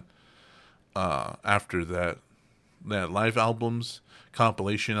like that. After that, live albums,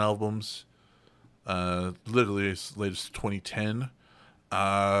 compilation albums. Literally as late as 2010.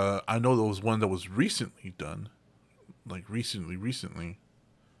 I know there was one that was recently done, like recently.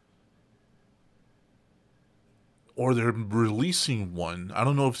 Or they're releasing one. I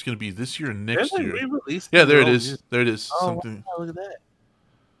don't know if it's going to be this year or next They year. re-released Yeah, there it their own is. music. There it is. Oh, Something. wow, look at that.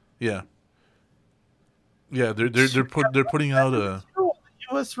 Yeah. Yeah, they're putting out a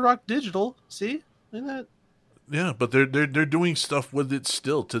US Rock Digital. See, look at that. yeah, but they're doing stuff with it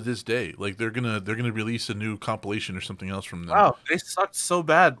still to this day. Like they're gonna release a new compilation or something else from them. Wow, they sucked so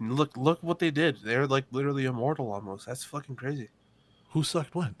bad. And look what they did. They're like literally immortal almost. That's fucking crazy. Who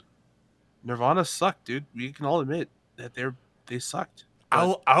sucked when? Nirvana sucked, dude. We can all admit that they sucked.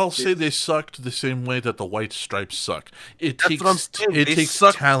 But I'll say they sucked the same way that the White Stripes suck. It that's takes what I'm saying. it They takes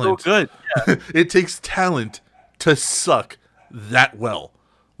sucked talent. So good. It takes talent to suck that well.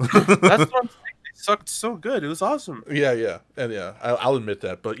 That's what I'm saying. They sucked so good. It was awesome. Yeah, and yeah, I'll admit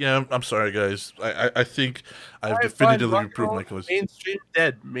that. But yeah, I'm sorry, guys. I think I've Alright, definitively fine, rock and proved roll my case. Mainstream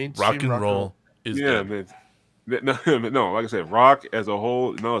dead. Mainstream Rock and roll is Yeah, dead. man. No, like I said, rock as a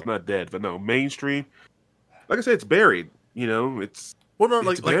whole, no, it's not dead. But no, mainstream, like I said, it's buried. You know, it's Well, no,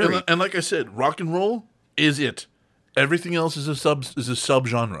 It's like buried. and like I said, rock and roll is it. Everything else is a sub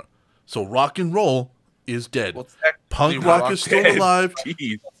genre. So rock and roll is dead. Well, technically, Punk rock is still dead. alive.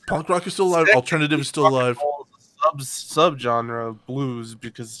 Jeez. Punk rock is still alive. Alternative is still alive. Sub genre of blues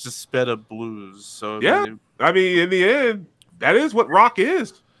because it's just sped up blues. So I Yeah. mean, I mean, in the end, that is what rock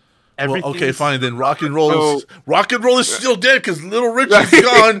is. Well, everything okay, is- fine. Then rock and roll is So- still dead because Little Richie's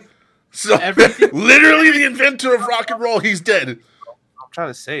gone. So Everything- literally the inventor of rock and roll, he's dead. I'm trying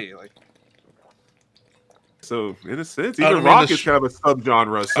to say, like, So in a sense, I don't even mean rock to is kind of a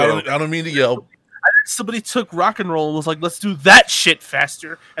subgenre. So I don't mean to yell. somebody took rock and roll and was like, let's do that shit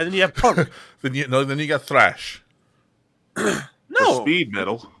faster, and then you have punk. Then you got thrash, for No, speed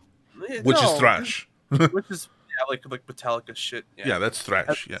metal. which is no, thrash. which is like Metallica shit. Yeah, that's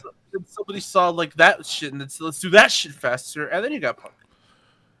thrash. Yeah. Then somebody saw like that shit and let's do that shit faster, and then you got punk.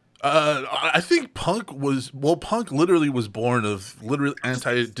 I think punk literally was born of literally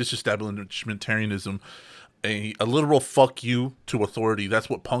anti-disestablishmentarianism, a literal fuck you to authority. That's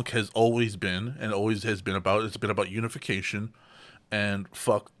what punk has always been and always has been about. It's been about unification and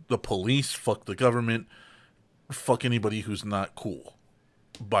fuck the police, fuck the government, fuck anybody who's not cool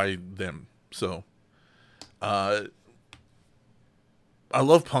by them. So, I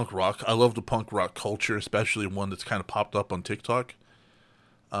love punk rock. I love the punk rock culture, especially one that's kind of popped up on TikTok.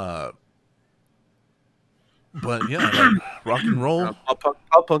 But yeah, like, rock and roll,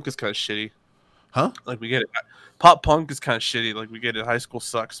 Pop punk is kind of shitty. huh? Like we get it. Pop punk is kind of shitty. Like we get it. High school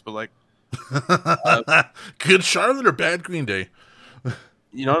sucks, but like Good Charlotte or bad Green Day?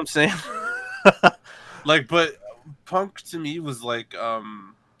 you know what I'm saying? Like, but punk to me was like I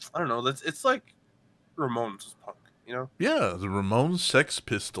don't know. It's like Ramones was punk. You know? Yeah, the Ramones, Sex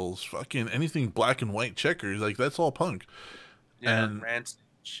Pistols, fucking anything black and white checkers, like that's all punk. Yeah, And- Rancid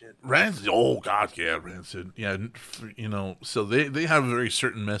shit. Rancid, oh god, yeah, Rancid, yeah, you know. So they have a very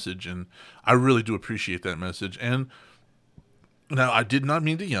certain message, and I really do appreciate that message. And now I did not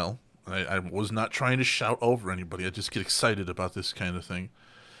mean to yell. I was not trying to shout over anybody. I just get excited about this kind of thing.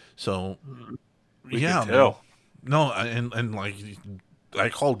 So We yeah, can tell. no, and like I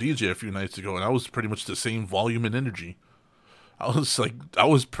called DJ a few nights ago, and I was pretty much the same volume and energy. I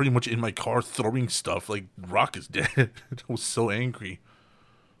was pretty much in my car throwing stuff like rock is dead. I was so angry.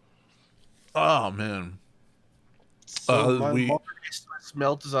 Oh man. So my we-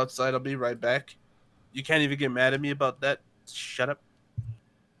 smelt is outside. I'll be right back. You can't even get mad at me about that. Shut up.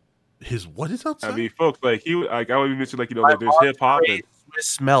 His what is outside? I mean, folks, like I always mentioned, like like there's hip hop and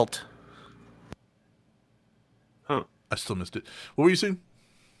Smelt. I still missed it. What were you saying?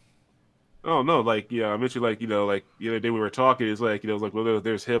 oh no, like I mentioned, like like the other day we were talking, it's like it's like well,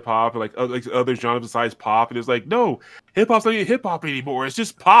 there's hip hop and like other genres besides pop, and it's like no, hip hop's not even hip hop anymore. It's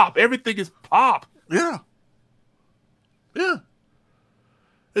just pop. Everything is pop. Yeah. Yeah.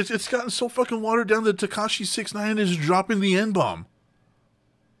 It's gotten so fucking watered down that Tekashi 6ix9ine is dropping the N-bomb.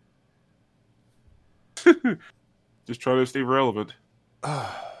 Just trying to stay relevant.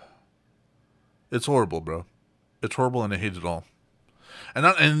 It's horrible, bro. It's horrible, and I hate it all.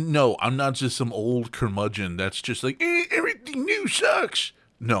 And no, I'm not just some old curmudgeon that's just like, everything new sucks.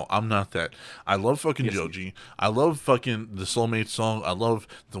 No, I'm not that. I love fucking Joji. I love fucking the Soulmate song. I love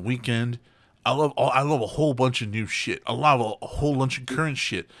The Weeknd. I love a whole bunch of new shit. I love a whole bunch of current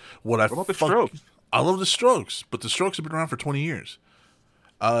shit. What about the Strokes? I love the Strokes, but the Strokes have been around for 20 years.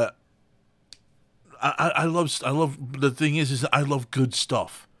 I love the thing is I love good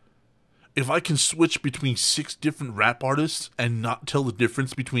stuff. If I can switch between 6 different rap artists and not tell the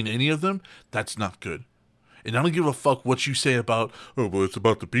difference between any of them, that's not good. And I don't give a fuck what you say about, oh, well, it's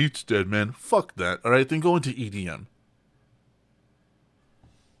about the beats, dead man. Fuck that. All right, then go into EDM.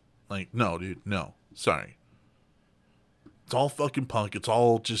 Like, no, dude, no. Sorry. It's all fucking punk. It's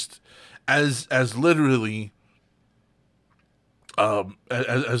all just as literally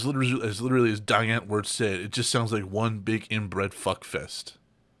As literally as Diane Ward said, it just sounds like one big inbred fuck fest.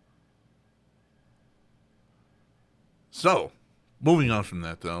 So, moving on from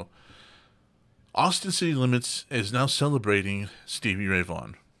that though, Austin City Limits is now celebrating Stevie Ray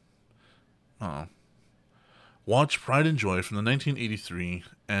Vaughan. Oh. Watch Pride and Joy from the 1983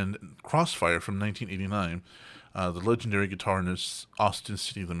 and Crossfire from 1989, the legendary guitarist Austin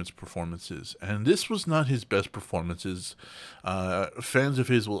City Limits performances. And this was not his best performances. Fans of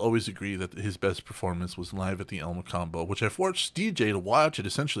his will always agree that his best performance was live at the El Macambo, which I forced DJ to watch at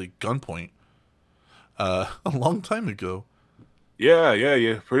essentially gunpoint a long time ago.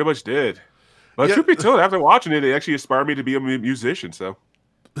 Yeah, pretty much did. But Yeah. truth be told, after watching it, it actually inspired me to be a musician. So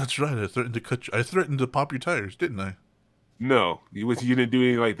That's right. I threatened to pop your tires, didn't I? no, you didn't do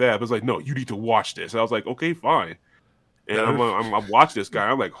anything like that. But it's like, no, you need to watch this. I was like, okay, fine. And I'm watching this guy.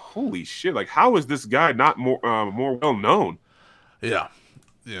 I'm like, holy shit! Like, how is this guy not more well known? Yeah.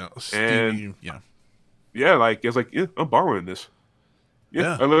 Stevie, yeah. Yeah, like it's like, yeah, I'm borrowing this. Yeah,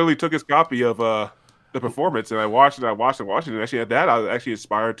 Yeah. I literally took his copy of the performance and I watched it. And actually, at that, I was actually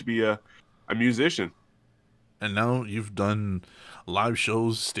inspired to be a musician. And now you've done live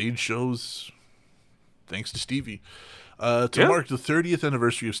shows, stage shows, thanks to Stevie. To Yeah. mark the 30th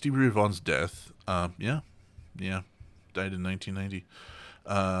anniversary of Stevie Ray Vaughan's death, died in 1990.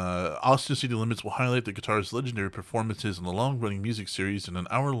 Austin City Limits will highlight the guitarist's legendary performances in the long-running music series in an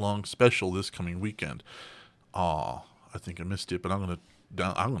hour-long special this coming weekend. Aw, I think I missed it, but I'm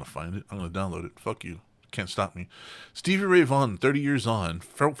gonna find it. I'm gonna download it. Fuck you. Can't stop me. Stevie Ray Vaughan, 30 years on,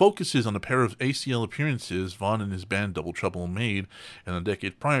 focuses on a pair of ACL appearances Vaughan and his band Double Trouble made in the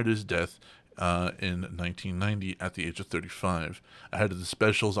decade prior to his death in 1990 at the age of 35. Ahead of the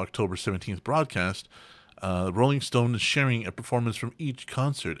special's October 17th broadcast, Rolling Stone is sharing a performance from each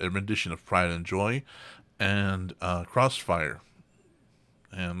concert, a rendition of Pride and Joy and Crossfire.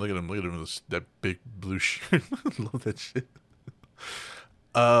 And look at him with that big blue shirt. I love that shit.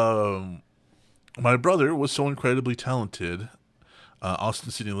 My brother was so incredibly talented. Austin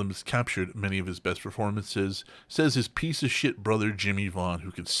City Limits captured many of his best performances. Says his piece of shit brother Jimmy Vaughn,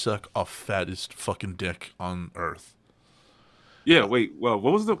 who could suck off fattest fucking dick on earth. Yeah, wait. Well,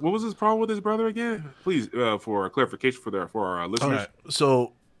 what was his problem with his brother again? Please, for clarification for our listeners. All right,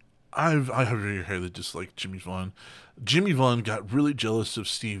 so I have a hair that just like Jimmy Vaughn. Jimmy Vaughn got really jealous of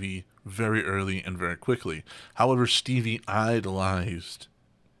Stevie very early and very quickly. However, Stevie idolized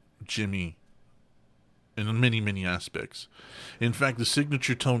Jimmy in many, many aspects. In fact, the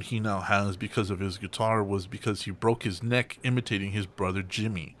signature tone he now has because of his guitar was because he broke his neck imitating his brother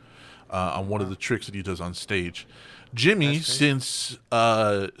Jimmy on one of the tricks that he does on stage. Jimmy, since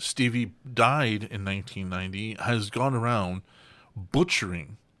Stevie died in 1990, has gone around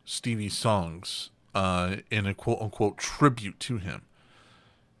butchering Stevie's songs in a quote-unquote tribute to him.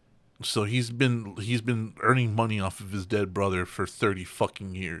 So he's been earning money off of his dead brother for 30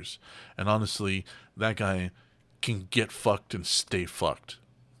 fucking years. And honestly, that guy can get fucked and stay fucked.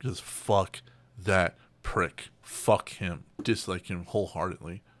 Because fuck that prick. Fuck him. Dislike him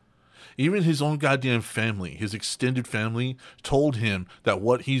wholeheartedly. Even his own goddamn family, his extended family, told him that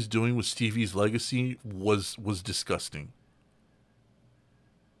what he's doing with Stevie's legacy was disgusting.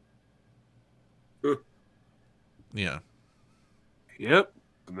 Yeah. Yep.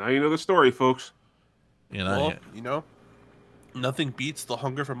 Now you know the story, folks. You know, Well, nothing beats the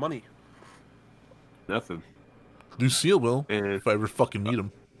hunger for money. Nothing. Lucille will, And if I ever fucking meet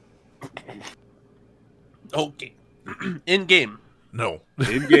him. Okay. In game. No.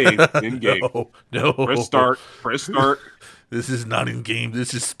 in game. No. Press start. This is not in game.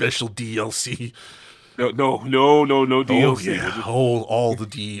 This is special DLC. No Oh DLC. yeah, all the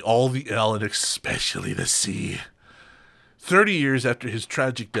D, all the L, and especially the C. 30 years after his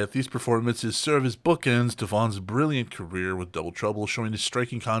tragic death, these performances serve as bookends to Vaughn's brilliant career with Double Trouble, showing a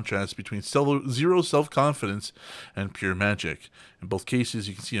striking contrast between zero self-confidence and pure magic. In both cases,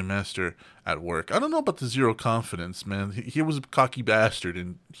 you can see a master at work. I don't know about the zero confidence, man. He was a cocky bastard,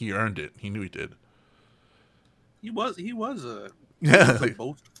 and he earned it. He knew he did. He was a Yeah,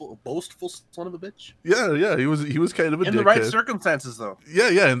 boastful son of a bitch. yeah. He was kind of a In dickhead. the right circumstances, though.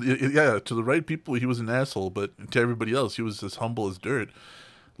 Yeah. To the right people, he was an asshole, but to everybody else, he was as humble as dirt.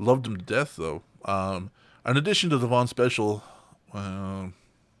 Loved him to death, though. In addition to the Vaughn special, not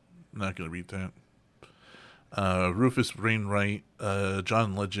gonna read that. Rufus Wainwright,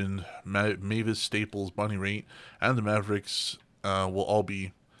 John Legend, Mavis Staples, Bonnie Raitt, and the Mavericks will all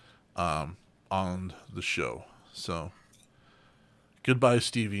be on the show. So, goodbye,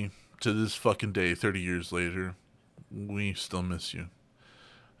 Stevie. To this fucking day, 30 years later, we still miss you.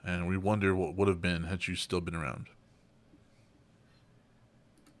 And we wonder what would have been had you still been around.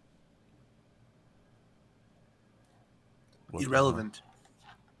 What the Irrelevant.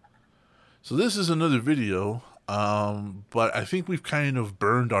 So this is another video, but I think we've kind of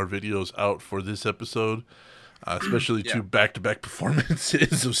burned our videos out for this episode, especially Yeah. two back-to-back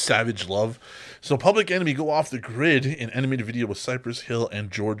performances of Savage Love. So Public Enemy go off the grid in animated video with Cypress Hill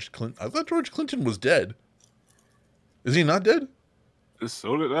and George Clinton. I thought George Clinton was dead. Is he not dead?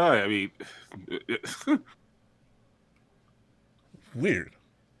 So did I. I mean, Weird.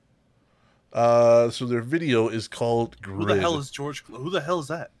 So their video is called Grid. Who the hell is George? Who the hell is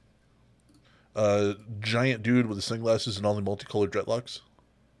that? Giant dude with the sunglasses and all the multicolored dreadlocks.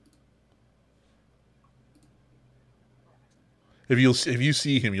 If you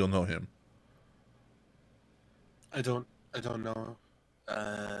see him, you'll know him. I don't know.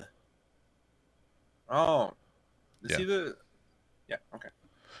 Oh, is Yeah. he the? Yeah. Okay.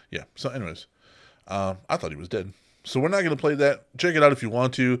 Yeah. So, anyways, I thought he was dead. So we're not gonna play that. Check it out if you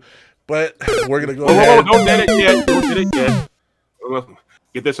want to, but we're gonna go whoa, ahead. don't get it yet. Don't get it yet. Well,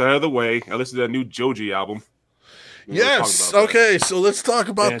 get this out of the way. I listened to that new Joji album. We'll talk Yes. about that. Okay. So let's talk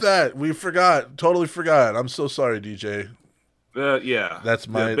about Yes. that. We forgot. Totally forgot. I'm so sorry, DJ. Yeah. That's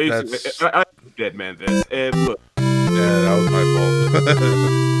my- Yeah, basically, that's- I Dead Man this. And look, Yeah, that was my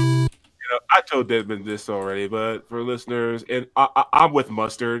fault. I told Deadman this already, but for listeners, and I'm with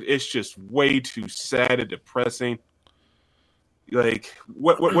Mustard. It's just way too sad and depressing. Like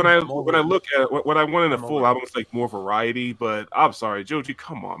when I look at what I want in a full album, it's like more variety. But I'm sorry, Joji,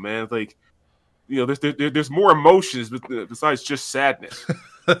 come on, man. Like, there's more emotions besides just sadness.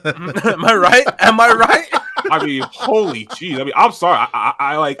 Am I right? Am I right? I mean, holy jeez. I mean, I'm sorry.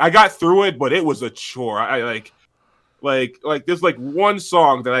 I got through it, but it was a chore. I like there's like one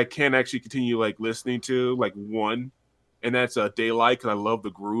song that I can't actually continue like listening to, like one, and that's Daylight, because I love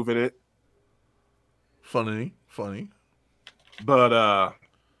the groove in it. Funny. But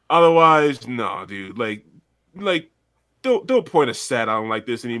otherwise, no, dude. Like don't point a sad album like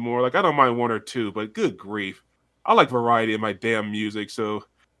this anymore. Like, I don't mind one or two, but good grief, I like variety in my damn music. So,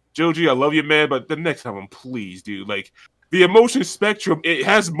 Joji, I love you, man, but the next album, please, dude. Like, the emotion spectrum, it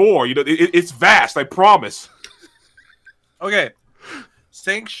has more. It's vast. I promise. Okay.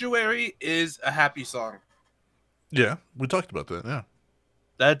 Sanctuary is a happy song. Yeah, we talked about that. Yeah.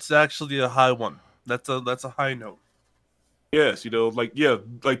 That's actually a high one. That's a high note. Yes, like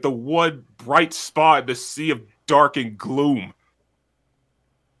the one bright spot in the sea of dark and gloom.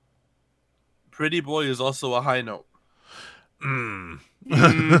 Pretty Boy is also a high note. I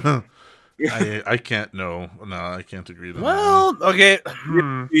can't. No, I can't agree to that. Well, okay.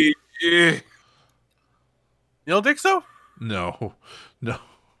 You Yeah. don't think so? No, not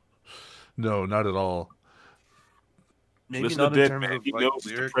at all. Maybe Listen to not in Dead terms Man. of He like knows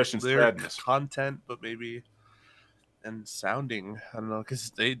depression, sadness. content, but maybe and sounding. I don't know, because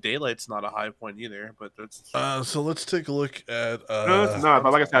Daylight's not a high point either. But that's So let's take a look at No, it's not.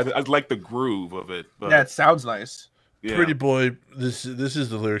 But like I said, I like the groove of it. But yeah, it sounds nice. yeah. Pretty Boy. This is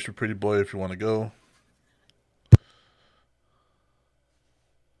the lyrics for Pretty Boy. If you want to go,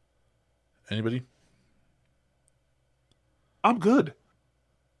 anybody? I'm good.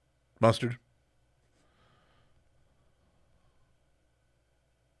 Mustard.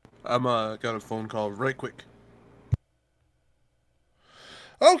 I'm got a phone call right quick.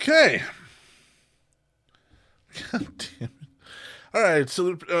 Okay. God damn it. All right,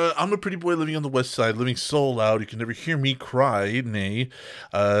 so I'm a pretty boy living on the west side, living so loud you can never hear me cry, nay.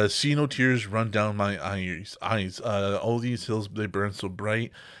 See no tears run down my eyes. All these hills, they burn so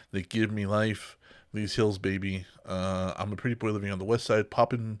bright, they give me life. These hills, baby. I'm a pretty boy living on the west side,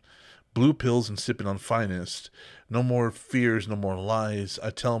 popping blue pills and sipping on finest. No more fears, no more lies. I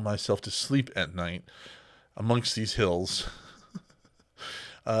tell myself to sleep at night amongst these hills.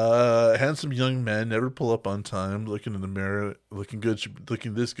 Handsome young men never pull up on time. Looking in the mirror, looking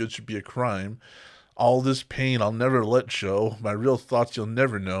this good should be a crime. All this pain I'll never let show. My real thoughts you'll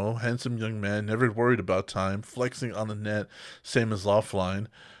never know. Handsome young man, never worried about time. Flexing on the net, same as offline.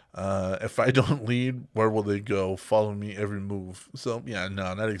 If I don't lead, where will they go? Follow me every move. So yeah,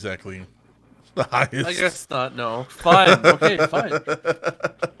 no, not exactly the highest. I guess not. No. Fine. Okay. Fine.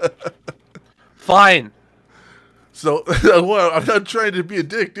 Fine. So well, I'm not trying to be a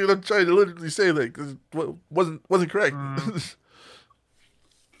dick, dude. I'm trying to literally say like this wasn't correct.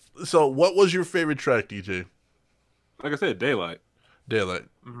 So what was your favorite track, DJ? Like I said, Daylight. Daylight.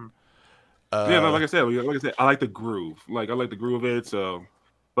 Yeah, no, like I said, I like the groove. Like, I like the groove of it. So,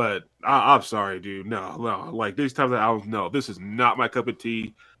 but I'm sorry, dude. No. Like, these times of albums, no, this is not my cup of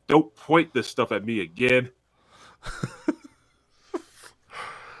tea. Don't point this stuff at me again.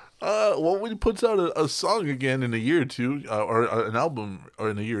 Well, when he puts out a song again in a year or two, or an album or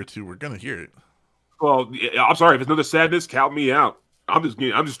in a year or two, we're gonna hear it. Well, I'm sorry. If it's another sadness, count me out. I'm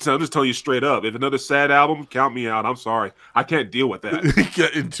just telling you straight up. If another sad album, count me out. I'm sorry. I can't deal with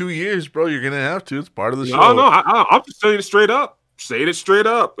that. In 2 years, bro, you're gonna have to. It's part of the show. No, I'm just telling you straight up. Saying it straight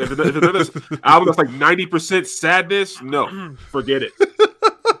up. If another album that's like 90% sadness, no, forget it.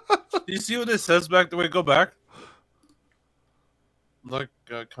 You see what it says back the way go back? Like,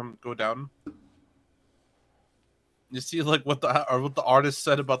 go down. You see, like what the artist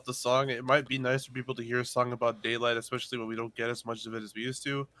said about the song. It might be nice for people to hear a song about daylight, especially when we don't get as much of it as we used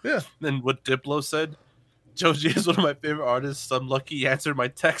to. Yeah. And what Diplo said, Joji is one of my favorite artists. I'm lucky he answered my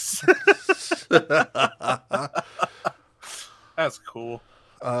text. That's cool.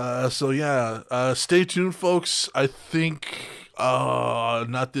 So yeah, stay tuned, folks. I think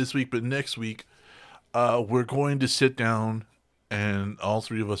not this week, but next week, we're going to sit down, and all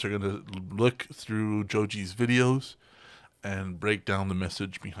three of us are going to look through Joji's videos and break down the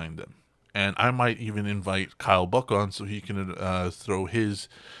message behind them. And I might even invite Kyle Buck on so he can throw his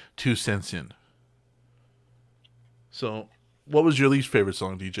 2 cents in. So, what was your least favorite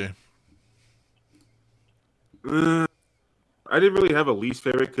song, DJ? I didn't really have a least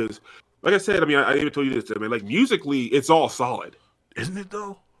favorite because, like I said, I mean, I even told you this. I mean, like musically, it's all solid, isn't it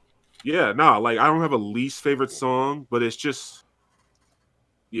though? Yeah, no, like I don't have a least favorite song, but it's just,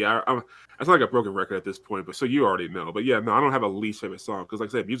 yeah, it's not like a broken record at this point. But so you already know. But yeah, no, I don't have a least favorite song because, like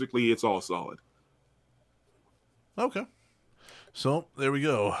I said, musically, it's all solid. Okay, so there we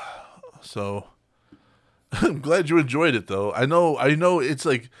go. So I'm glad you enjoyed it, though. I know it's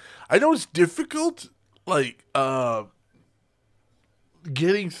like, I know it's difficult, like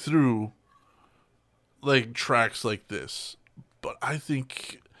getting through like tracks like this, but I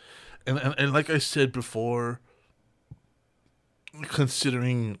think, and like I said before,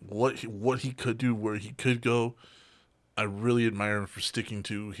 considering what he could do, where he could go, I really admire him for sticking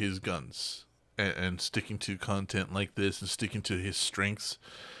to his guns and sticking to content like this and sticking to his strengths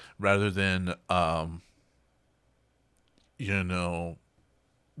rather than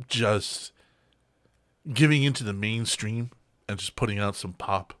just giving into the mainstream and just putting out some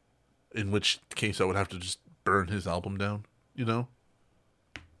pop, in which case I would have to just burn his album down, No,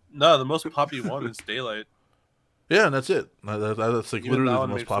 the most popular one is Daylight. Yeah, and that's it. That's like Even literally that the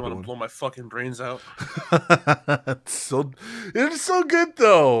one most makes me want popular to one. blow my fucking brains out. it's so good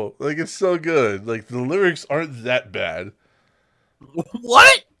though. Like, it's so good. Like, the lyrics aren't that bad.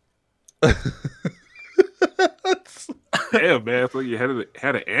 What? Damn, man, it's like you had an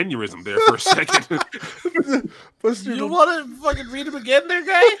aneurysm there for a second. You want to fucking read him again, there,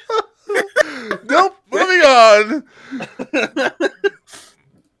 guy? Nope. Moving on.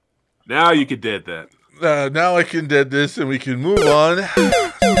 Now you can dead that. Now I can dead this, and we can move on.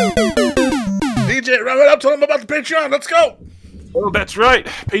 DJ, wrap it up. Tell them about the Patreon. Let's go. Well, that's right.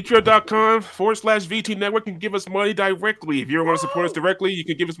 Patreon.com/VT Network can give us money directly. If you want to support us directly, you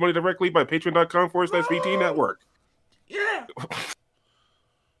can give us money directly by Patreon.com/VT Network. Yeah.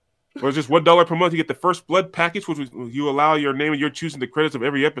 For just $1 per month, you get the First Blood package, which you allow your name and your choosing the credits of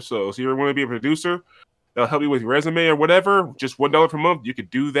every episode. So you want to be a producer, they'll help you with your resume or whatever. Just $1 per month, you can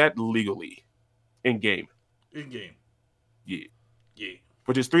do that legally. In game. Yeah.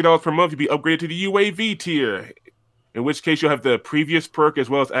 For just $3 per month, you'll be upgraded to the UAV tier. In which case, you'll have the previous perk as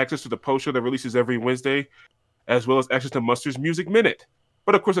well as access to the post show that releases every Wednesday, as well as access to Mustard's Music Minute.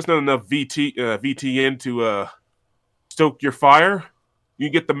 But of course, that's not enough VTN to stoke your fire. You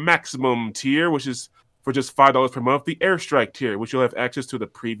get the maximum tier, which is for just $5 per month, the Airstrike tier, which you'll have access to the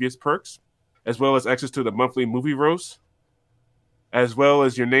previous perks, as well as access to the monthly movie roast, as well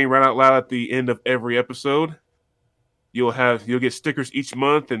as your name right out loud at the end of every episode. You'll get stickers each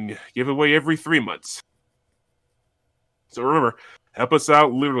month and give away every 3 months. So remember, help us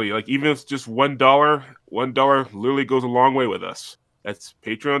out literally. Like, even if it's just $1, $1 literally goes a long way with us. That's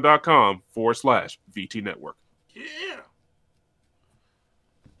patreon.com/VT Network. Yeah.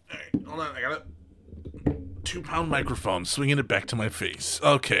 All right, hold on. I got a 2-pound microphone, swinging it back to my face.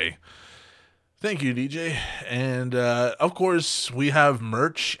 Okay. Thank you, DJ. And, of course, we have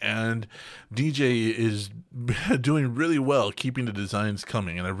merch, and DJ is doing really well keeping the designs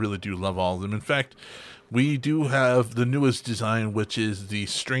coming, and I really do love all of them. In fact, we do have the newest design, which is the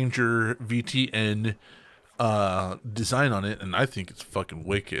Stranger VTN design on it, and I think it's fucking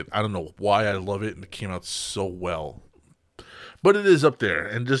wicked. I don't know why I love it, and it came out so well. But it is up there.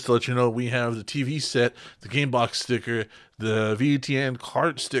 And just to let you know, we have the TV set, the Gamebox sticker, the VTN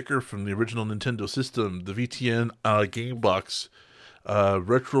cart sticker from the original Nintendo system, the VTN Gamebox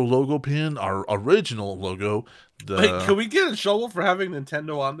retro logo pin, our original logo. Wait, can we get in trouble for having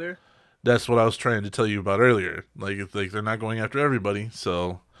Nintendo on there? That's what I was trying to tell you about earlier. Like they're not going after everybody,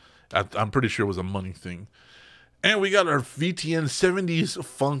 so I'm pretty sure it was a money thing. And we got our VTN 70s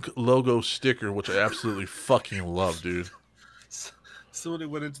funk logo sticker, which I absolutely fucking love, dude. Somebody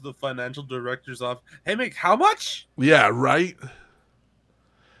went into the financial director's office. Hey, Mick, how much? Yeah, right.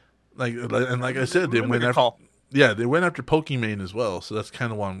 Like I said, they went after. Yeah, they went after Pokimane as well, so that's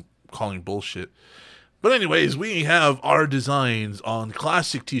kind of why I'm calling bullshit. But anyways, we have our designs on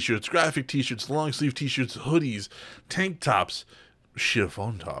classic t-shirts, graphic t-shirts, long sleeve t-shirts, hoodies, tank tops,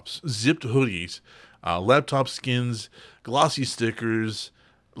 chiffon tops, zipped hoodies, laptop skins, glossy stickers,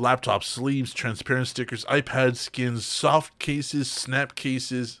 laptop sleeves, transparent stickers, iPad skins, soft cases, snap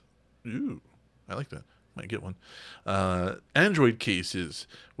cases. Ooh, I like that. Might get one. Android cases.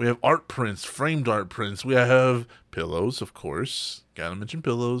 We have art prints, framed art prints. We have pillows, of course. Gotta mention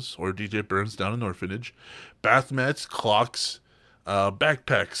pillows, or DJ burns down an orphanage. Bath mats, clocks,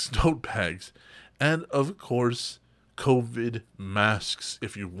 backpacks, tote bags, and of course, COVID masks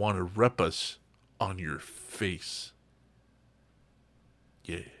if you want to rep us on your face.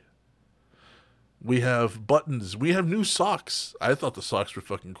 Yeah. We have buttons. We have new socks. I thought the socks were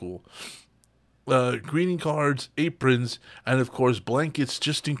fucking cool. Greeting cards, aprons, and of course blankets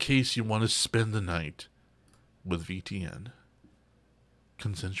just in case you want to spend the night with VTN.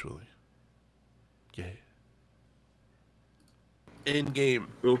 Consensually. Yeah. In game.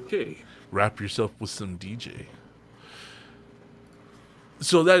 Okay. Wrap yourself with some DJ.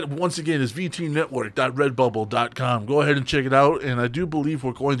 So that, once again, is vtnetwork.redbubble.com. Go ahead and check it out. And I do believe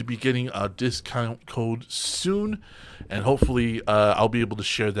we're going to be getting a discount code soon. And hopefully I'll be able to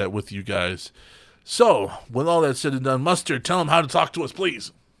share that with you guys. So, with all that said and done, Mustard, tell them how to talk to us,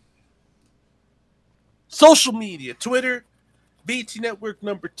 please. Social media, Twitter, VT Network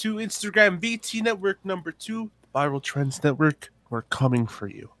 #2, Instagram, VT Network #2, Viral Trends Network, we're coming for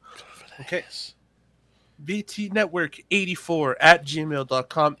you. Okay. VT Network 84 at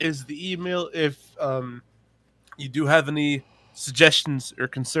gmail.com is the email. If you do have any suggestions or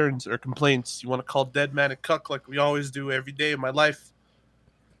concerns or complaints, you want to call Dead Man and Cuck like we always do every day of my life.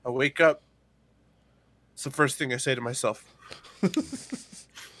 I wake up. It's the first thing I say to myself.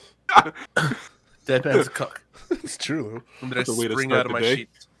 Dead Man's a Cuck. It's true. And then I That's a way to spring start out of the my day.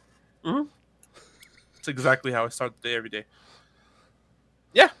 sheets. Mm-hmm. That's exactly how I start the day every day.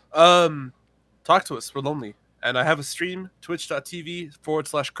 Yeah. Talk to us. We're lonely. And I have a stream,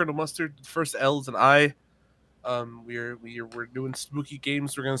 twitch.tv/Colonel Mustard. The first L is an I. We're doing spooky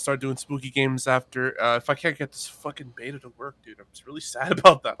games. We're gonna start doing spooky games after. If I can't get this fucking beta to work, dude, I'm just really sad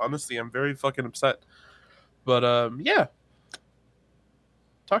about that. Honestly, I'm very fucking upset. But yeah.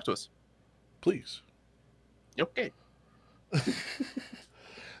 Talk to us. Please. Okay.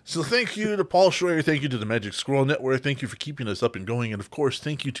 So thank you to Paul Schroyer, thank you to the Magic Squirrel Network, thank you for keeping us up and going, and of course,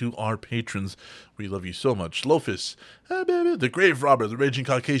 thank you to our patrons. We love you so much. Lofus, the Grave Robber, the Raging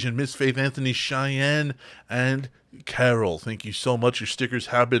Caucasian, Miss Faith, Anthony, Cheyenne, and Carol. Thank you so much. Your stickers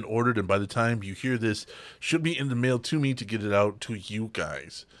have been ordered, and by the time you hear this, should be in the mail to me to get it out to you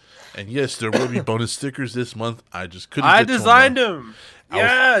guys. And yes, there will be bonus stickers this month. I just couldn't I get to designed now. them.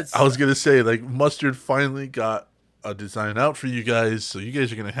 Yes. I was going to say, like, Mustard finally got a design out for you guys, so you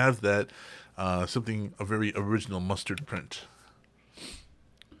guys are going to have that. A very original Mustard print.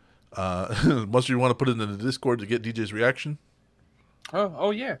 Mustard, you want to put it in the Discord to get DJ's reaction?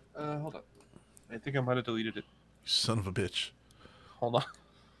 Oh yeah. Hold on. I think I might have deleted it. You son of a bitch. Hold on.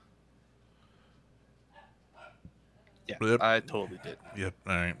 Yeah, Yep. I totally did. Yep,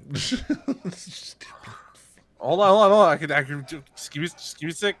 alright. Hold on. I can just give me a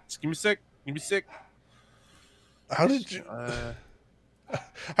sec. Just give me a sec. Give me a sec. How did you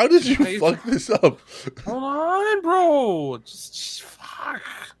fuck this up? Hold on, bro. Just fuck.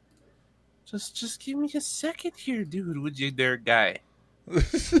 Just give me a second here, dude. Would you there, guy?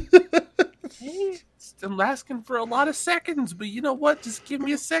 Hey, I'm asking for a lot of seconds, but you know what? Just give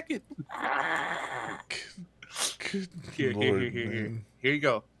me a second. Good Here. Lord, man. Here you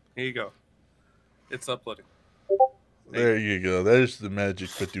go. It's uploading. There you go. There's the magic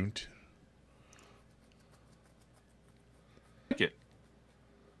badoont. Like it.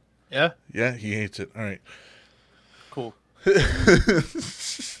 Yeah. Yeah, he hates it. All right. Cool.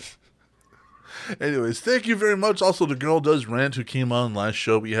 Anyways, thank you very much. Also, the Girl Does Rant who came on last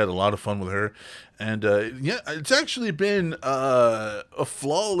show. We had a lot of fun with her. And yeah, it's actually been a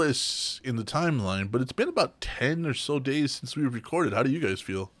flawless in the timeline, but it's been about 10 or so days since we recorded. How do you guys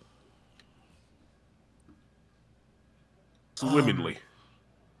feel? Swimmingly.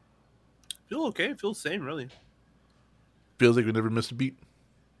 Feel okay. Feel the same, really. Feels like we never missed a beat.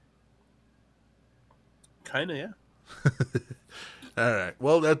 Kinda, yeah. All right.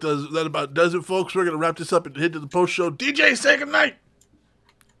 Well, that about does it, folks. We're going to wrap this up and head to the post show. DJ, say goodnight.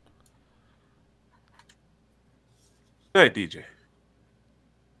 Good night, DJ.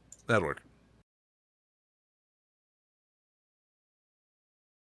 That'd work.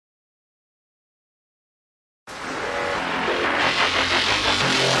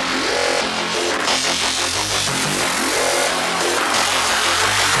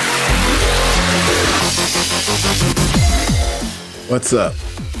 What's up?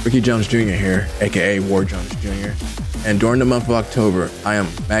 Ricky Jones Jr. here, aka War Jones Jr. And during the month of October, I am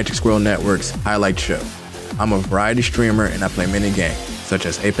Magic Squirrel Network's highlight show. I'm a variety streamer and I play many games, such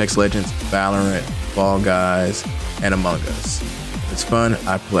as Apex Legends, Valorant, Fall Guys, and Among Us. If it's fun,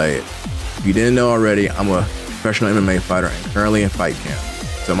 I play it. If you didn't know already, I'm a professional MMA fighter and currently in fight camp.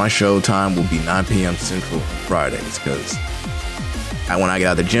 So my show time will be 9 p.m. Central on Fridays, because when I get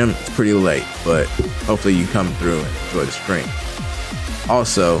out of the gym, it's pretty late, but hopefully you come through and enjoy the stream.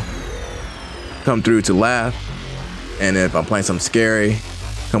 Also, come through to laugh, and if I'm playing something scary,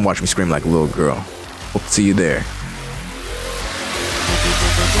 come watch me scream like a little girl. Hope to see you there.